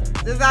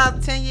 This is our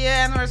 10-year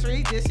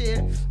anniversary this year.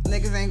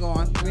 Niggas ain't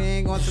going. We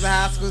ain't going to the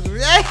high school.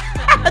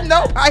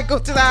 Nobody go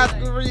to the high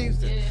school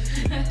reunion.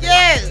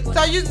 Yeah.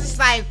 So you just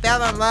like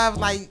fell in love.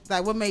 Like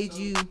what made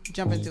you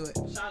jump into it?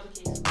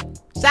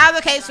 Shout out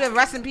to K-Swift.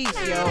 Rest in peace,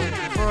 yo.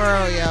 For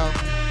real, yo.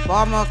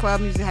 Baltimore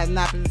club music has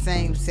not been the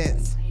same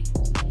since.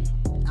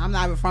 I'm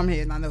not even from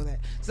here, and I know that.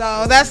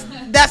 So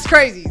that's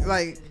crazy.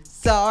 Like,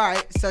 so all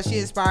right. So she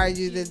inspired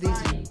you to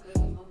DJ.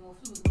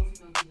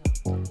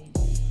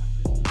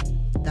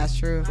 That's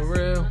true. For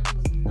real.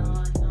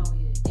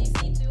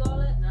 DC2, all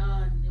that?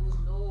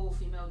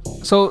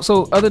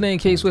 So other than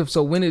K-Swift,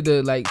 so when did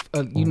the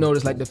you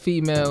notice like the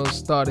females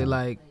started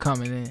like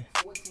coming in?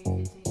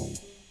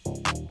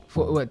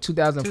 For what,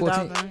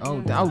 2014?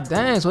 Oh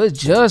damn! So it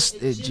just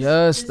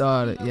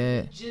started,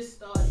 yeah.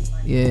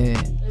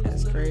 Yeah.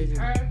 That's crazy.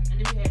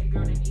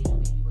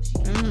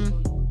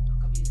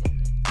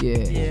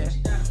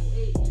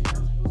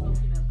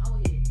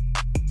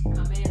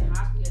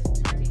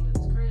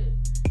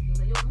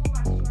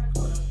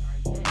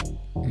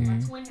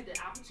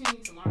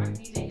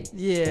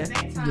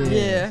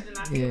 Yeah.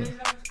 Yeah.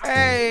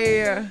 Hey.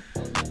 Yeah.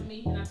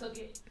 And I took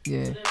it.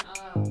 Yeah. So then,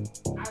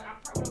 I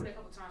probably went a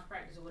couple times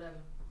practice or whatever.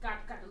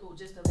 Got the little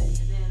gist of it,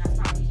 and then I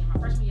stopped DJing. My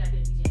freshman year, I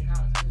did DJ in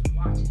college. I was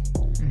watching.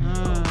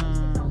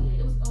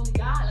 It was only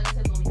God. Like I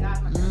said, it was only God.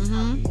 My first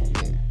time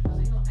DJing. I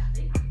was like, I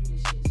think I can do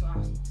this shit. So I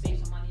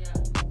saved some money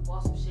up,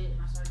 bought some shit, and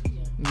I started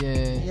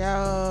DJing.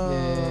 Yeah.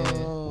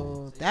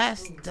 Yo,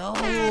 that's dope.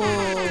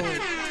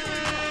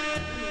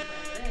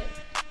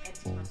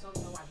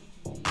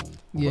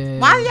 Yeah.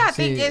 Why do y'all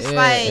think it's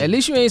like? At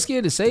least you ain't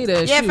scared to say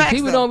that. Yeah, shit.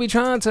 People don't be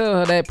trying to tell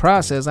her that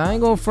process. I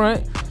ain't gonna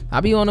front.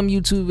 I be on them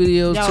YouTube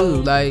videos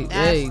too. Like,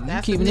 hey,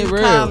 you keeping it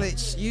real.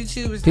 College.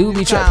 YouTube is people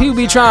be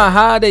trying to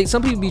hide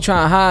some people be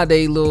trying to hide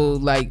they little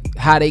like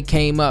how they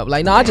came up.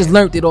 Like, no, I just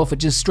learned it off of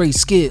just straight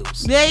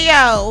skills. Yeah,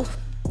 yo,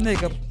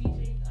 nigga.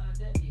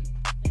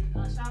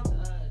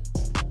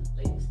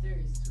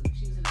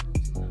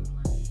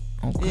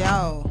 Okay.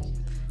 Yo,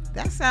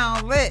 that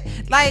sound lit.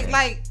 Like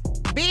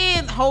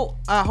being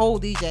a whole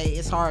DJ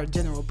is hard in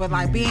general, but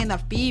like being a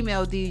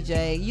female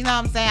DJ, you know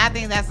what I'm saying? I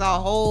think that's a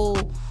whole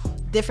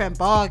different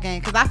ball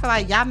game, because I feel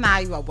like y'all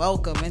not even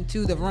welcome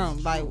into the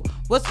room. Like,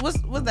 what's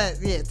that?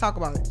 Yeah, talk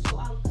about it. So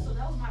that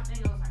was my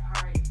thing. I was like,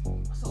 all right.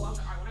 So I was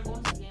like, all right, when I go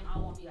into the game, I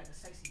don't want to be like a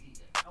sexy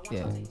DJ. I want to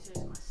take it serious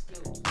with my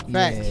skills.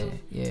 Facts.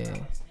 Yeah.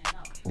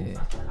 school. Yeah.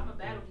 So I'm a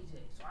battle DJ,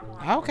 so I know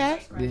how to Okay.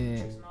 scratch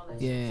tricks and all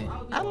that Yeah. shit. So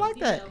I'll be I on like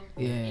that.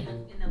 female Yeah. In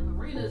the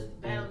arenas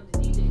battling the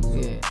DJs. So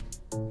Yeah.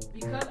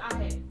 because I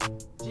had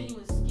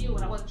genuine skill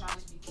and I wasn't trying to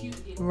just be cute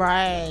to get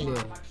Right.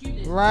 my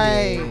cuteness.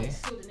 Right. I had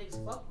skill, the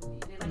niggas fuck with me.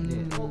 They like me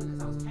more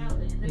because I was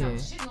talented, and then I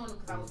was shitting on them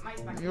because I was nice.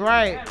 Like,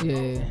 Right.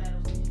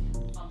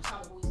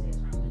 Solid Boy Stats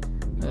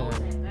tournament. I always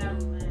had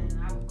battles,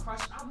 man. I would crush.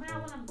 I man,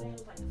 when I'm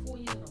battled like 4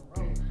 years in a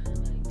row, man.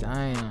 Like,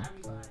 Damn.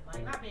 everybody,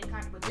 like not being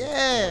cocky, but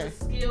Yeah.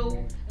 just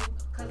skill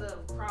because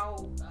of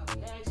crowd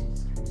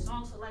reactions,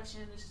 song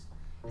selection.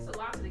 It's a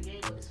lot to the game,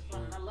 but it's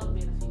fun. And I love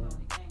being a female in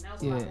the game. Now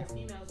it's a lot more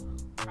females. I'm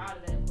proud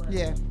of that. But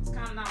Yeah. it's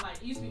kind of not like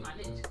it used to be my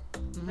niche.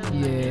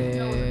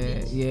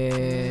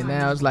 Yeah.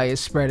 Now it's like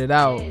it's spread it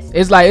out.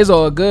 It's like it's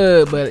all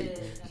good, but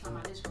That's not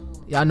my niche no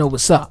more. y'all know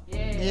what's up.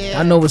 Yeah.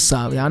 Y'all know what's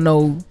up. Y'all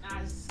know. Nah,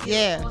 it's skill,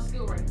 Yeah. all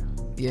skill right now.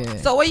 Yeah.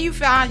 So where you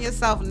find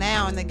yourself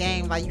now in the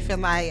game? Like you feel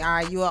like, all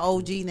right, you an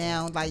OG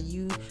now. Like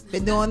you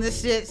been doing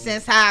this shit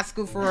since high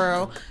school for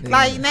real.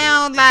 Like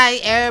now,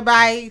 like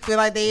everybody feel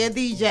like they a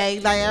DJ.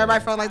 Like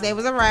everybody felt like they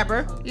was a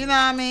rapper. You know what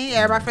I mean?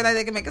 Everybody feel like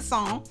they can make a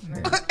song.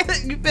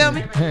 You feel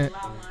me?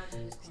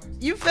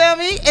 You feel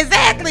me?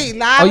 Exactly.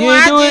 Live Oh, you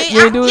ain't do it?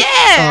 You ain't do it?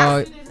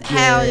 Yeah. Oh,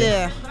 Hell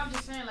yeah. But I'm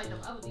just saying, like, the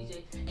other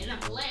DJ, and I'm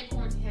glad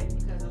quarantine happened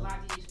because a lot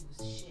of DJs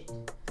was shit.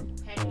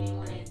 Had me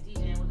on that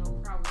DJing with no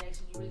crowd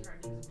reaction, you really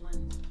heard niggas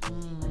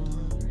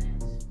blending.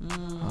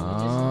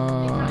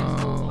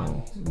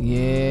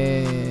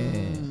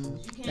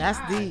 Yeah. That's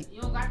deep.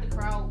 You don't got the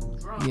crowd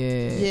drunk.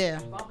 Yeah. Yeah.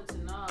 Bumping to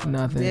none.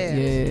 Nothing. Yeah.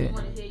 Yeah. You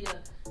want to hear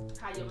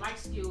how your mic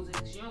skills is,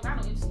 'cause you don't got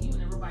no MC, you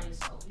and everybody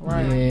yourself.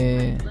 Right.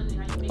 Yeah. Blending,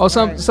 Oh,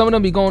 some of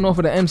them be going off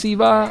of the MC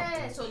vibe.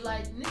 Yeah, so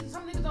like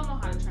some niggas don't know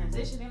how to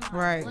transition. They don't know how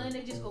Right. to blend.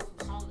 They just go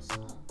from song to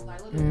song.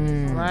 Like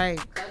literally, Right.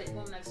 cut it,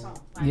 boom, next song.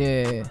 Like,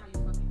 Yeah. that's how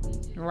you fucking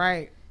DJ.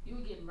 Right. You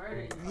would get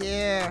murdered.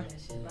 Yeah.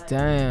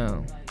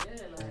 Damn. Like,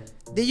 yeah,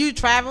 like, Did you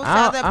travel to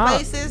other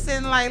places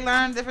and like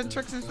learn different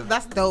tricks and stuff?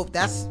 That's dope.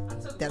 That's I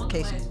took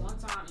dedication. one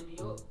class one time in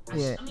New York.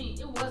 Yeah. I mean,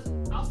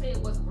 I'll say it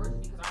wasn't worth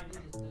it because I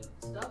knew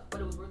the stuff,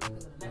 but it was worth it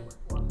because of the network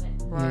who I met.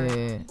 Right.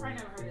 Yeah. You probably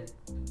never heard of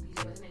DJ,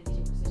 but his name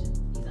DJ Precision.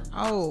 He's a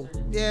Oh,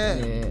 yeah.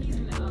 Yeah. He's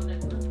in the network.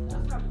 I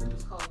forgot what it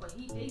was called, but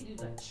they do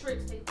like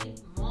tricks. They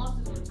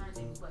monsters on the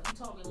turntables, but he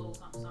taught me a little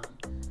something.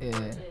 Yeah. Yeah,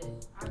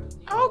 I do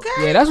New York.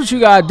 Okay. Yeah, that's what you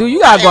gotta do. You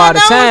gotta go out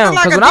of town.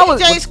 Like when a I was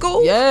DJ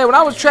school. yeah, when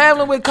I was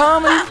traveling with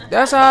comedy,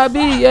 that's how I be.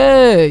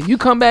 Yeah, you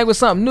come back with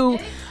something new.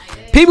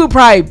 People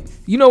probably,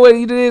 you know what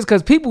it is,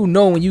 because people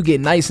know when you get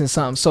nice in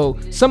something. So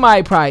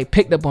somebody probably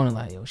picked up on it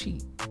like, yo,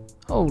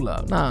 hold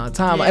up, nah,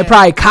 time. Yeah. And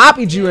probably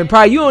copied you, and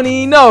probably you don't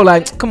even know.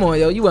 Like, come on,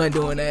 yo, you wasn't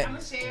doing that. I'm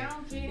a share, I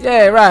don't care.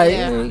 Yeah, right.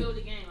 Yeah.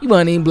 You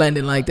wasn't even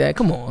blending like that.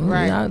 Come on.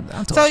 Right. I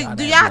told So y'all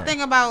do that, y'all man.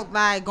 think about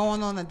like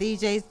going on a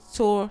DJ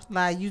tour?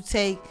 Like you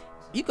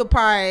could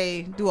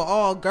probably do an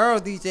all girl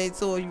DJ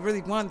tour. You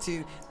really want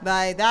to?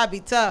 Like that'd be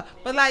tough.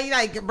 But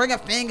like bring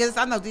up fingers.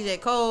 I know DJ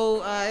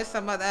Cole. It's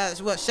some other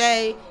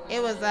Shay.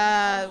 It was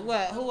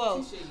what? Who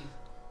else?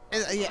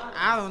 Yeah,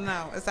 I don't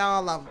know. It's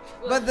all of them.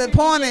 But the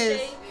point is,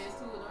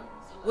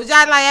 would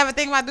y'all like ever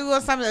think about doing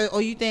something,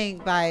 or you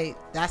think like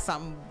that's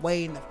something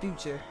way in the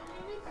future?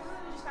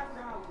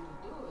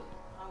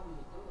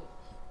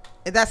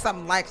 If that's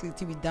something likely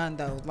to be done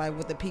though, like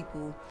with the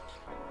people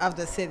of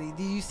the city,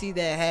 do you see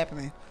that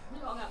happening?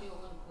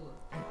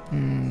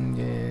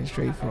 Yeah,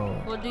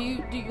 straightforward.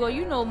 Well,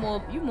 you know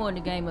more? You more in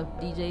the game of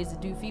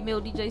DJs. Do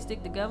female DJs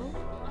stick together?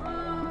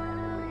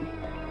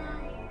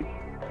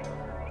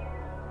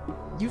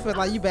 You feel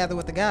like you battle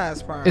with the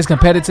guys, part. It's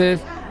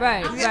competitive.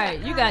 Right, right.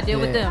 You gotta deal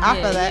with Yeah. them. I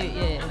yeah, feel that.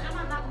 Yeah.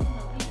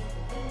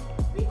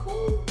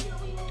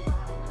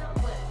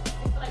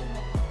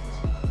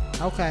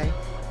 Okay.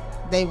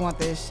 They want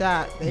their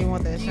shot. They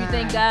want their Do shot. you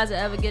think guys will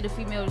ever get a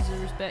female the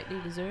respect they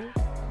deserve?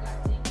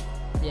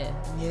 Yeah.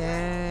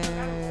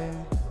 Yeah.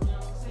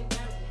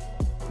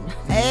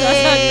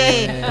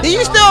 Hey, do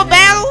you still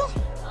battle?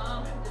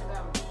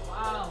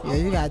 Yeah,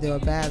 you gotta do a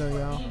battle,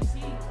 y'all.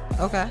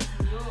 Okay.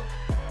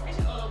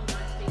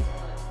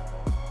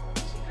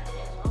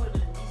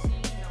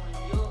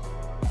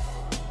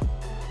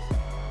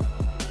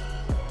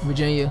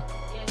 Virginia.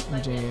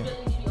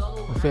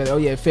 Philly. Oh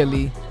yeah,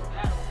 Philly.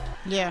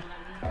 Yeah.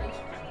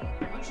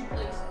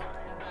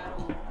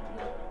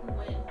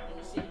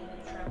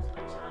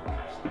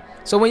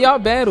 So when y'all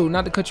battle,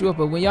 not to cut you off,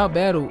 but when y'all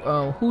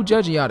battle, who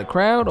judging y'all? The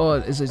crowd or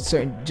is it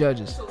certain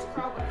judges? So it's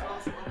crowd, but it's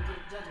also other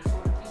judges. So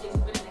the DJs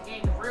who've been in the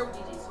game, the real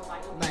DJs. So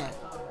like, Man.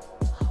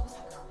 what's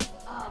that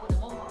girl? With the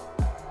mohawk.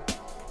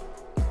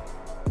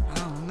 I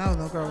don't know,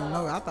 no girl with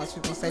no. I thought you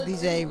were gonna say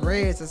DJ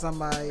Reds or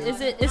somebody.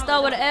 It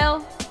start with an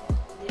L?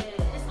 Yeah,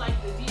 it's like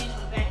the DJs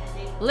from back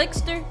in the day.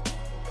 Lickster?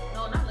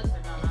 No, not Lister,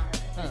 no, not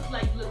her. It's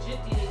like legit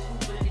DJs who've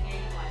been in the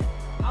game.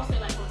 Like, I'll say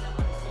like for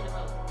example,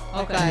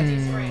 like Okay.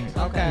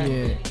 Cinderella.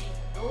 Okay. Yeah.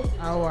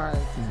 All right.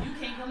 You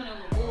can't come in there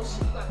with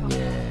bullshit. You gotta come in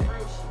there with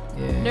real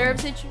shit. Yeah.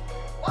 Nerves hit you?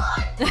 What?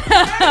 I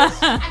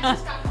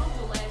just got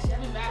comfortable last year.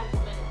 I've been battling for a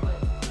minute, but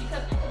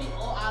because it could be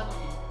all eyes on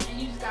me, and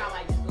you just gotta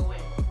like just go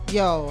in.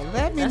 Yo,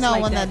 let me That's know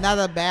like when that.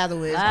 another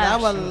battle is. Live I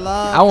would show.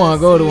 love. I want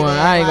to go to one. that.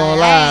 I ain't gonna Like,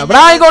 lie, but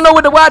I ain't gonna know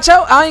what to watch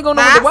out. I ain't gonna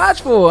know what to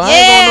watch for. I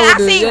ain't gonna know Yeah, what I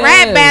to, see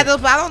rap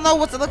battles, but I don't know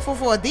what to look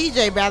for a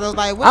DJ battle.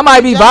 Like, what I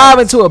might be you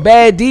vibing to a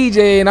bad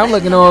DJ and I'm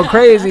looking all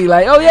crazy.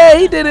 Like, oh yeah,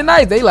 he did it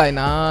nice. They like,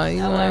 nah,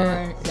 you know.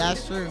 Right.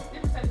 That's true.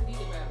 Different types of DJ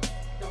battles.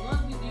 The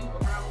ones we do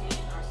around here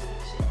in our city,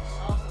 shit,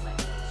 songs are like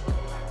sort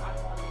of like hot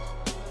quality.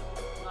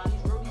 A lot of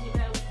these real DJ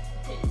battles,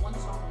 you take one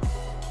song and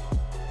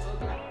so it'd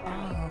be like,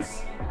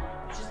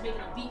 just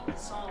making a beat with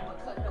the song,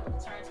 but cutting it up with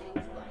the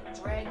turntables,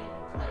 like dragging and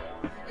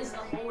cutting. It's a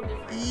whole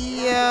different.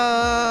 Yo.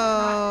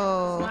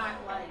 It's not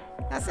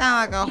like. That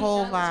sounds like a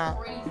whole It's vibe.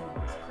 crazy.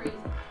 It's crazy.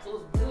 So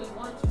it's literally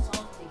 1 or 2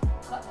 songs they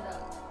cutting it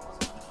up.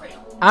 It's crazy.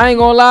 I ain't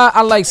gonna lie.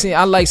 I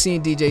like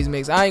seeing DJs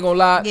mix. I ain't gonna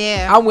lie.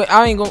 Yeah.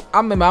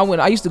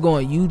 I used to go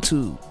on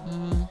YouTube.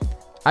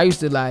 I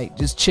used to like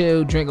just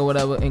chill, drink or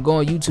whatever, and go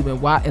on YouTube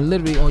and watch, and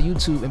literally on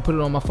YouTube and put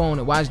it on my phone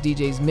and watch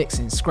DJs mix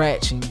and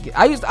scratch and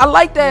I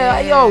like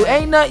that. Yeah. Yo,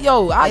 ain't nothing.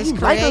 Yo, I It's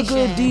like a good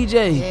creation.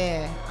 DJ.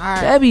 Yeah. All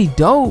right. That'd be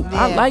dope.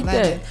 I Yeah, like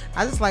blended. that.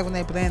 I just like when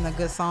they blend a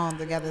good song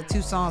together,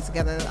 2 songs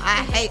together.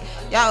 I hate,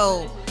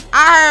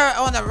 I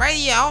heard on the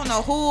radio, I don't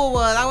know who it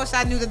was. I wish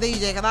I knew the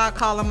DJ because I'd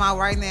call him out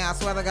right now. I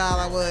swear to God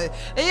I would.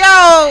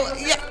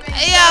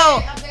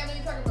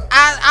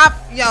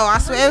 I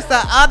swear it was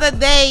the other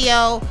day,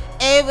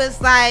 it was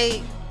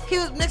like he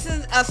was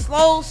mixing a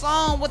slow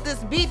song with this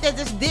beat that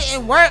just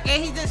didn't work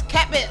and he just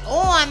kept it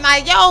on.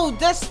 Like,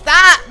 just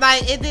stop.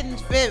 Like, it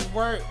didn't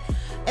work.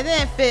 It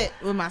didn't fit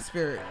with my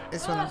spirit.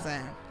 That's what I'm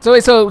saying. So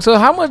wait, so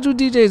how much do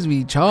DJs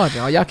be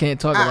charging? Oh, y'all can't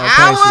talk about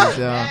prices,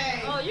 y'all.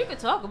 Oh, you can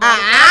talk about An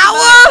it.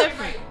 hour?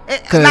 Different.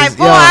 Like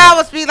 4 yo.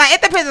 hours be like,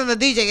 it depends on the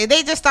DJ. If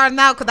they just starting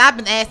out, because I've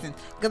been asking.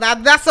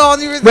 Because that's the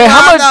only reason Wait,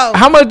 why I know.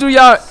 how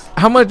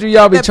much do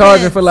y'all be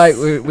charging Depends. for like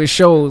with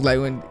shows like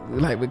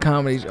with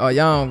comedy? Oh,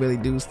 y'all don't really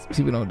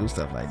people don't do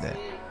stuff like that.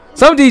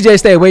 Some DJs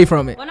stay away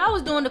from it. When I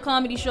was doing the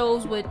comedy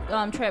shows with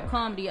Trap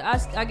Comedy,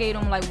 I gave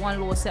them like one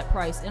little set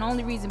price, and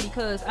only reason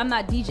because I'm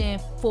not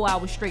DJing 4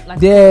 hours straight like.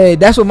 Yeah,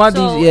 that's what my So,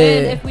 DJ. and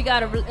Yeah, if we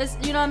got it's,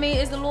 you know what I mean,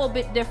 it's a little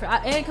bit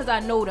different. And because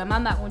I know them,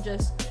 I'm not gonna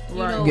just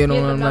Right. Get give on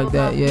them another like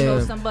that, motherfucker, you know,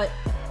 yeah. some, but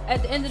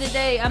at the end of the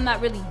day, I'm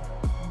not really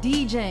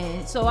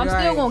DJing, so I'm Right.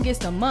 still gonna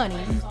get some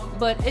money.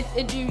 But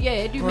it do make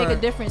a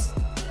Right. difference.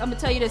 I'm gonna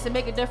tell you this: it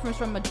make a difference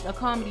from a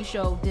comedy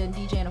show than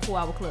DJing a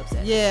 4-hour club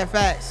set. Yeah,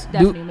 facts.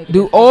 Definitely make a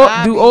do difference. all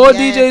I do be all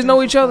gassing DJs know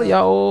for each other? club.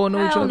 Y'all all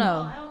know each I don't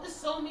other? know. There's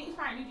so many.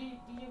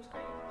 DJ was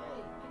crazy.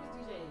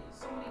 Hey, niggas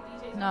DJs. So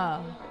many DJs. Nah.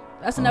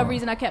 That's another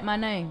reason I kept my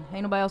name.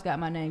 Ain't nobody else got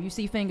my name. You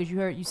see fingers,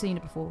 you seen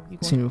it before.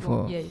 Seen it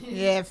before. Yeah.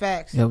 Yeah,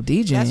 facts. Yo, That's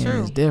DJing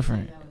true. is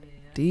different.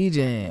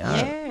 DJing.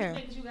 Yeah.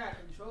 Because you got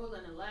control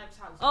and a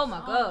laptop. Oh my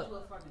God. To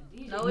a fucking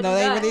DJ. No, No, it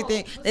they got- really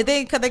think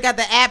because they got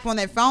the app on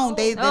their phone.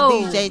 They the No.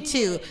 DJ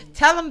too.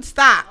 Tell them to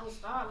stop. Don't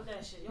start with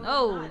that shit. Yo,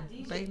 No. not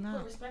DJ. They not.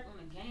 Put respect on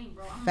the game,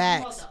 bro.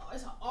 Facts.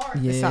 It's an art.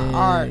 Yeah, It's an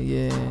art.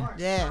 yeah.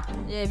 Yeah,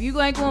 Yeah, if you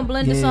ain't gonna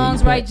blend the Yeah,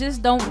 songs you right, bet.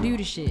 just don't do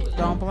the shit.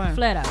 don't blame.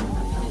 Flat out.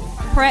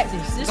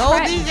 Practice. Just Go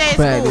practice. DJ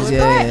Practice, school.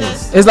 yeah.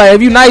 Practice. It's like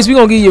if you nice, we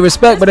gonna give you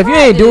respect. But if you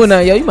ain't practice. doing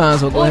that, yo, you might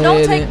as well go Or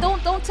ahead.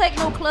 don't take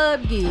no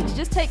club gigs.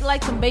 Just take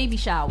like some baby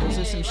showers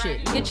or some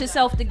shit. Get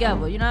yourself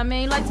together. You know what I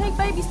mean? Like take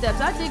baby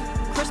steps. I did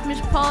Christmas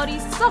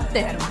parties, sucked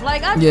at them.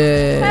 Like I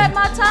had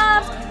my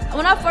times.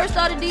 When I first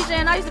started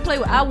DJing, I used to play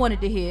what I wanted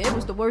to hear. It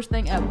was the worst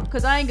thing ever.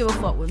 Cause I ain't give a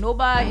fuck with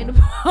nobody in the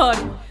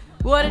party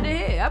wanted to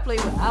hear. I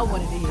played what I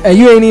wanted to hear. And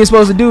you ain't even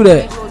supposed to do Ain't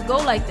that. supposed to go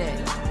like that.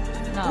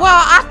 No. Well,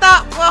 I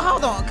thought. Well,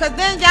 hold on, cause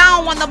then y'all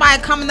don't want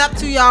nobody coming up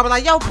to y'all, but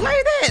like, yo, play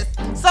this.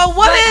 So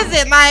what is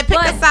it? Like, pick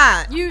a But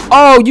side. You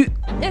Oh, you.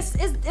 it's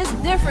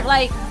different.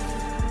 Like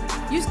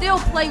you still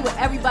play with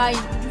everybody.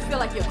 You feel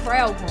like your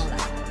crowd going like.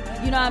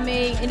 You know what I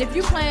mean? And if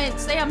you playing,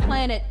 say I'm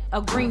playing at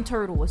a Green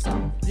Turtle or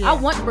something, Yeah. I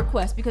want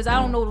requests because I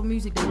don't know the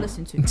music they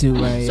listen to.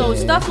 Right, So yeah.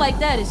 stuff like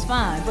that is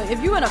fine. But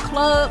if you in a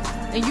club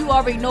and you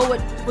already know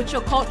what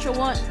your culture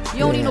wants, you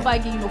don't need Yeah. nobody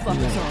give you no fucking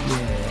song. yeah.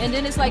 And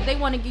then it's like they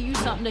want to give you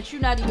something that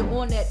you're not even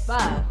on that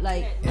vibe.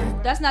 Like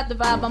that's not the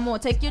vibe I'm on.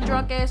 Take your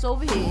drunk ass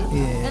over here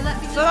and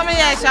let me. So let me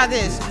ask y'all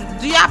this: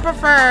 do y'all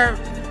prefer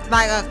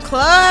like a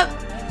club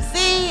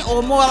scene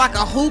or more like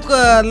a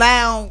hookah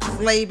lounge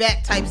laid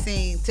back type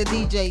scene to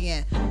DJ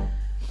in?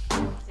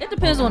 It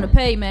depends on the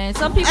pay, man.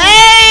 Some people.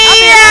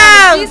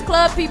 Hey, These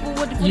club people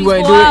with these You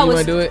ain't 4 do it? You hours,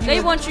 ain't do it?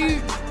 they want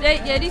you.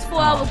 These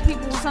 4 hour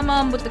people. Some of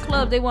them with the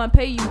club, they want to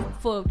pay you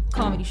for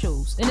comedy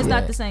shows, and it's Yeah.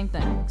 not the same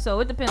thing. So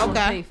it depends on the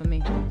Okay. pay for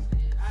me.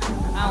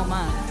 I don't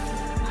mind.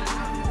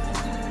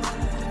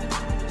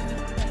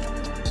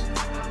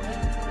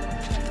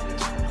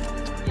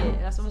 Yeah,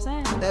 that's what I'm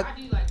saying. That-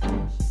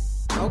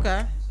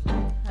 okay.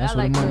 That's I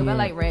where like the money club. I at.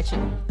 like ratchet.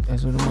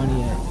 That's where the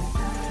money at.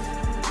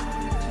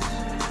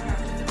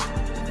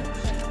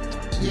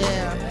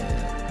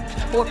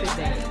 Yeah. Corporate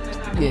thing.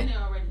 Yeah.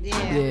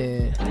 Yeah.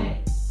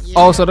 Yeah.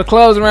 Oh, so the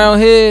clubs around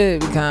here,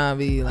 we kind of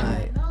be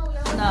like.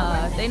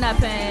 Nah, they not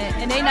paying,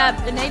 and they not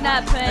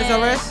paying. It's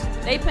a risk?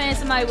 They paying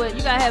somebody with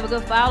you gotta have a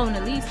good following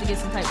at least to get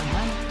some type of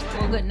money.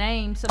 or a good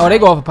name. Oh, they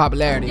go off of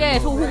popularity. Yeah,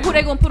 who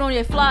they gonna put on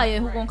their flyer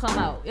and who gonna come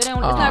out? It's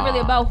not really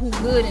about who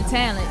good and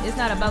talent. It's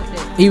not about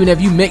that. Even if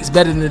you mix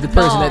better than the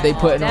person that they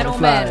put on the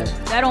flyer.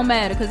 That don't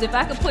matter. Because if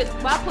I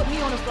put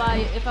me on the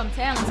flyer, if I'm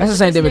talented. That's the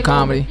same thing with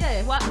comedy.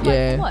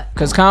 What?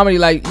 Because comedy,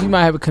 like, you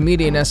might have a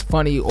comedian that's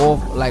funny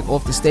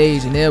off the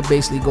stage, and they'll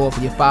basically go off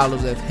of your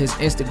followers if his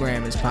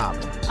Instagram is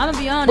popping. I'm gonna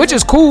be honest. Which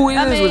is cool. It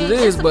is what it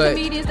is. But some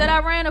comedians that I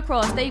ran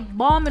across, they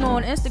bombing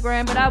on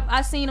Instagram, but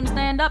I seen them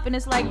stand up, and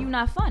it's like, you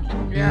not funny.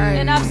 Yeah.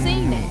 And I've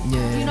seen that.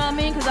 Yeah. You know what I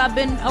mean? Because I've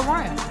been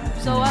around.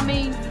 So I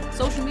mean,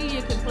 social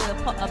media can play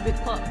a big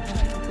part.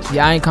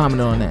 Yeah, I ain't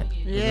commenting on that.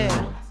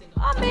 Yeah.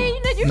 I mean,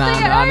 you Nah,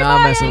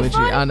 I'm messing with you.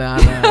 I know.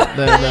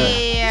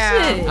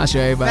 Yeah. I'm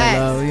sure everybody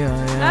love, you know.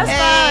 Yeah. That's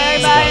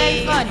fine. Everybody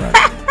ain't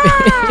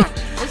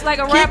funny. It's like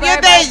a rapper. Keep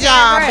your day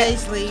job,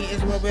 basically,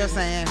 is what we're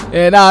saying.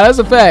 Yeah, nah, that's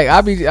a fact.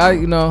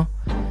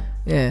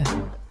 Yeah.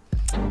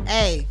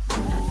 Hey,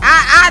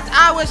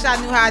 I wish I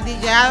knew how to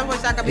DJ. I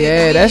wish I could be a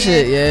comedian. That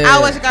shit, yeah. I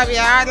wish I could be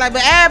an artist. Like,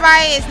 but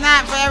everybody is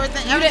not for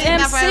everything. You the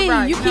Everything's not for MC.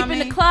 everybody. You keeping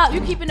the crowd.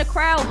 You keeping the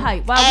crowd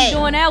hype while we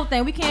doing our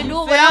thing. We can't do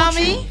it Feel without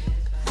me? you.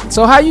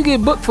 So how you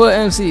get booked for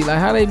an MC? Like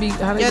how they be?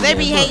 They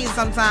be hating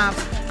sometimes.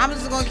 I'm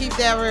just gonna keep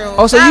that real.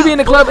 Oh, so you be in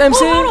the club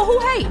MC? Who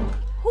hate?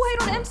 Who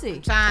hate on the MC?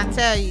 Trying to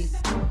tell you,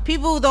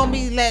 people don't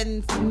be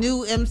letting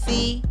new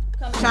MC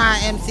try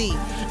MC.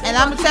 And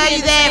I'm gonna tell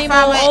you that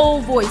from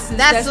old voices.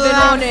 That's what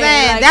I'm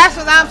saying. That's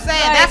what I'm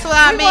saying. That's what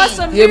I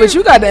mean. Yeah, but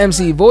you got the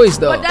MC voice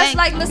though. But that's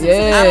like listening to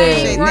the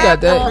same you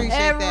got that.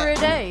 every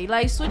day.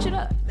 Like switch it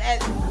up.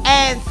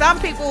 And some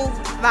people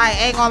like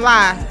ain't gonna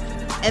lie,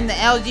 in the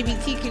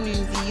LGBT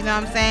community, you know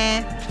what I'm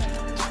saying?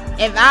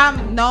 If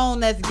I'm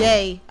known as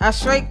gay, a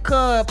straight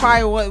could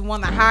probably wouldn't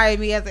want to hire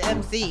me as an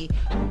MC.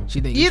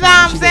 You know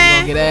what I'm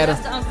saying?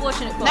 That's the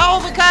unfortunate part. No,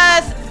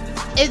 because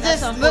it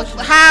just look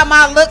how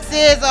my looks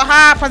is, or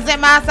how I present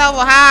myself,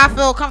 or how I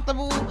feel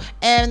comfortable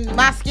in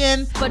my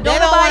skin. But they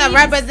don't want to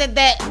represent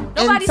that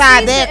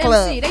inside their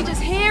club. MC. They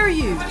just hear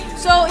you.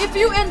 So if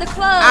you in the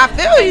club, I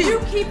feel you. You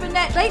keeping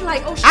that? They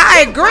like, oh shit.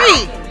 I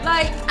agree.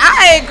 Like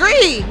I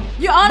agree.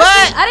 You honestly,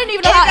 but I didn't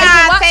even know how it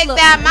gotta take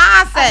that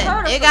mindset.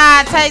 It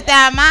gotta take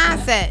that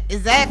mindset.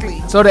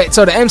 Exactly. So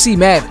the MC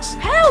matters.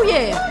 Hell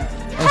yeah.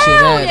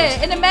 Hell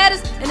yeah. And it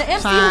matters. And the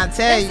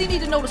MC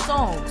need to know the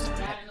songs.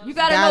 You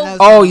gotta know.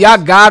 Oh, y'all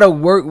gotta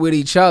work with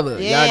each other.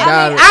 Yeah. Y'all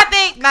gotta. I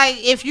think like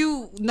if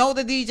you know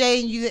the DJ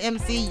and you the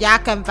MC, y'all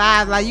can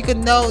vibe. Like you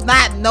can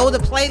not know the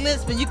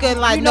playlist, but you can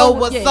like know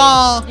what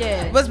song,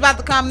 what's about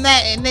to come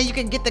next, and then you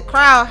can get the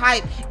crowd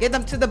hype, get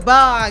them to the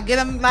bar, get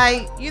them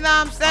like, you know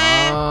what I'm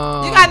saying?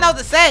 You gotta know what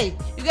to say.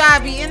 You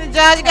gotta be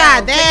energized. You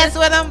gotta dance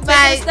with them.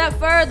 Take a step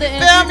further,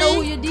 and you know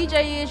who your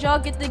DJ is. Y'all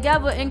get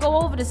together and go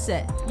over the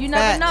set. You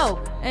never know,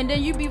 and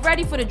then you be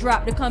ready for the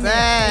drop to come in.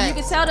 And you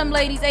can tell them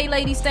ladies, "Hey,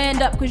 ladies,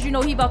 stand up," because you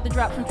know he about to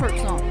drop some Turk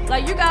song.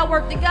 Like you gotta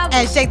work together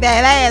and shake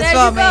that ass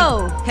for me.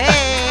 Go.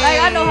 Hey,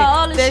 like I know how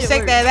all this shit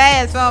shake works. that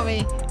ass for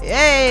me.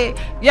 Hey,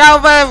 yo,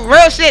 but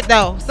real shit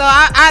though. So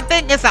I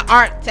think it's an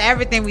art to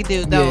everything we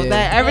do though.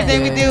 That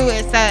everything we do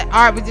is that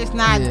art. We're just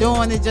not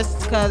doing it just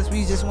because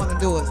we just want to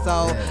do it.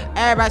 So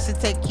everybody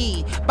should take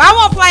heed. But I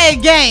want to play a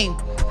game.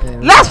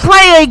 Let's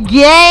play a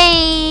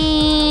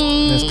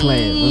game. Let's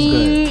play it. What's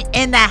good?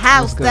 In the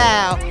house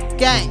style.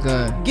 Game.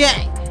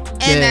 Game.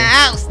 In the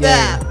house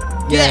style.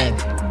 Game.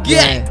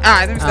 Game. All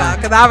right, let me stop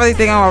because I really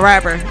think I'm a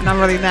rapper and I'm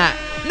really not.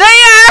 No,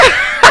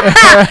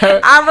 yeah.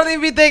 I really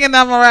be thinking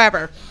I'm a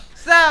rapper.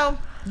 So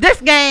this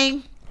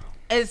game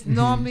is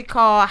normally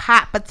called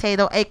Hot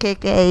Potato,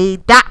 aka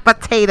Dot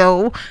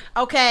Potato.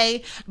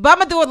 Okay, but I'm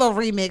gonna do a little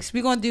remix.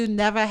 We're gonna do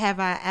Never Have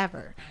I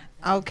Ever.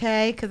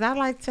 Okay, because I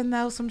like to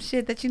know some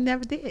shit that you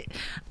never did.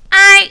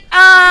 Alright,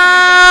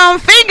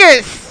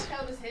 fingers.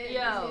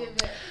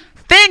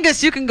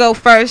 Fingers, you can go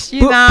first.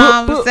 You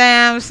know what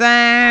I'm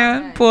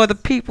saying? Right. For the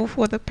people,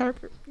 for the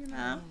purpose. You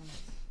know.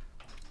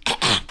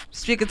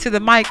 Speaking to the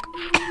mic.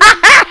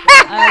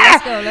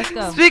 Alright, let's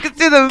go. Speaking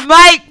to the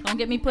mic. Don't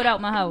get me put out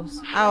my house.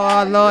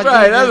 Oh Lord.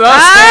 Right, that's what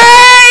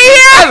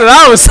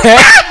I was saying.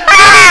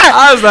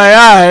 I was like,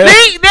 all right.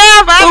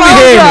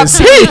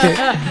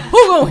 Who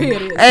gonna hear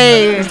this?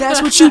 Hey,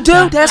 that's what you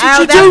do. That's what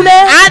you do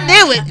now. I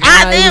knew it.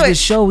 I knew it. The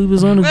show we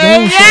was on the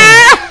game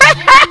show.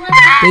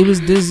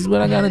 This is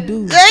what I gotta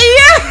do. Yeah.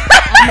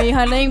 I mean,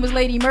 her name was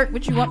Lady Merc.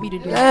 What you want me to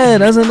do? Yeah,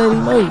 that's a Lady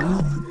Merc.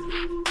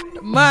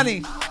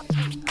 Money.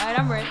 All right,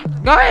 I'm ready.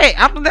 Go ahead.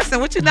 I'm listening.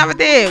 What you never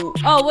did?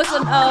 Oh, what's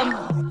an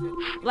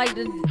like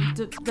the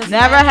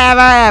Never have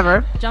I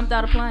ever jumped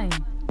out of plane.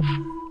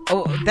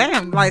 Oh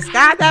damn! Like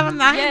skydiving.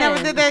 I ain't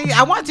never did that.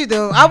 I want you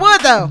to. I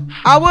would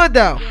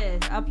though. Yeah,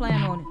 I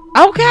plan on it.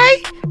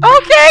 Okay.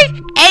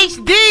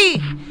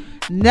 HD.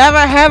 Never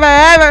have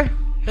I ever.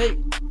 Hey.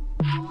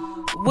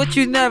 What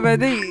you never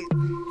did.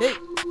 Hey.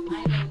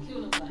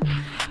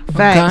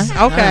 Facts.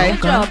 Okay.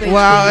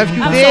 Well, if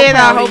you did,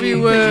 I hope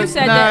you would. You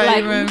said that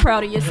like you're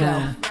proud of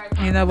yourself.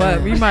 You know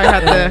what? We might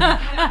have to.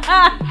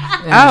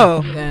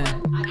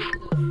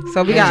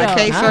 So we got a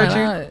case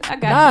searcher. I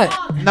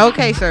got no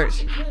case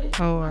search.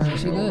 Oh, all right.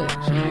 She good. She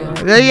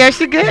good. Yeah,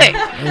 she good.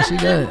 Yeah, she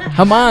good.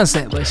 Her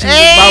mindset, but she's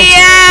Hey, about to. She's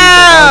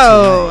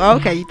yo.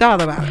 Okay, you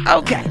thought about it.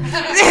 Okay.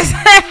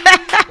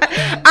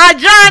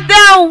 John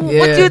Doe,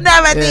 what you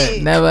never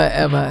did. Never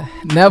ever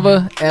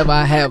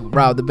have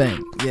robbed the bank.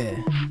 Yeah.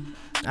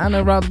 I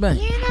never robbed the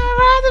bank. You never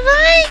robbed the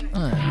bank?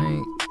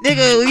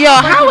 Nigga, yo,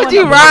 how would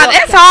you rob?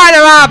 It's hard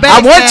to rob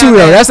banks. I want to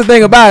though. That's the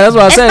thing about it. That's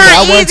what I said. It's I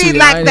not want easy to.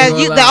 like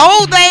the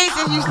old days.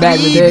 It used to Back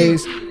be in the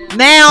easy. days.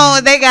 Now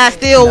they got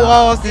steel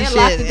walls and They shit.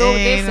 lock the door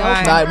with Ain't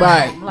themselves. like-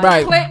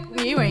 Right.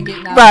 Click, you ain't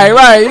getting out.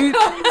 Right.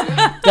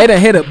 They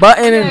done hit a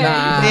button and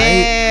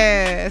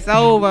Yeah, it's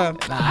over.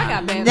 I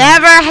got bad.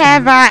 Never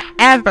have I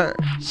ever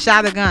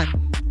shot a gun.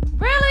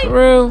 Really? For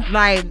real.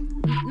 Like,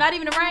 Not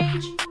even a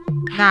range?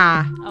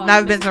 nah, Oh,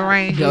 never been to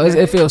range. Yo, either.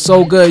 it feels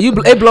so good.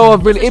 It blow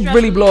up really. It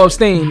really blow up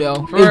steam,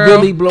 yo. It real?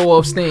 really blow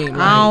up steam.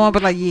 I don't want to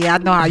be like, yeah, I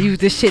know how to use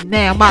this shit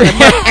now. I'm about to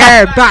murder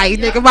everybody,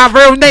 nigga. My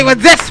real name was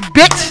this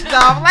bitch. So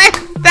I'm like,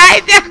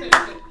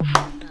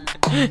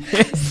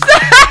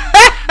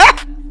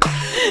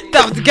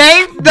 that was the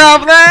game.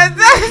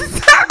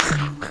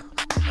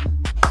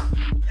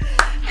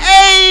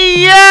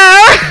 Hey, yo.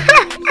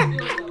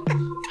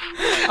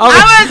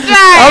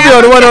 I'll be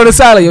on the one on the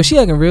side. Like, yo, she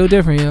acting real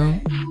different, yo.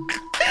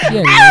 She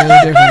acting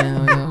real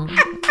different now,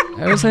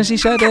 yo. Ever since she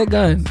shot that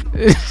gun.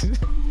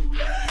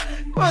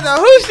 Well,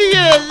 who she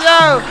is,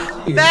 yo.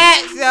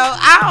 Facts, yo.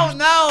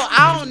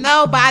 I don't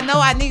know, but I know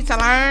I need to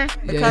learn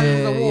because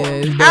it's a war.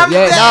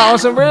 On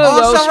some real,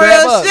 yo. Some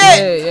Strap real up.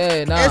 shit.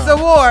 Yeah, nah. It's a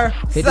war.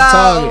 Hit the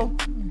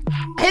target.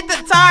 Hit the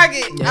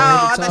target. Yeah,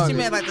 I hit the thought she target.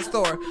 meant like the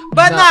store.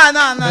 But no.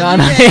 Nah.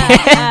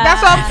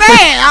 That's what I'm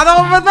saying. I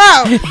don't even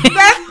know.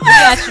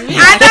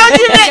 I know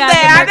you meant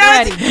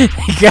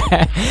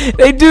that.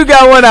 They do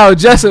got one out,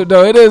 Jessup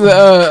though. It is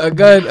a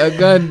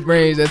gun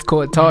range that's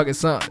called Target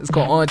something. It's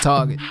called On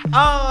Target.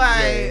 All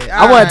right.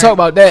 I want to talk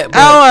about that.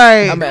 But All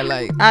right. I'm at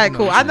like. All right,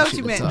 cool. I know what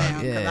you meant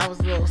now. Yeah. I was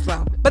a little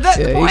slow. But the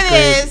Yeah, point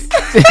he's is,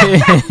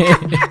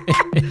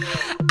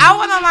 I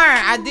want to learn.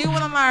 I do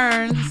want to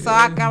learn, so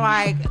I can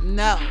like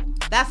know.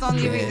 That's the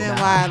only reason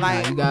why,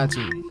 like, you got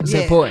to. It's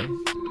Yeah. important.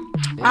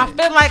 I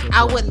feel like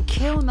I wouldn't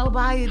kill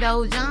nobody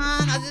though, John.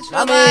 I just feel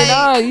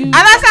you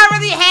unless I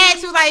really had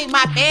to, like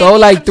my family. throw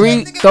like some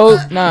three. shit, nigga, Throw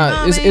but, nah. you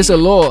know It's what I it's a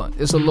law.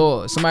 It's a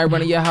law. Somebody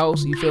running your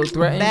house, you feel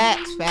threatened.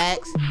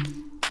 Facts.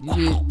 You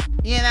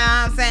You know what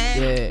I'm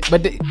saying? yeah,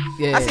 but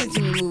yeah. I seen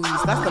too many movies.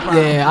 That's the problem.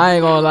 Yeah, I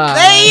ain't gonna lie.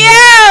 Hey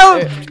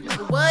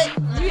yo! What?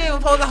 You ain't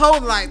supposed to hold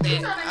it like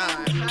that.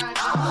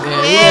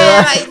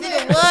 Yeah, like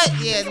nigga, what?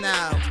 Yeah,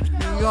 no.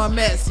 You're gonna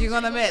miss.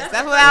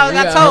 That's what I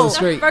got told.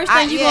 First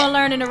thing you're gonna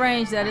learn in the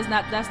range that is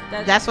not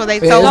That's what they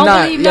Yeah, told don't me.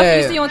 not- believe nothing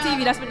yeah. you see on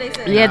TV. That's what they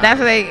said. Yeah, that's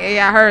what they.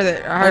 Yeah, I heard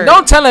it. And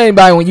don't tell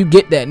anybody when you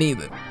get that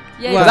neither.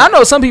 Yeah, Cause I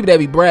know some people that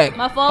be bragging.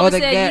 my father the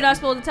said gap. you're not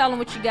supposed to tell them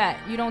what you got.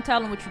 You don't tell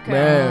them what you carry.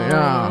 Man,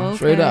 nah,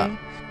 straight up.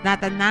 Not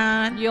the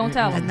 9. You don't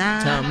tell The them.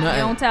 9. Tell 'em nothing.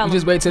 You don't tell You them.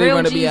 just wait till they Real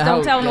run to be G's a don't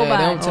house. tell Yeah,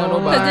 nobody. don't tell Oh,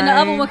 nobody. Because then the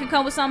other one can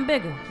come with something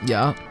bigger.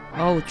 Yeah.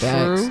 Oh, true,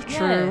 Facts.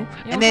 true. Yeah, you And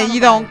don't then tell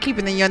you don't keep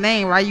it in your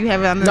name, right? You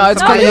have it under No, it's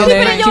somebody coming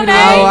in else's your name. Keep it in Keep your it in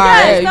name. your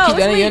Yes, name. no, Keep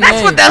that in it's your That's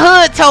name. what the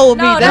hood told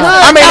me. No, The that's-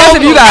 hood I mean, that's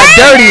if you got a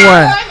dirty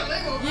one.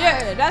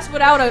 Yeah, that's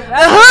without a.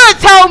 The hood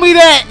told me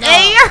that.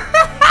 Hey.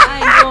 I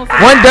ain't going for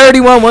One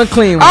dirty one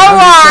clean one. All I'm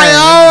just saying,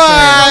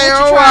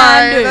 right. What you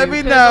trying to do? Let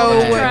me Because know.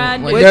 what you trying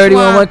to One do? Which dirty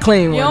one? one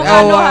clean You one. don't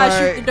gotta know how alright. to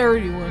shoot the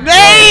dirty one.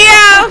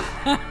 Damn.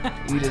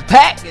 You just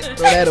pack it,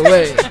 throw that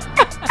away.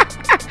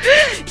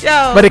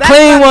 Yo, But a that's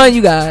clean what- one,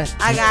 you got.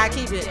 I gotta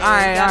keep it. All You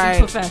right, gotta all be right.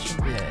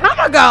 professional.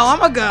 I'm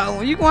gonna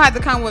go. You gonna have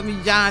to come with me,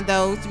 John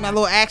Doe, to my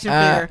little action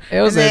figure.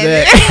 It was And like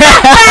then-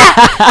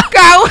 that.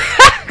 Go.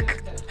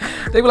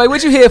 They be like,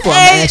 "What you here for? I'm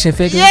an action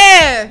figure."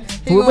 Yeah.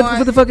 He What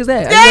going- the fuck is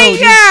that? There I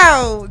you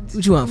know, go.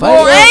 what you want to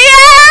Boy, fight?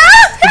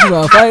 yeah. What you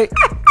want to fight?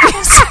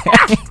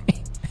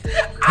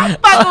 I'm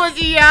fucking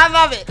with you, I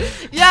love it.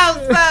 Yo,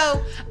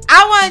 so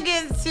I want to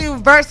get into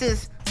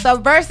verses. So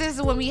verses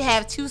is when we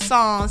have two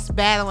songs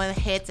battling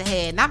head to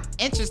head. And I'm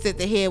interested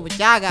to hear what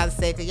y'all got to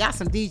say, because y'all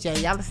some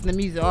DJ. Y'all listen to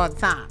music all the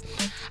time.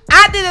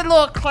 I did a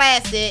little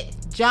classic.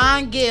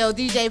 John Gill,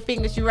 DJ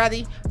Fingers, you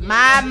ready?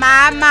 My.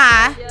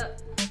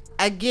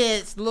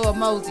 Against Lil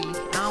Mosey.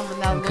 I don't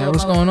know. Okay,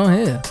 what's going on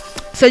here?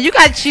 So you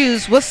got to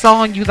choose what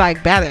song you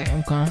like better.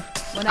 Okay.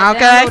 When I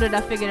Okay. downloaded,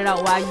 I figured it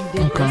out why you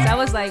did Okay. this. I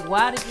was like,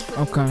 why did you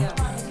put Okay.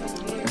 this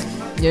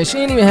together? Yeah, she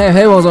ain't even had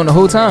headphones on the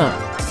whole time.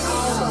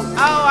 Oh,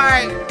 all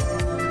right.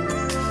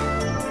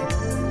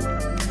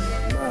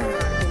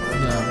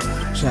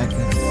 Yeah, check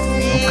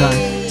it.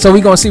 Okay. So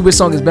we gonna see which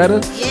song is better?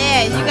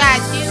 Yeah, you got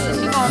to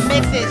choose. She going to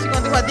mix it. She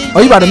going to do her DJ Oh,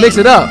 you about to thing. mix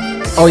it up?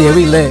 Oh yeah,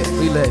 we lit.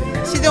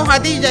 She doing her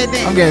DJ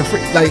thing. I'm getting free,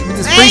 like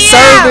this Hey, free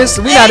yo. service.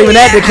 We not Hey, even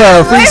at the yo.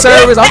 club. Free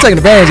service. I'm taking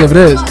advantage of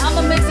this. I'm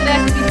gonna mix it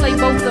after we play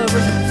both the original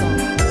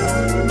songs.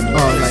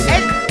 Oh, like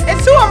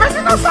It's two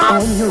original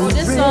songs. Well,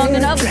 this song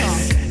and the other song.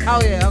 Oh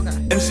yeah, okay.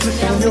 And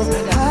slip on your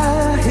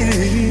high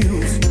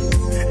heels.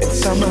 And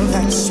some of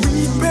that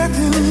sweet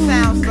perfume.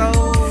 Sounds so.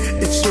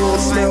 It sure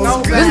smells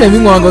no good. this made me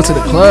want to go to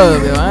the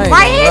club, yo. I ain't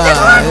Right here, gonna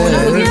lie.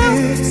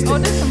 Oh,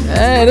 this some. Yeah,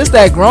 Man, this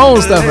that grown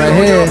stuff right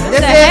here.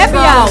 This that happy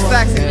hour.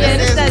 Yeah,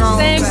 this that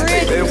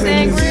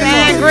sangria.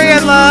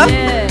 Sangria love.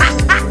 Yeah.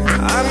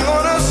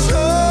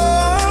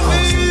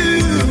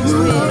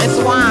 It's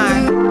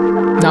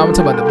wine. Nah, I'm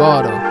talking about the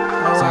bar though.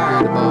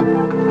 Sangria, the bar.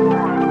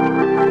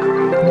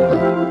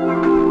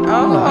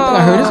 Oh, I think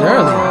I heard this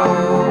earlier.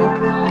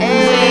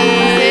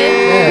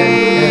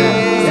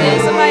 Yeah.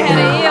 Somebody had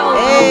an ear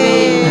open.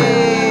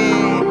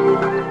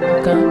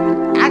 Okay.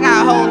 I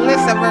got a whole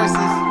list of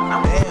verses.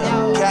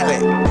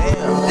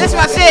 This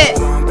my shit.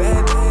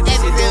 And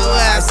you do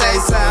what I say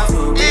so.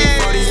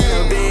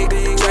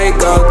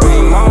 Draco,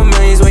 3 more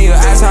millions when you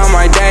ask how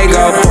my day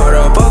go. Put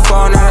up a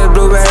phone, not a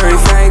blueberry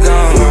fango.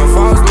 One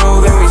false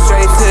move and we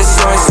straight to the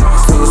source.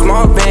 2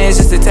 small bands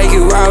just to take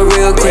you out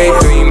real quick.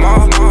 3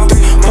 more,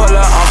 pull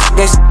up on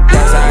f***ing shit,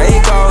 that's how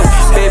it goes.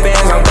 Big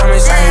bands, I'm dumb and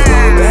shiny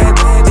blue. Bad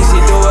bitch,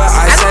 she do what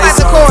I say like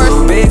the so. chorus.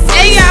 Big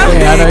Hey, yo.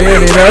 Yeah, I know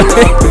you didn't know.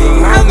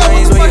 3 more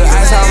millions when you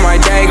ask how my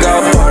day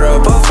go. Put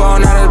up a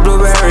phone, not a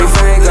blueberry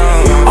fango.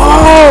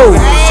 Oh,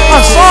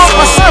 my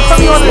son put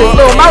me on the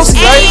little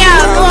mousey, right?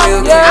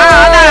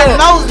 That's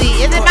Mosey.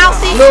 Is it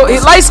Mousy? Little, he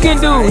light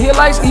skinned dude. He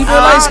light skinned,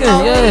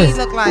 yeah. He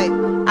look like.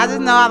 I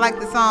just know I like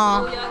the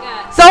song.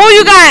 So who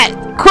you got?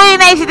 Queen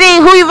HD.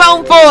 Who you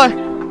voting for?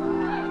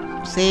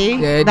 See?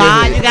 Yeah,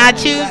 nah, you gotta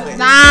choose.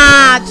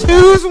 Nah,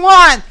 choose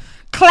one.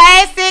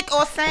 Classic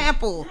or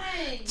sample?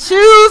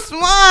 Choose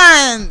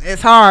one.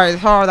 It's hard.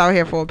 It's hard out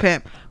here for a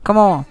pimp. Come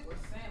on.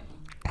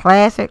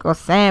 Classic or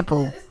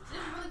sample?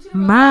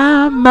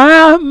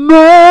 Mama.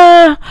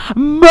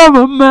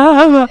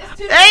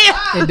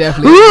 It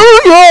definitely.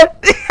 Ooh, yeah.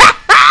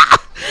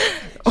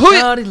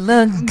 Shawty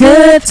look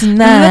good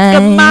tonight.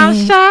 Look at my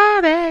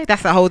shawty.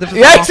 That's a whole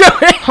different Yeah, song.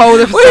 Whole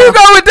different where you song.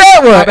 go with that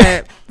My one?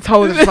 bad. It's a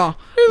whole different song.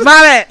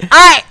 My bad. All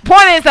right.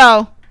 Point is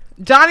though,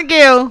 Johnny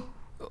Gill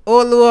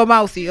or Lil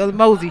Mousy or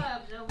Mosey.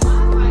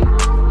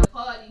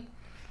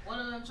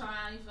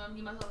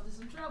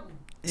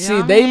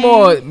 See, they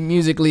more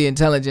musically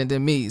intelligent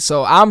than me,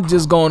 so I'm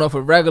just going off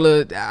a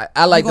regular.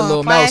 I like the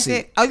little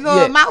mousy. Oh, you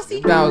little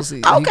mousy?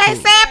 Mousy. Okay,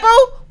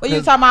 sample. What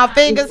you talking about?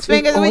 Fingers.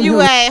 Where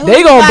you at? Who They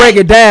you gonna like? break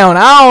it down.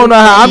 I don't know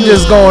how. I'm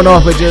just going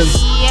off of just.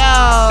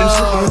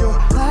 Yo.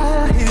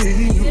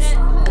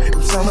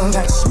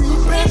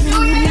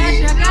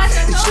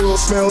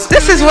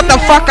 This is what the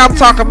fuck I'm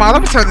talking about.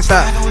 Let me turn this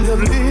up.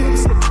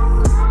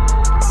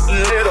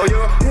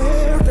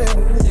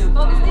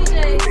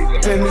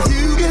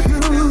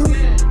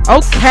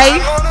 Okay.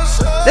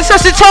 This is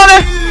what she told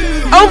her.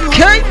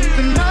 Okay.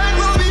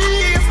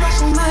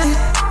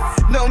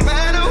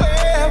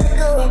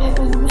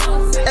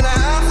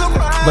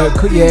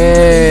 But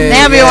yeah.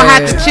 Now we don't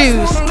have to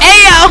choose.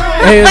 Ayo.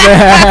 Hey, man.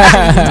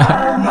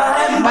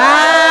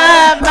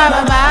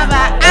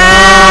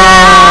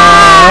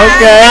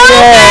 Okay.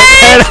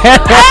 Okay.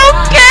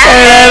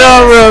 Hey, that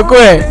on real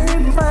quick.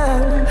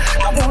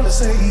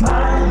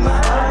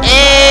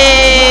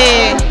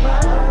 Hey.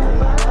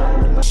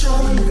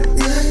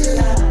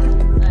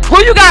 Who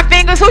you got,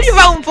 Fingers? Who you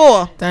voting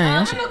for? Dang.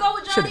 I'm gonna go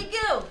with Johnny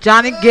Gill.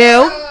 Johnny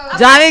Gill.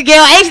 Johnny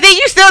Gill. HD,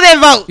 you still didn't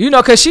vote. You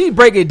know, cause she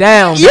break it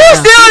down. You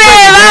still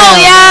didn't vote,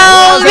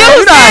 yo.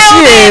 You know how she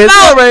is.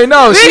 I already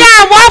know. We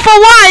got 1 for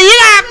 1. You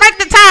gotta break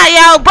the tie,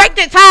 yo. Break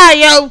the tie,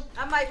 yo.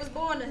 I might was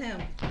born to him.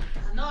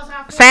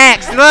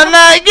 Facts. Look,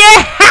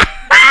 yeah.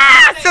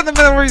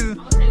 Sentimental reason.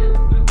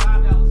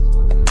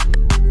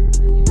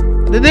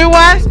 The new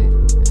one?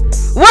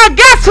 Well,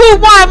 guess who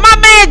won? My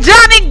man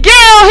Johnny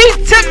Gill. He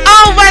took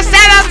over.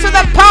 Shout out to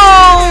the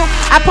poll.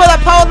 I put a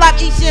poll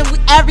up each and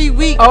every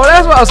week. Oh,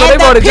 that's why. So And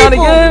they voted Johnny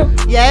people-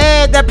 Gill.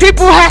 Yeah, the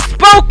people have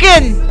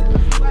spoken.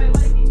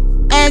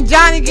 And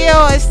Johnny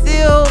Gill is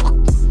still.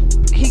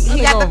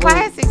 He got the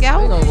classic, We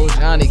yo. gonna vote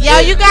Johnny Gill. Yo,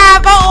 you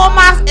gotta vote on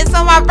my. It's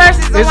on my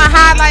verses, on my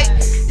highlight.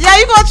 Yo,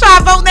 you gonna try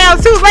to vote now?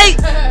 Too late.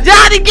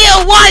 Johnny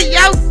Gill won,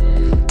 yo.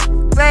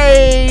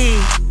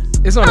 Hey.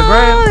 It's on the Oh,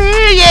 ground.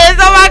 yeah,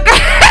 it's on my ground.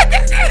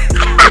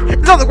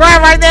 It's on the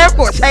ground right now. I'm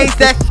gonna change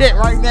that shit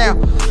right now.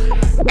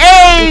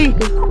 Hey,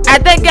 I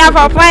thank y'all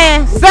for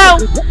playing. So,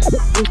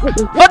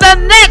 for the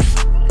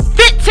next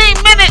 15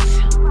 minutes,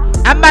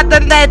 I'm about to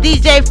let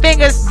DJ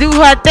Fingers do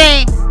her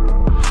thing.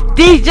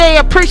 DJ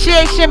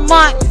Appreciation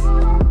Month.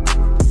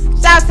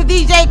 Shout out to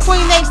DJ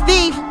Queen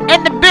HD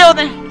in the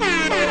building.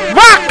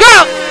 Rock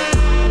up!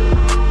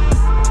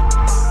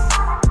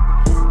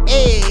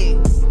 Hey.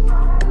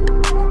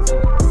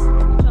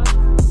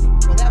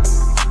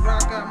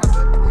 Rock up.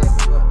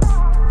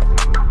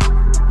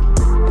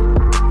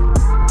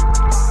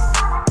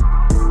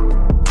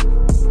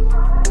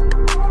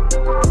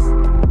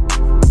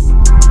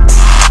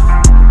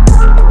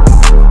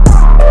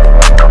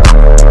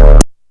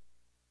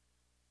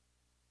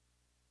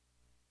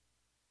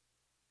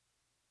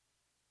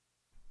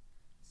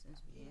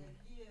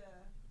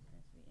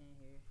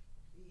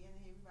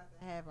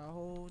 Have a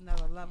whole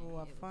nother level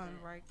of fun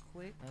right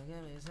quick.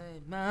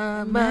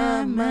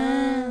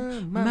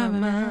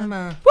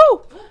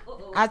 Woo!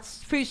 I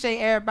appreciate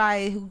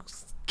everybody who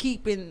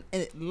keeping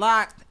it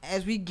locked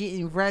as we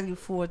getting ready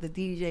for the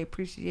DJ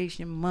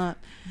Appreciation Month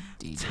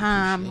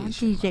time.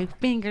 DJ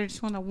Fingers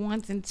on the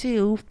ones and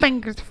two.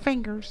 Fingers.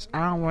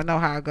 I don't want to know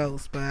how it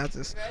goes, but I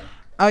just...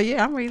 Oh,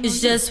 yeah, I'm reading.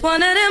 It's just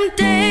one of them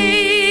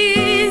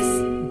days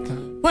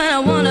when I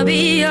want to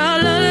be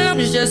all alone.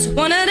 It's just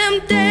one of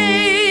them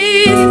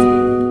days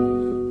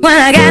when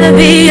I gotta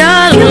be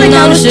all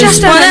alone. It's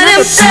just one of them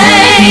days.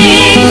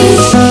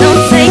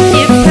 Don't take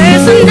it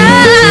personal.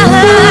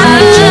 I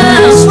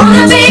just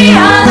wanna be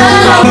all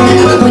alone.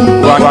 When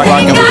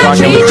God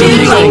treats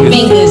you like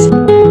fingers. I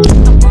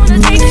wanna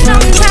take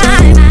some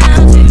time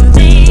out to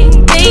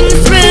think things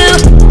through.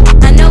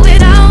 I know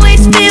it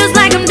always feels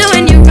like I'm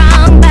doing you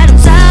wrong, but I'm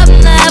so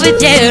in love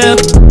with you.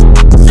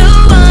 So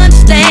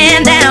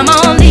understand that I'm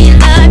only in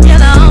love. You're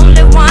the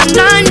only one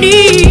I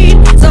need.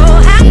 So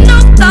have no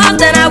thought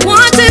that I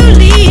want to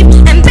leave.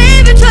 And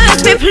baby,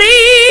 trust me,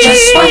 please.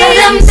 Just one of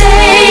them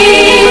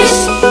days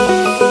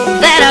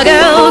that a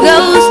girl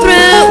goes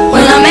through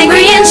when I'm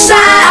angry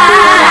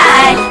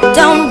inside.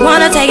 Don't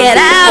wanna take it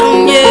out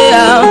on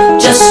you.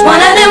 Just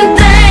one of them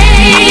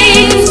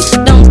things.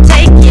 Don't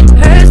take it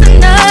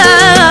personal.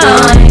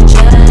 I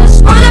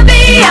just wanna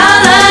be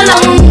all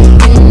alone.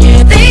 When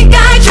you think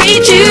I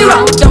treat you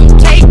wrong, don't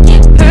take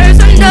it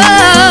personal.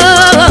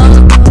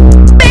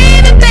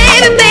 Baby,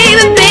 baby,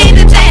 baby,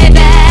 baby,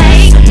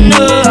 baby,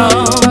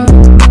 no.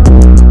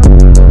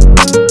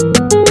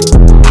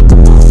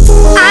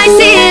 I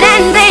sit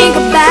and think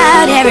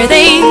about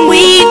everything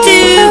we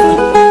do,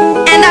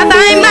 and I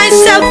find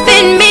myself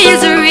in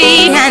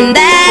misery, and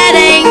that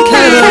ain't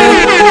cool.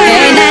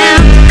 Hey now,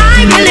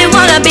 I really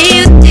wanna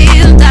be with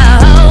you the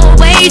whole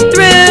way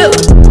through,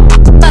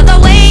 but the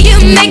way you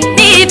make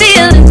me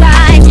feel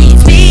inside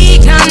keeps me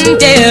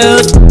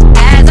confused.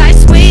 As I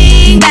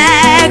swing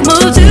back,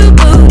 move to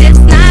boot, it's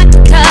not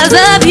because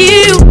of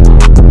you.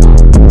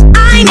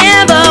 I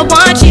never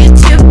want you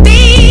to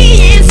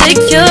be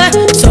insecure,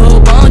 so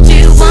won't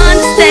you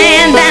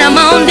understand that I'm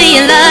only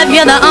in love?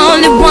 You're the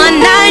only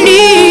one I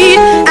need.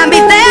 I'll be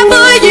there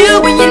for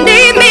you when you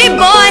need me,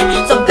 boy.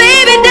 So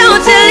baby,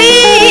 don't you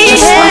leave.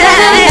 Just one of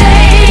them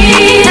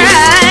days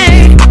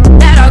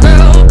that a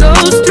girl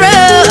goes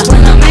through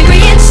when I'm angry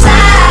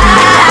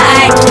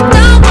inside.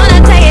 Don't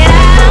wanna take it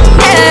out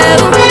on you.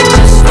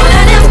 Just one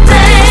of them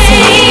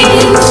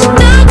things.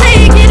 Don't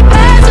take it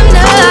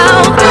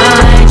personal.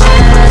 I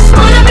just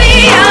wanna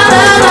be all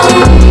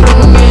alone.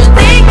 When you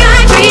think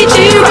I treat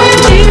you right.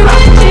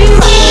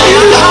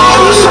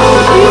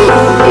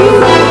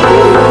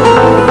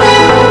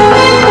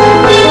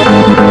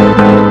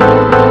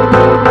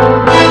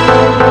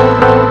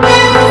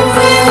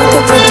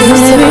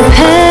 Every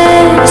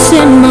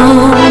passing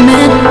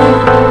moment,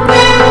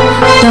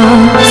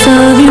 thoughts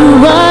of you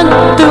run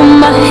through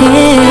my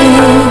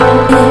head.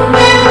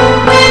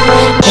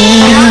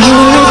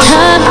 Every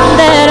time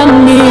that I'm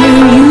near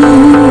you,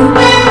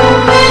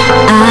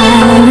 I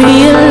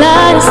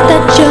realize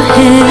that you're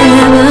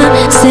heaven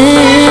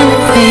sent,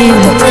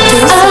 baby.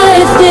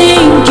 I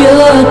think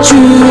you're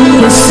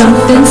truly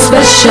something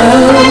special,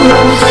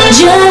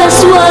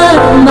 just what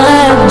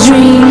my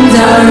dreams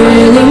are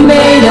really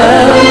made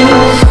of.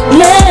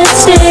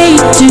 Let's stay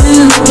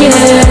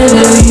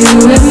together, you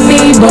and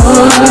me,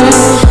 boy.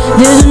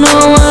 There's no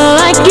one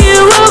like you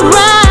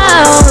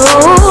around,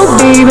 oh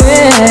baby.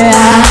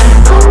 I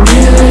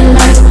really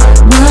like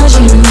what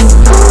you've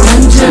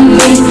done to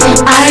me.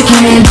 I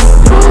can't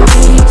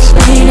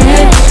explain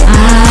it.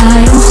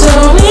 I am so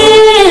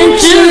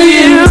into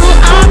you.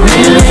 I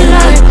really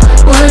like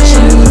what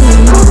you've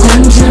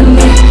done to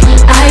me.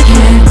 I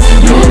can't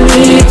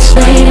really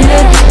explain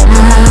it.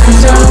 I'm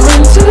so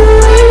into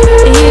you.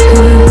 It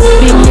could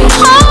be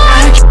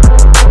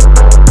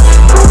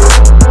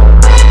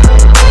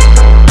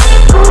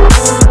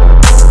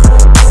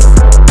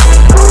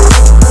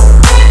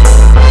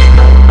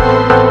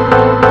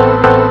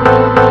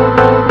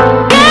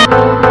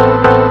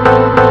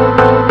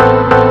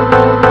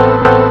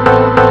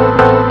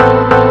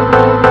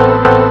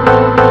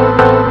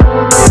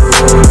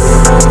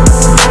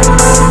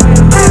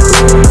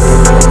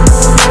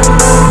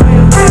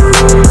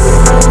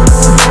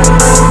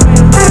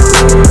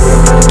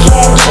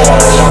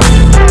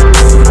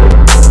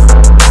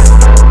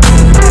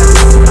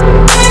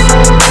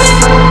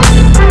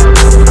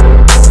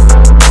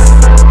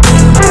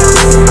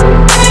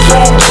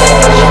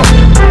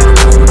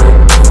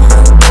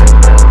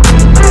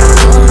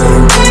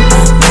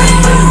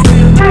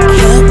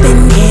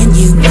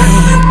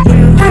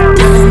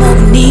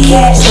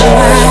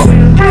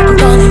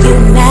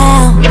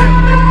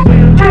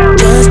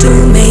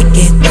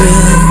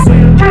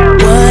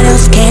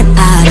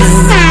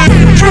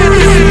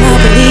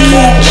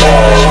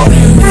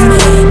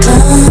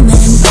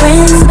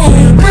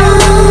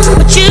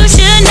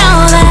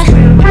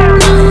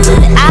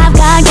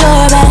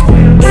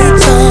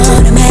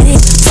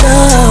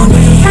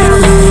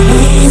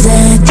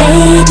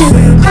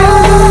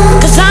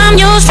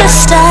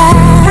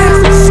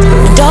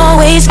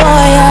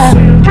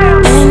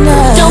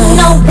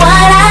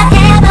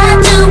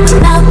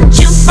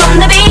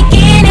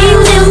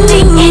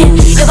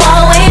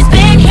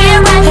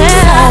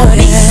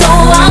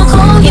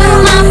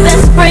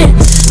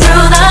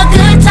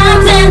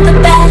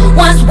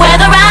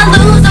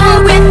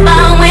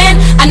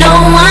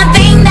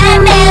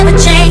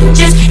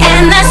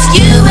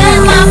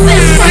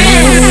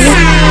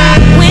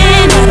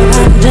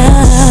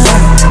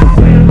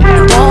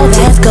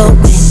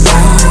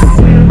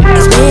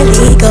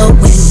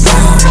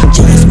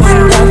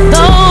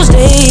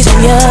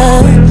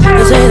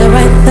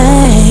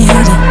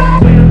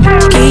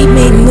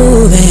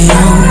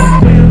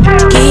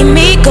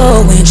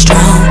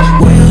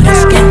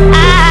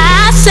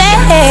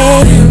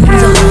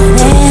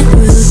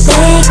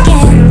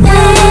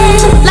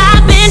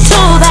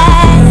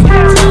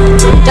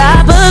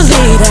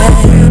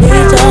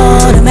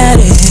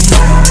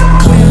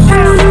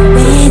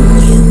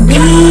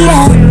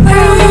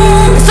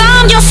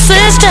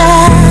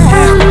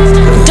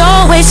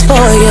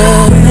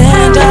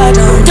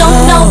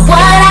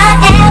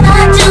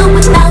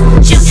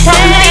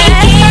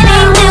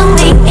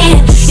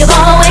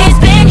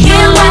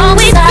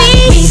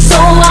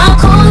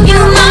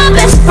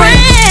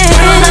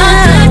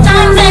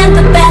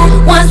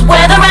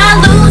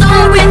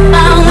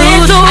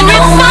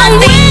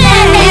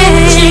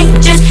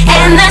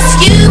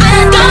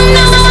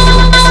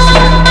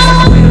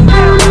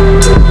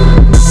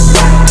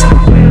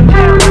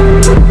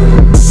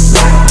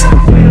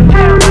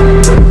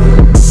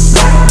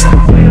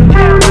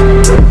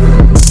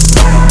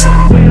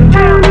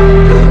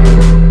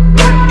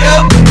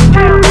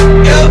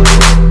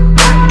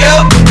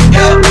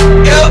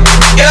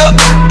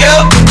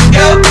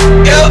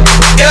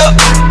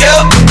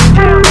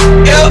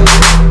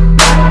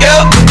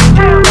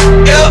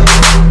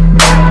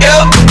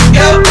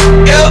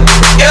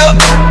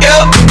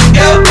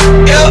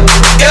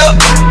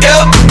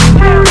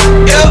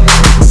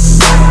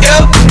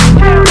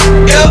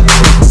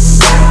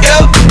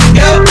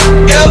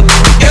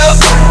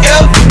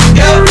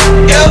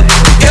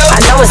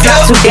It's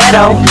not too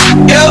ghetto.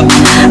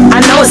 I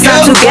know it's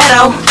not too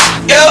ghetto.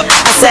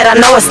 I said I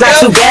know it's not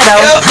too ghetto.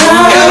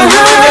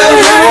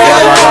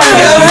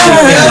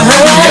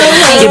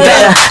 You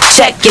better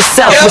check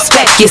yourself,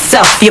 respect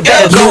yourself. You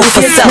better go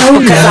for self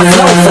because I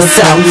flow for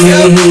self.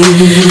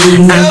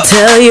 I'll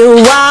tell you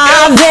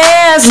why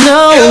there's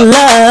no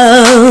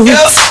love.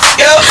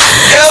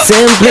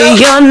 Simply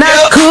you're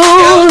not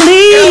cool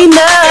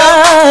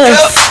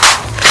enough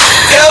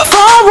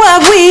for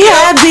what we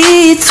had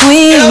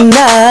between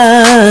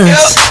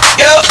us.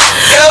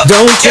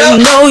 Don't you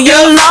know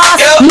you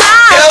lost my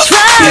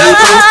trust?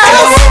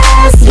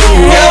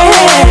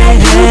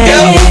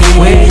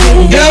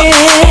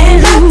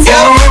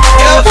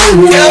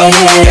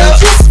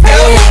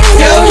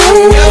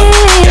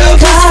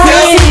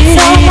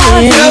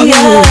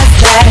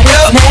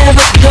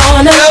 Never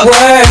gonna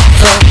work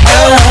for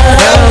us.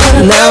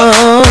 No.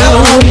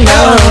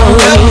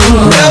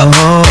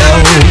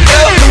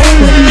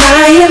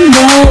 My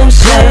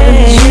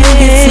emotions, you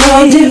get no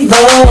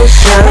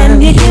devotion,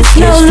 and you get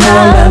no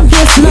love,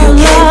 you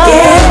can't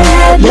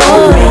get no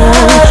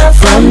love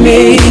from me.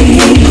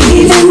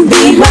 Even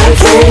be my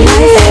friend,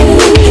 and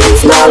you get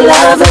no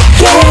love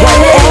again.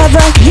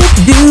 Whatever you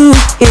do,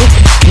 it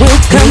will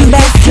come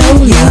back to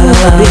you,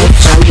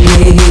 bitch.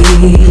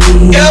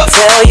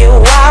 Tell you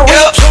why we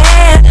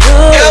can't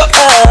hook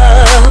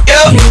up.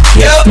 You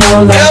get no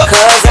love,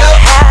 'cause I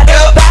had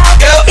about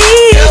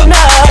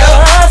enough.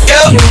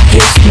 You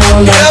get no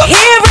love,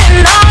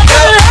 hearing all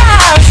the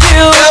lies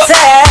you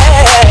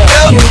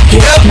tell. You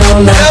get no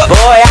love,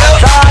 boy, I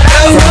thought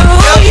I knew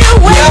you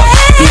well.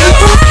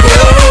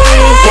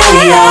 They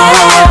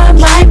are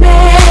my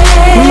man.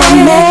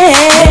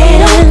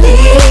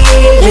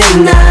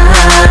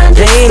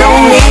 They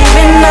don't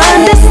even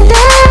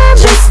understand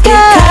just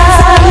because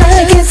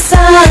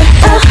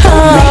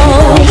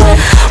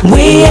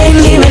we ain't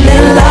living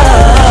in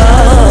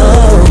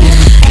love.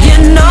 You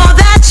know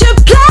that you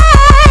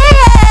play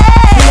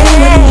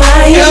with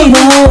my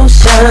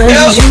emotions.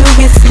 You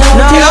get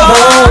no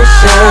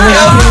devotion.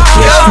 You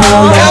get no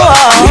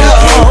love. You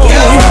can't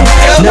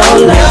get no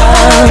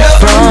love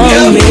from me.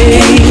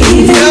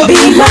 Be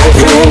my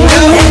friend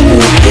and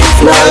you get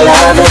no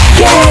love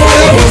again.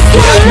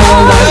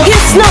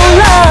 Gets no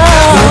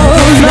love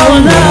from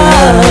me.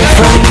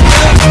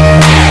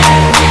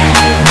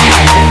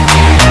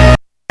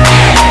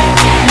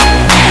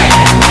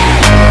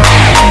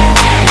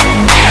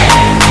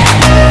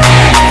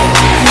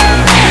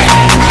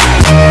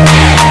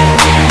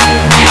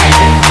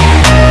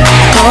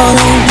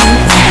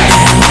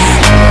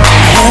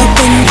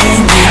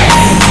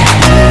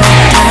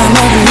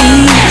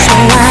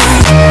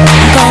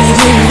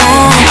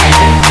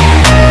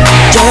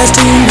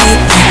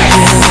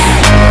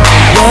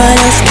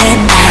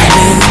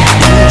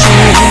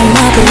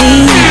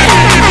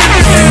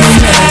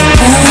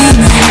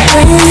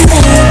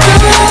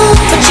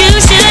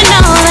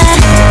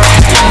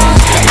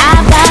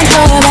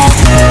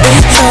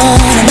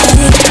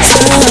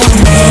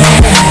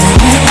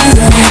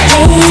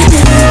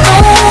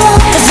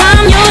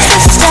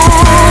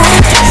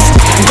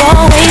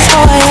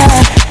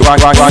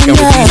 Rockin'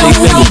 with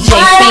DJ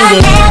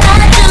Finger.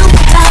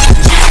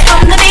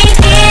 From the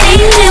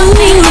beginning to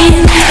the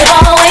end, you've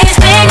always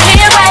been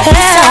here right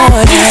beside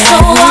me. So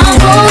I'll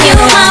call you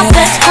my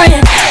best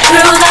friend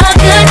through the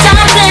good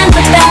times and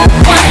the bad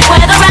ones.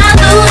 Whether I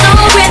lose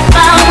or if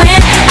I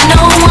win, I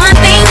know one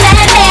thing that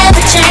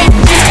never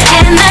changes,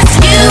 and that's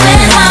you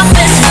and my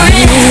best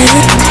friend.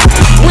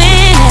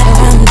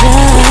 Whenever I'm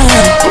done,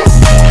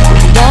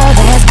 all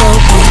that's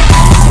broken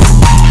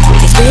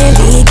is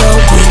really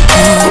going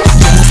on.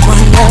 Just one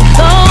of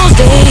those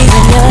days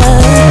in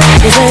love,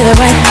 you say the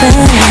right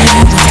thing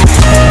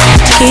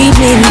to keep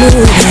me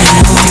moving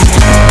on,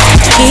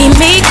 to keep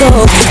me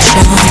going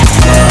strong.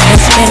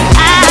 That's when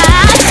I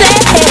say,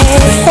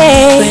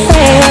 hey.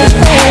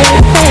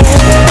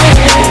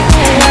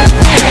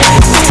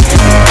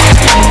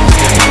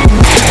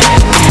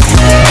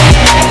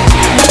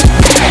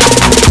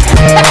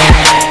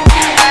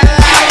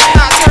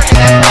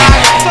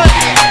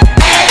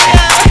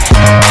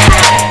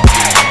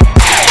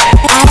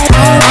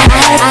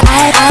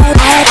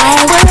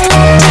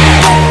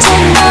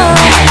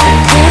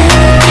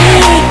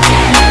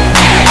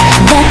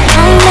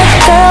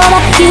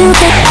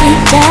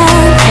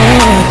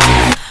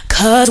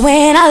 Cause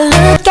when I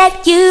look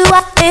at you,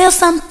 I feel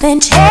something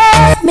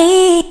tell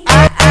me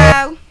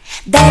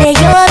that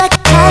you're the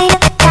kind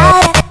of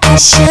guy that I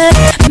should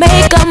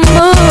make a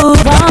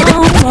move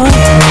on.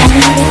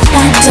 And if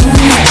I don't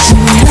let you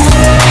know,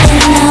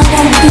 then I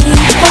won't be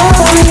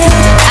for you.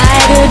 I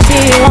could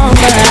be wrong,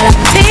 but I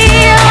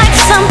feel like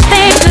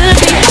something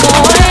could be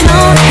going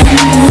on.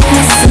 And when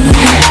I see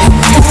you, I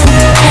know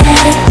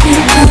that it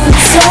becomes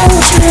so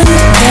true.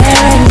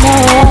 There ain't no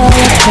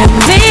other for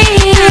me,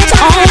 it's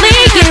only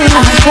you.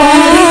 I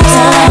want it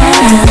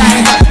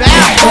done.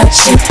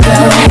 what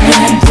you're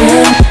going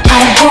through.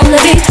 I wanna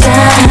be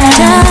down.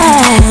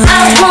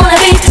 I wanna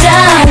be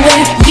down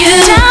with you.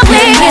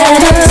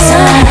 Every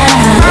time,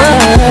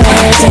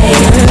 every day,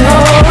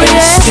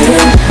 it's true.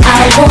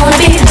 I wanna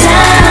be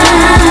down.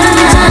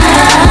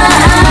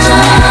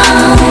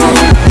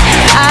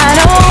 I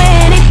know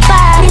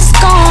anybody's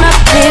gonna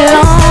be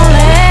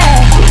lonely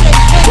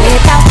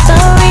without the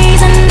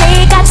reason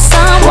they got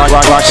someone.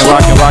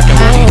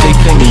 Rockin' with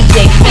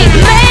DJ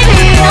Fingers.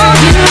 Maybe all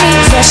you need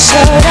is a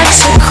shoulder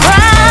to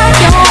cry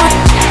on.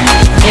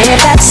 If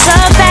that's a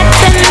fact,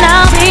 then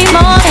I'll be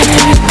more than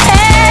you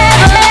ever.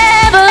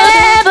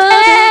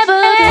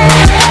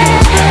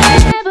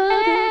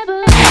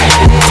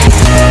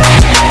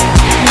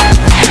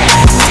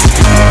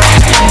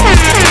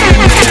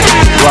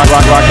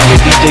 Rockin'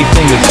 with DJ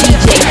Fingers.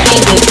 DJ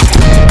Fingers.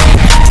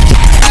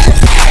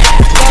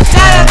 So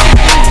shout out to DJ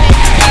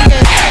Fingers.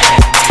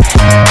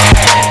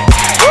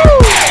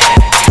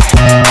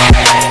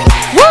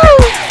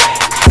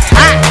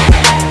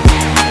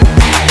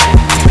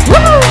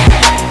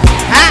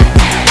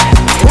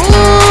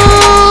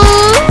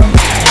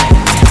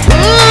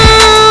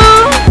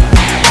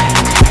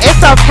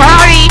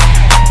 Party.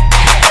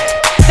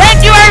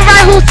 Thank you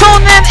everybody who's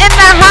tuned in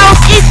the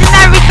house each and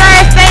every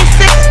Thursday,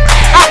 6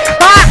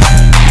 o'clock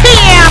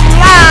p.m.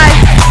 live.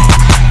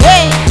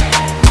 Hey,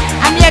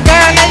 I'm your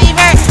girl, Lady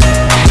Bird.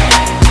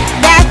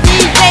 That's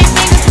DJ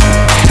Fingers.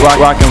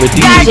 Rockin' with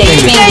DJ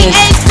Fingers. DJ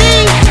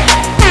AC.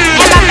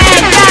 And my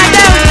man John.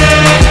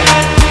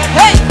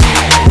 Hey.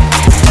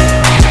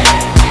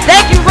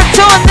 Thank you for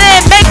tuning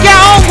in. Make your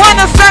own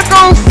winner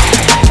circles.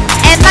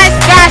 And nice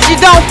guys, you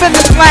don't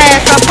finish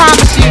last, I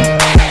promise you.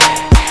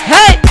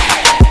 Hey!